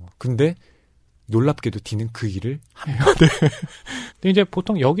근데 놀랍게도 D는 그 일을 합니다. 네. 근데 이제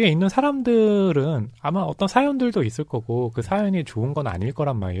보통 여기에 있는 사람들은 아마 어떤 사연들도 있을 거고 그 사연이 좋은 건 아닐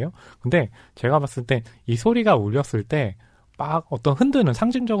거란 말이에요. 근데 제가 봤을 때 이 소리가 울렸을 때 막 어떤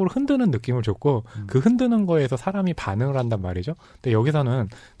상징적으로 흔드는 느낌을 줬고 그 흔드는 거에서 사람이 반응을 한단 말이죠. 근데 여기서는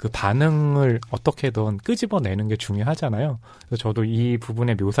그 반응을 어떻게든 끄집어내는 게 중요하잖아요. 그래서 저도 이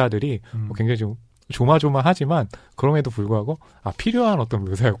부분의 묘사들이 굉장히 좀 조마조마하지만 그럼에도 불구하고 필요한 어떤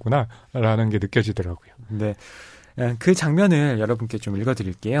묘사였구나라는 게 느껴지더라고요. 네, 그 장면을 여러분께 좀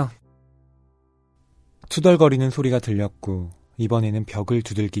읽어드릴게요. 투덜거리는 소리가 들렸고 이번에는 벽을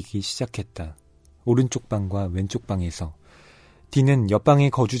두들기기 시작했다. 오른쪽 방과 왼쪽 방에서. D는 옆방의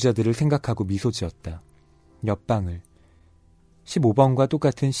거주자들을 생각하고 미소 지었다. 옆방을. 15번과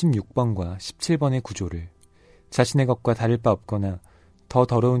똑같은 16번과 17번의 구조를. 자신의 것과 다를 바 없거나 더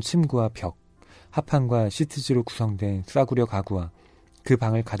더러운 침구와 벽, 합판과 시트지로 구성된 싸구려 가구와 그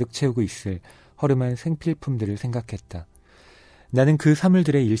방을 가득 채우고 있을 허름한 생필품들을 생각했다. 나는 그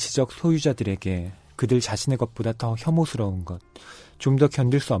사물들의 일시적 소유자들에게 그들 자신의 것보다 더 혐오스러운 것, 좀 더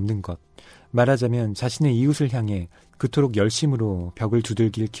견딜 수 없는 것, 말하자면 자신의 이웃을 향해 그토록 열심으로 벽을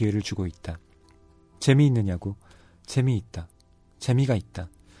두들길 기회를 주고 있다. 재미있느냐고? 재미있다. 재미가 있다.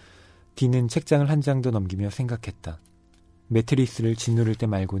 D는 책장을 한 장도 넘기며 생각했다. 매트리스를 짓누를 때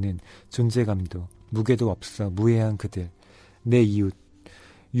말고는 존재감도 무게도 없어 무해한 그들, 내 이웃,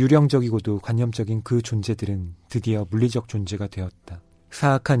 유령적이고도 관념적인 그 존재들은 드디어 물리적 존재가 되었다.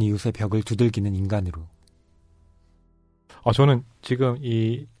 사악한 이웃의 벽을 두들기는 인간으로. 저는 지금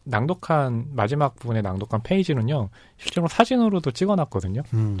이 마지막 부분에 낭독한 페이지는요, 실제로 사진으로도 찍어놨거든요.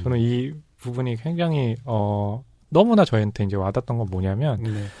 저는 이 부분이 굉장히, 너무나 저한테 이제 와닿았던 건 뭐냐면,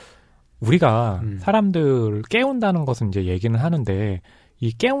 네. 우리가 사람들을 깨운다는 것은 이제 얘기는 하는데,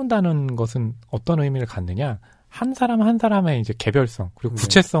 이 깨운다는 것은 어떤 의미를 갖느냐, 한 사람 한 사람의 이제 개별성, 그리고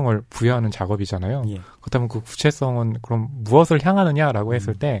구체성을 부여하는 작업이잖아요. 예. 그렇다면 그 구체성은 그럼 무엇을 향하느냐라고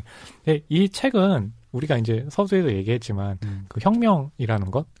했을 때, 이 책은 우리가 이제 서두에도 얘기했지만 그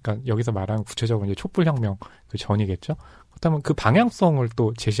혁명이라는 것, 그러니까 여기서 말하는 구체적으로 이제 촛불혁명 그 전이겠죠. 그렇다면 그 방향성을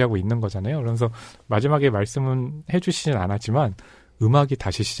또 제시하고 있는 거잖아요. 그래서 마지막에 말씀은 해주시진 않았지만 음악이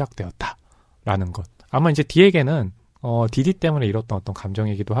다시 시작되었다라는 것. 아마 이제 디에게는 디디 때문에 잃었던 어떤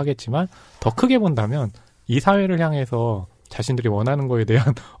감정이기도 하겠지만 더 크게 본다면 이 사회를 향해서 자신들이 원하는 거에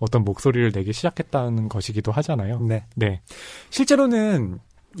대한 어떤 목소리를 내기 시작했다는 것이기도 하잖아요. 네. 네. 실제로는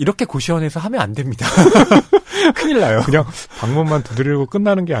이렇게 고시원에서 하면 안 됩니다. 큰일 나요. 그냥 방문만 두드리고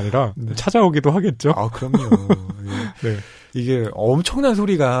끝나는 게 아니라 네. 찾아오기도 하겠죠. 아, 그럼요. 네. 이게 엄청난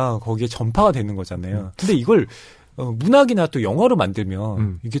소리가 거기에 전파가 되는 거잖아요. 근데 이걸 문학이나 또 영화로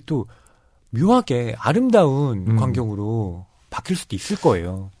만들면 이게 또 묘하게 아름다운 광경으로 바뀔 수도 있을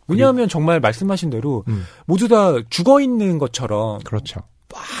거예요. 왜냐하면 정말 말씀하신 대로 모두 다 죽어 있는 것처럼 그렇죠.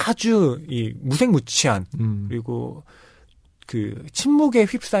 아주 이 무색무취한 그리고 그 침묵에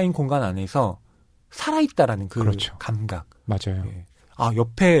휩싸인 공간 안에서 살아있다라는 그 그렇죠. 감각. 맞아요. 예. 아,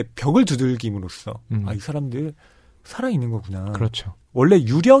 옆에 벽을 두들김으로써 아, 이 사람들 살아있는 거구나. 그렇죠. 원래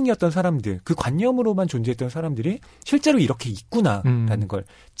유령이었던 사람들, 그 관념으로만 존재했던 사람들이 실제로 이렇게 있구나라는 걸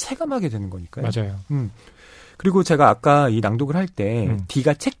체감하게 되는 거니까요. 맞아요. 그리고 제가 아까 이 낭독을 할 때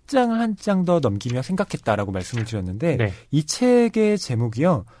D가 책장을 한 장 더 넘기며 생각했다라고 말씀을 드렸는데 네. 이 책의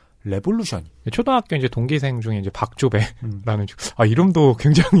제목이요. 레볼루션. 초등학교 이제 동기생 중에 이제 박조배라는 이름도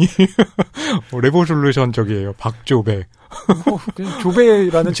굉장히 레볼루션적이에요. 박조배.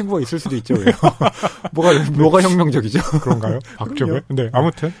 조배라는 친구가 있을 수도 있죠. 뭐가 혁명적이죠? 그런가요? 박조배? 네,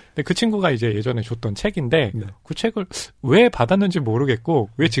 아무튼. 근데 그 친구가 이제 예전에 줬던 책인데 네. 그 책을 왜 받았는지 모르겠고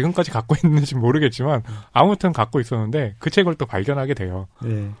왜 지금까지 갖고 있는지 모르겠지만 아무튼 갖고 있었는데 그 책을 또 발견하게 돼요.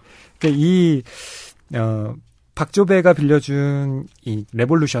 네. 그러니까 박조배가 빌려준 이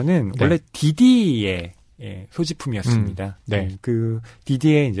레볼루션은 네. 원래 디디의 소지품이었습니다. 네. 그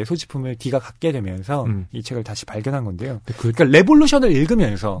디디의 이제 소지품을 D가 갖게 되면서 이 책을 다시 발견한 건데요. 그러니까 레볼루션을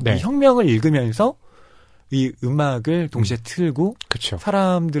읽으면서 네. 이 혁명을 읽으면서 이 음악을 동시에 틀고 그쵸.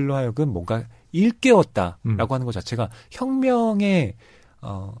 사람들로 하여금 뭔가 일깨웠다라고 하는 것 자체가 혁명의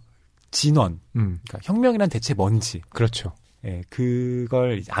진원, 그러니까 혁명이란 대체 뭔지. 그렇죠. 예,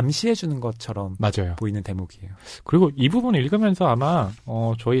 그걸 암시해주는 것처럼 맞아요. 보이는 대목이에요. 그리고 이 부분을 읽으면서 아마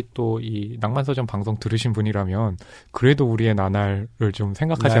저희 또 이 낭만서점 방송 들으신 분이라면 그래도 우리의 나날을 좀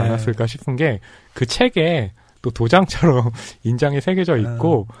생각하지 네. 않았을까 싶은 게 그 책에 또 도장처럼 인장이 새겨져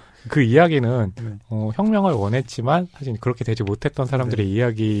있고 그 이야기는 혁명을 원했지만 사실 그렇게 되지 못했던 사람들의 네.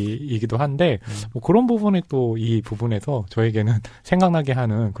 이야기이기도 한데 뭐 그런 부분이 또 이 부분에서 저에게는 생각나게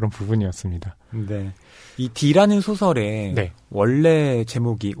하는 그런 부분이었습니다. 네. 이 D라는 소설의 네. 원래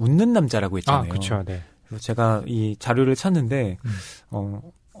제목이 웃는 남자라고 했잖아요. 그렇죠. 네. 그래서 제가 이 자료를 찾는데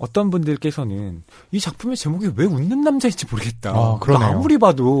어떤 분들께서는 이 작품의 제목이 왜 웃는 남자인지 모르겠다. 그러니까 아무리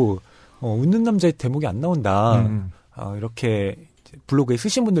봐도 웃는 남자의 대목이 안 나온다. 이렇게 블로그에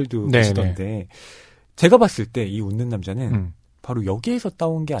쓰신 분들도 네, 계시던데 네. 제가 봤을 때 이 웃는 남자는 바로 여기에서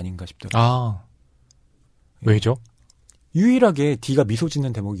따온 게 아닌가 싶더라고요. 왜죠? 유일하게 D가 미소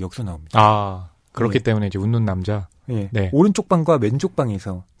짓는 대목이 여기서 나옵니다. 그렇기 네. 때문에 이제 웃는 남자. 네. 네. 오른쪽 방과 왼쪽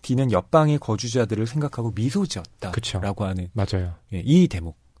방에서 D는 옆방의 거주자들을 생각하고 미소 지었다. 그쵸. 라고 하는. 맞아요. 이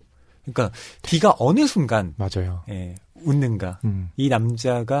대목. 그러니까 D가 어느 순간. 맞아요. 웃는가. 이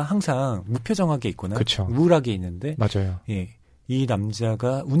남자가 항상 무표정하게 있거나. 그쵸. 우울하게 있는데. 맞아요. 이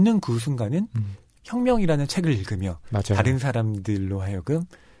남자가 웃는 그 순간은 혁명이라는 책을 읽으며. 맞아요. 다른 사람들로 하여금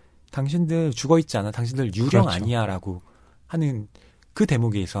당신들 죽어있지 않아. 당신들 유령 그렇죠. 아니야. 라고 하는 그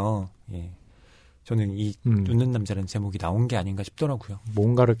대목에서. 저는 이 웃는 남자라는 제목이 나온 게 아닌가 싶더라고요.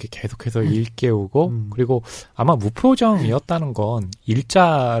 뭔가를 이렇게 계속해서 일깨우고 그리고 아마 무표정이었다는 건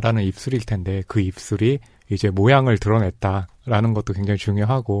일자라는 입술일 텐데 그 입술이 이제 모양을 드러냈다라는 것도 굉장히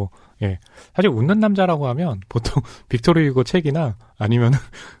중요하고 사실 웃는 남자라고 하면 보통 빅토르 휴고 책이나 아니면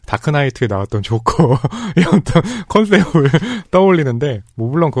다크나이트에 나왔던 조커의 어떤 컨셉을 떠올리는데 뭐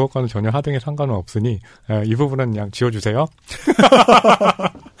물론 그것과는 전혀 하등의 상관은 없으니 이 부분은 그냥 지워주세요.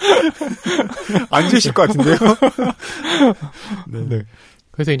 안 지으실 것 같은데요? 네.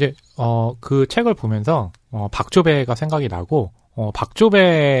 그래서 이제 그 책을 보면서 박조배가 생각이 나고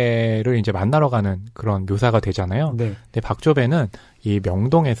박조배를 이제 만나러 가는 그런 묘사가 되잖아요. 네. 근데 박조배는 이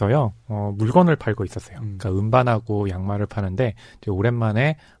명동에서요, 물건을 팔고 있었어요. 그러니까 음반하고 양말을 파는데, 이제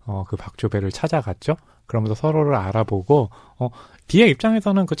오랜만에, 그 박조배를 찾아갔죠? 그러면서 서로를 알아보고, D의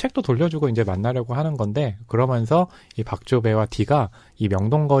입장에서는 그 책도 돌려주고 이제 만나려고 하는 건데, 그러면서 이 박조배와 D가 이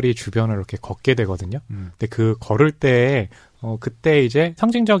명동거리 주변을 이렇게 걷게 되거든요. 근데 그 걸을 때에, 그때 이제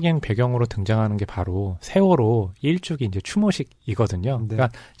상징적인 배경으로 등장하는 게 바로 세월호 일주기 이제 추모식이거든요. 네. 그러니까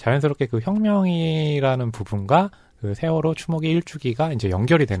자연스럽게 그 혁명이라는 부분과 그 세월호 추모기 일주기가 이제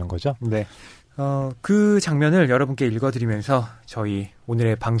연결이 되는 거죠. 네. 그 장면을 여러분께 읽어드리면서 저희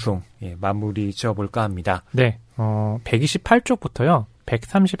오늘의 방송 마무리 지어볼까 합니다. 네, 128쪽부터요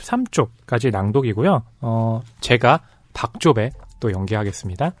 133쪽까지 낭독이고요. 제가 박조배 또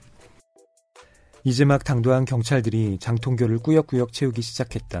연기하겠습니다. 이제 막 당도한 경찰들이 장통교를 꾸역꾸역 채우기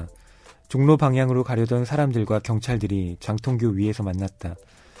시작했다. 종로 방향으로 가려던 사람들과 경찰들이 장통교 위에서 만났다.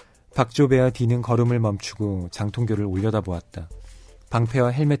 박조배와 디는 걸음을 멈추고 장통교를 올려다보았다. 방패와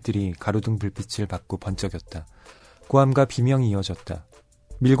헬멧들이 가로등 불빛을 받고 번쩍였다. 고함과 비명이 이어졌다.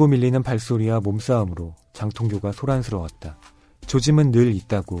 밀고 밀리는 발소리와 몸싸움으로 장통교가 소란스러웠다. 조짐은 늘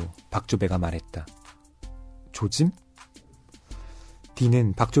있다고 박조배가 말했다. 조짐?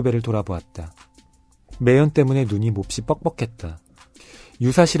 디는 박조배를 돌아보았다. 매연 때문에 눈이 몹시 뻑뻑했다.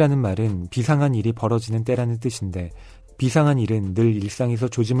 유사시라는 말은 비상한 일이 벌어지는 때라는 뜻인데 비상한 일은 늘 일상에서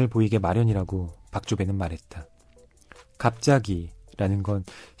조짐을 보이게 마련이라고 박조배는 말했다. 갑자기라는 건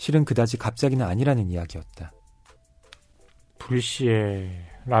실은 그다지 갑자기는 아니라는 이야기였다.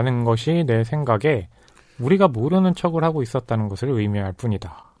 불시에라는 것이 내 생각에 우리가 모르는 척을 하고 있었다는 것을 의미할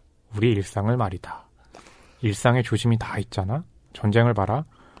뿐이다. 우리 일상을 말이다. 일상에 조짐이 다 있잖아. 전쟁을 봐라.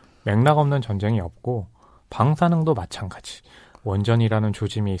 맥락 없는 전쟁이 없고 방사능도 마찬가지. 원전이라는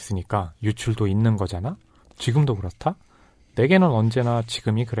조짐이 있으니까 유출도 있는 거잖아. 지금도 그렇다. 내게는 언제나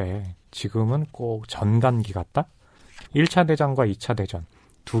지금이 그래. 지금은 꼭 전간기 같다. 1차 대전과 2차 대전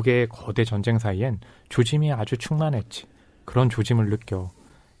두 개의 거대 전쟁 사이엔 조짐이 아주 충만했지. 그런 조짐을 느껴.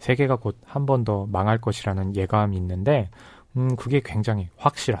 세계가 곧 한 번 더 망할 것이라는 예감이 있는데 그게 굉장히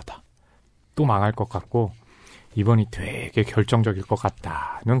확실하다. 또 망할 것 같고 이번이 되게 결정적일 것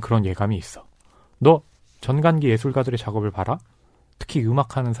같다는 그런 예감이 있어. 너 전간기 예술가들의 작업을 봐라. 특히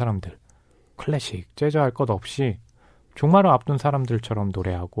음악하는 사람들. 클래식, 재즈 할 것 없이 종말을 앞둔 사람들처럼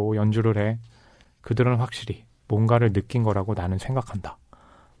노래하고 연주를 해. 그들은 확실히 뭔가를 느낀 거라고 나는 생각한다.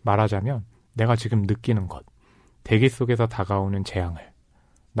 말하자면 내가 지금 느끼는 것. 대기 속에서 다가오는 재앙을.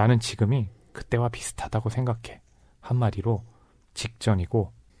 나는 지금이 그때와 비슷하다고 생각해. 한마디로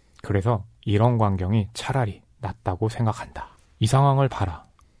직전이고 그래서 이런 광경이 차라리 낫다고 생각한다. 이 상황을 봐라.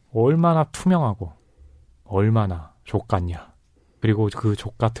 얼마나 투명하고 얼마나 족같냐. 그리고 그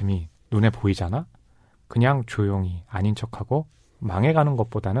족같음이 눈에 보이잖아? 그냥 조용히 아닌 척하고 망해가는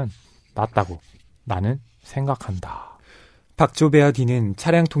것보다는 낫다고 나는 생각한다. 박조배와 디는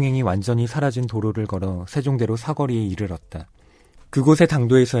차량 통행이 완전히 사라진 도로를 걸어 세종대로 사거리에 이르렀다. 그곳의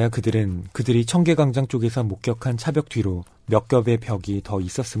당도에서야 그들이 청계광장 쪽에서 목격한 차벽 뒤로 몇 겹의 벽이 더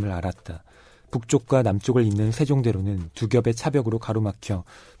있었음을 알았다. 북쪽과 남쪽을 잇는 세종대로는 두 겹의 차벽으로 가로막혀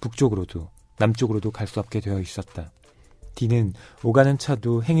북쪽으로도 남쪽으로도 갈 수 없게 되어 있었다. 디는 오가는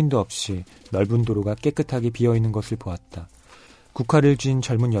차도 행인도 없이 넓은 도로가 깨끗하게 비어있는 것을 보았다. 국화를 쥔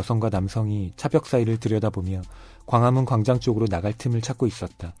젊은 여성과 남성이 차벽 사이를 들여다보며 광화문 광장 쪽으로 나갈 틈을 찾고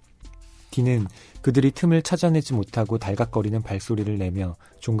있었다. 디는 그들이 틈을 찾아내지 못하고 달각거리는 발소리를 내며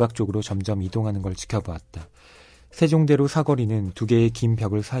종각 쪽으로 점점 이동하는 걸 지켜보았다. 세종대로 사거리는 두 개의 긴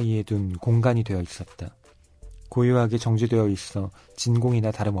벽을 사이에 둔 공간이 되어 있었다. 고요하게 정지되어 있어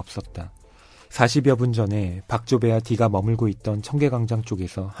진공이나 다름없었다. 40여 분 전에 박조배와 디가 머물고 있던 청계광장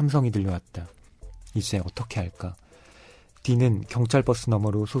쪽에서 함성이 들려왔다. 이제 어떻게 할까? 디는 경찰버스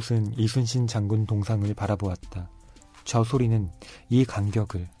너머로 솟은 이순신 장군 동상을 바라보았다. 저 소리는 이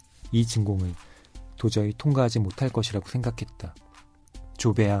간격을, 이 진공을 도저히 통과하지 못할 것이라고 생각했다.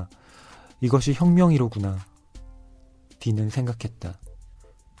 조배야, 이것이 혁명이로구나. 디는 생각했다.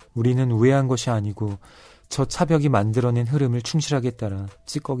 우리는 우회한 것이 아니고 저 차벽이 만들어낸 흐름을 충실하게 따라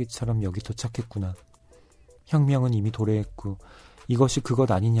찌꺼기처럼 여기 도착했구나. 혁명은 이미 도래했고 이것이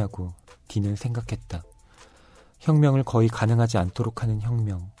그것 아니냐고 디는 생각했다. 혁명을 거의 가능하지 않도록 하는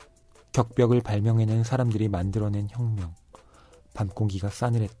혁명. 격벽을 발명해낸 사람들이 만들어낸 혁명. 밤공기가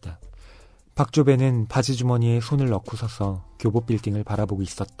싸늘했다. 박조배는 바지 주머니에 손을 넣고 서서 교보 빌딩을 바라보고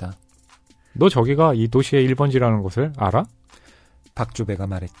있었다. 너 저기가 이 도시의 1번지라는 것을 알아? 박조배가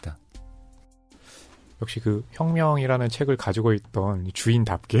말했다. 역시 그 혁명이라는 책을 가지고 있던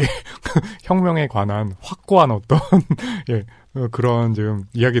주인답게 혁명에 관한 확고한 어떤 예, 그런 좀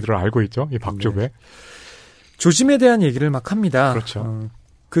이야기들을 알고 있죠. 이 박조배. 네. 조짐에 대한 얘기를 막 합니다. 그렇죠.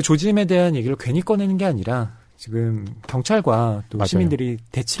 그 조짐에 대한 얘기를 괜히 꺼내는 게 아니라 지금 경찰과 또 맞아요. 시민들이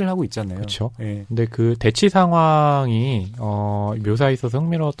대치를 하고 있잖아요. 그렇죠. 예. 근데 그 대치 상황이 묘사에 있어서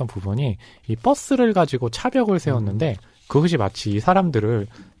흥미로웠던 부분이 이 버스를 가지고 차벽을 세웠는데 그것이 마치 이 사람들을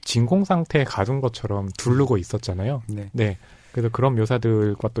진공 상태에 가둔 것처럼 두르고 있었잖아요. 네. 네. 그래서 그런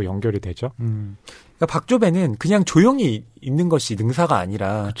묘사들과 또 연결이 되죠. 그러니까 박조배는 그냥 조용히 있는 것이 능사가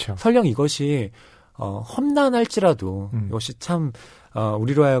아니라 그렇죠. 설령 이것이 험난할지라도 이것이 참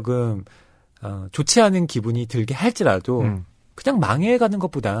우리로 하여금 좋지 않은 기분이 들게 할지라도 그냥 망해가는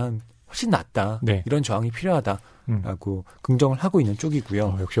것보단 훨씬 낫다. 네. 이런 저항이 필요하다라고 긍정을 하고 있는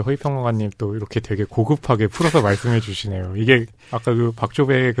쪽이고요. 역시 허위평론가님 또 이렇게 되게 고급하게 풀어서 말씀해 주시네요. 이게 아까 그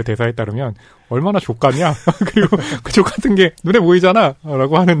박조배의 그 대사에 따르면 얼마나 족같냐? 그리고 그 족같은 게 눈에 보이잖아!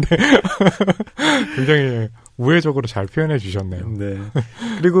 라고 하는데 굉장히 우회적으로 잘 표현해 주셨네요. 네.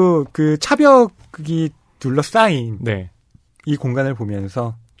 그리고 그 차벽이 둘러싸인 네. 이 공간을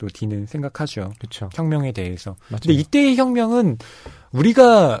보면서 또 D는 생각하죠. 그렇죠. 혁명에 대해서. 맞아요. 근데 이때의 혁명은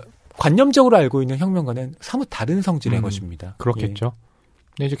우리가 관념적으로 알고 있는 혁명과는 사뭇 다른 성질의 것입니다. 그렇겠죠.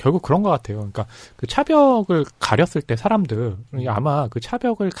 근데 이제 결국 그런 것 같아요. 그러니까 그 차벽을 가렸을 때 사람들, 아마 그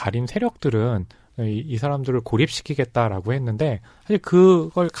차벽을 가린 세력들은 이 사람들을 고립시키겠다라고 했는데 사실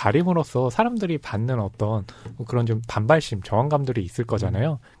그걸 가림으로써 사람들이 받는 어떤 그런 좀 반발심, 저항감들이 있을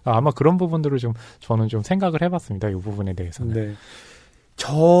거잖아요. 아마 그런 부분들을 좀 저는 좀 생각을 해봤습니다. 이 부분에 대해서는. 네.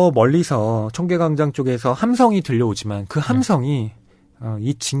 저 멀리서 청계광장 쪽에서 함성이 들려오지만 그 함성이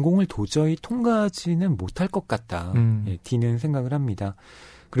이 진공을 도저히 통과하지는 못할 것 같다. 예, D는 생각을 합니다.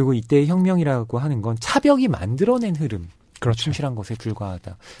 그리고 이때의 혁명이라고 하는 건 차벽이 만들어낸 흐름, 그렇죠. 충실한 것에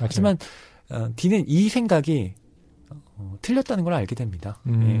불과하다. 맞아요. 하지만 D는 이 생각이 틀렸다는 걸 알게 됩니다.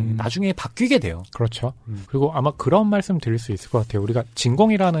 예, 나중에 바뀌게 돼요. 그렇죠. 그리고 아마 그런 말씀 드릴 수 있을 것 같아요. 우리가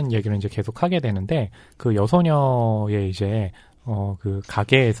진공이라는 얘기를 이제 계속 하게 되는데 그 여소녀의 이제 그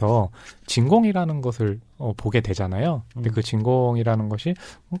가게에서 진공이라는 것을 보게 되잖아요. 근데 그 진공이라는 것이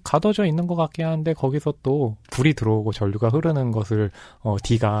가둬져 있는 것 같긴 한데 거기서 또 불이 들어오고 전류가 흐르는 것을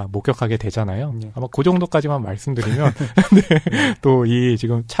D가 목격하게 되잖아요. 아마 그 정도까지만 말씀드리면 네, 또 이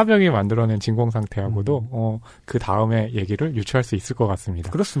지금 차벽이 만들어낸 진공 상태하고도 그 다음에 얘기를 유추할 수 있을 것 같습니다.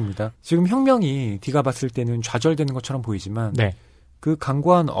 그렇습니다. 지금 혁명이 D가 봤을 때는 좌절되는 것처럼 보이지만 네. 그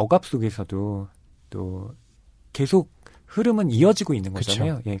강고한 억압 속에서도 또 계속 흐름은 이어지고 있는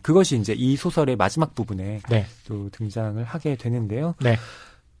거잖아요. 그쵸. 예, 그것이 이제 이 소설의 마지막 부분에 네. 또 등장을 하게 되는데요. 네.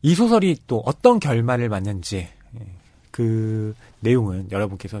 이 소설이 또 어떤 결말을 맞는지 그 내용은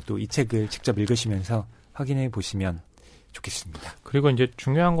여러분께서 또 이 책을 직접 읽으시면서 확인해 보시면 좋겠습니다. 그리고 이제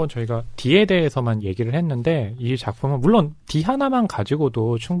중요한 건 저희가 D에 대해서만 얘기를 했는데 이 작품은 물론 D 하나만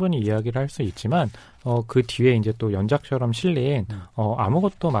가지고도 충분히 이야기를 할 수 있지만 그 뒤에 이제 또 연작처럼 실린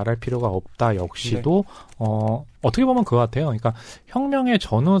아무것도 말할 필요가 없다 역시도 네. 어떻게 보면 그거 같아요. 그러니까 혁명의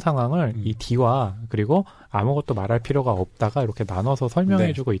전후 상황을 이 D와 그리고 아무것도 말할 필요가 없다가 이렇게 나눠서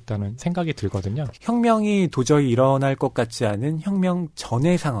설명해주고 네. 있다는 생각이 들거든요. 혁명이 도저히 일어날 것 같지 않은 혁명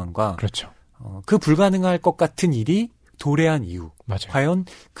전의 상황과 그렇죠. 그 불가능할 것 같은 일이 도래한 이유. 맞아요. 과연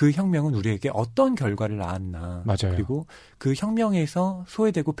그 혁명은 우리에게 어떤 결과를 낳았나. 맞아요. 그리고 그 혁명에서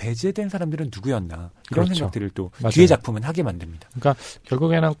소외되고 배제된 사람들은 누구였나. 이런 그렇죠. 생각들을 또 맞아요. 뒤에 작품은 하게 만듭니다. 그러니까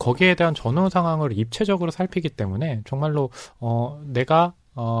결국에는 거기에 대한 전후 상황을 입체적으로 살피기 때문에 정말로 내가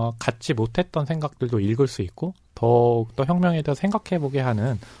갖지 못했던 생각들도 읽을 수 있고 더욱더 혁명에 대해서 생각해보게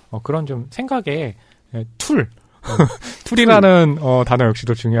하는 그런 좀 생각의 툴이라는 단어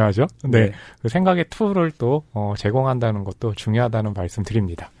역시도 중요하죠. 네. 네. 그 생각의 툴을 또 제공한다는 것도 중요하다는 말씀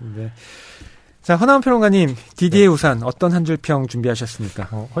드립니다. 네. 자, 허나운 평론가님, 디디의 네. 우산 어떤 한 줄 평 준비하셨습니까?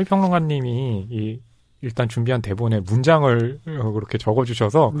 허위 평론가님이 일단 준비한 대본에 문장을 그렇게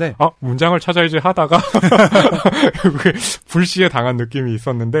적어주셔서 네. 문장을 찾아야지 하다가 불시에 당한 느낌이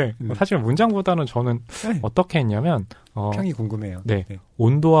있었는데 사실 문장보다는 저는 네. 어떻게 했냐면 평이 궁금해요. 네, 네.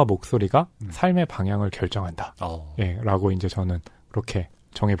 온도와 목소리가 삶의 방향을 결정한다. 예, 라고 이제 저는 그렇게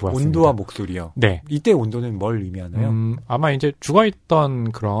정해보았습니다. 온도와 목소리요? 네. 이때 온도는 뭘 의미하나요? 아마 이제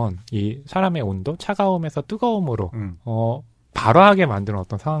죽어있던 그런 이 사람의 온도, 차가움에서 뜨거움으로 발화하게 만드는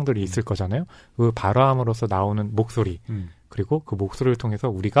어떤 상황들이 있을 거잖아요. 그 발화함으로써 나오는 목소리 그리고 그 목소리를 통해서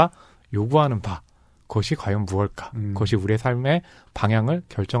우리가 요구하는 바 그것이 과연 무엇일까? 그것이 우리의 삶의 방향을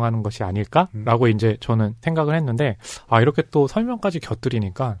결정하는 것이 아닐까라고 이제 저는 생각을 했는데 이렇게 또 설명까지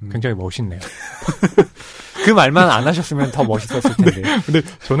곁들이니까 굉장히 멋있네요. 그 말만 안 하셨으면 더 멋있었을 텐데. 네, 근데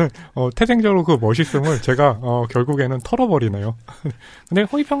저는 태생적으로 그 멋있음을 제가 결국에는 털어버리네요. 근데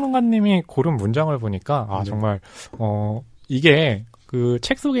허위평론가님이 고른 문장을 보니까 네. 정말 이게 그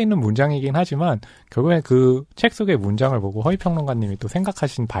책 속에 있는 문장이긴 하지만 결국엔 그 책 속의 문장을 보고 허위평론가님이 또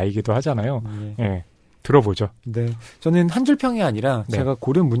생각하신 바이기도 하잖아요. 네. 들어보죠. 네. 저는 한 줄 평이 아니라 네. 제가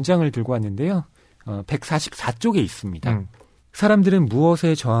고른 문장을 들고 왔는데요. 144쪽에 있습니다. 사람들은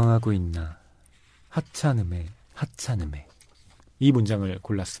무엇에 저항하고 있나? 하찮음에. 이 문장을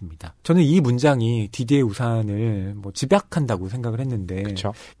골랐습니다. 저는 이 문장이 디디의 우산을 집약한다고 생각을 했는데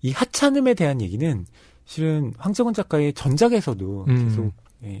그쵸. 이 하찮음에 대한 얘기는 실은 황정은 작가의 전작에서도 계속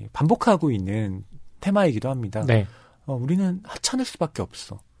반복하고 있는 테마이기도 합니다. 네. 우리는 하찮을 수밖에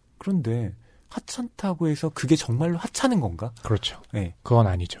없어. 그런데 하찮다고 해서 그게 정말로 하찮은 건가? 그렇죠. 네. 그건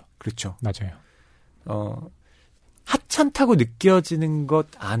아니죠. 그렇죠. 맞아요. 하찮다고 느껴지는 것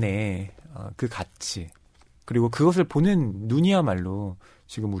안에 그 가치, 그리고 그것을 보는 눈이야말로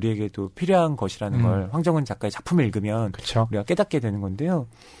지금 우리에게도 필요한 것이라는 걸 황정은 작가의 작품을 읽으면 그쵸. 우리가 깨닫게 되는 건데요.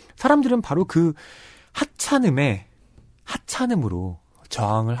 사람들은 바로 그 하찮음으로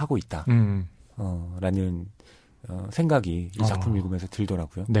저항을 하고 있다. 라는 생각이 이 작품 읽으면서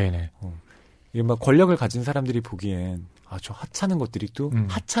들더라고요. 네네. 이른바 권력을 가진 사람들이 보기엔 저 하찮은 것들이 또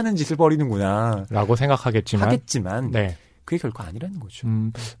하찮은 짓을 벌이는구나 라고 생각하겠지만 네. 그게 결코 아니라는 거죠.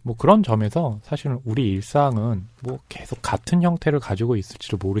 뭐 그런 점에서 사실은 우리 일상은 뭐 계속 같은 형태를 가지고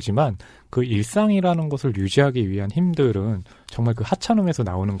있을지도 모르지만 그 일상이라는 것을 유지하기 위한 힘들은 정말 그 하찮음에서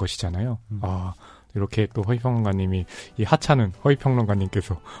나오는 것이잖아요. 이렇게 또 허위평론가님이 이 하찮은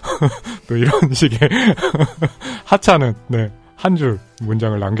허위평론가님께서 또 이런 식의 하찮은 한 줄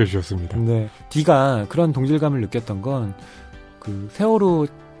문장을 남겨주셨습니다. 네, D가 그런 동질감을 느꼈던 건 그 세월호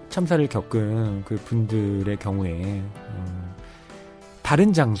참사를 겪은 그 분들의 경우에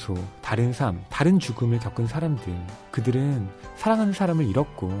다른 장소, 다른 삶, 다른 죽음을 겪은 사람들, 그들은 사랑하는 사람을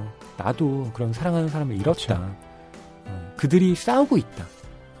잃었고 나도 그런 사랑하는 사람을 잃었다. 그렇죠. 그들이 싸우고 있다.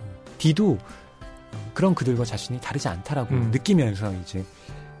 D도 그런 그들과 자신이 다르지 않다라고 느끼면서 이제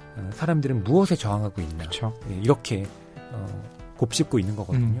사람들은 무엇에 저항하고 있나, 그렇죠. 이렇게 곱씹고 있는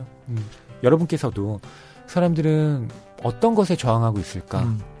거거든요. 여러분께서도 사람들은 어떤 것에 저항하고 있을까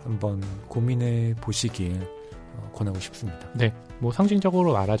한번 고민해 보시길 권하고 싶습니다. 네, 뭐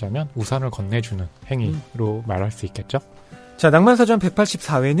상징적으로 말하자면 우산을 건네주는 행위로 말할 수 있겠죠. 자, 낭만서전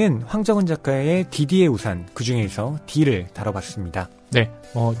 184회는 황정은 작가의 디디의 우산, 그 중에서 D를 다뤄봤습니다. 네,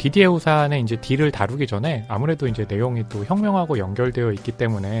 디디의 우산에 이제 D를 다루기 전에 아무래도 이제 내용이 또 혁명하고 연결되어 있기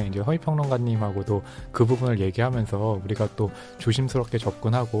때문에 이제 허위평론가님하고도 그 부분을 얘기하면서 우리가 또 조심스럽게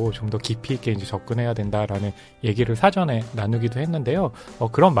접근하고 좀 더 깊이 있게 이제 접근해야 된다라는 얘기를 사전에 나누기도 했는데요.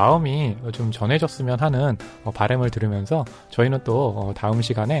 그런 마음이 좀 전해졌으면 하는 바람을 들으면서 저희는 또 다음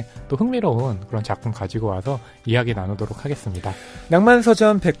시간에 또 흥미로운 그런 작품 가지고 와서 이야기 나누도록 하겠습니다.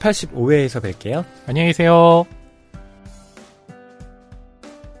 낭만서전 185회에서 뵐게요. 안녕히 계세요.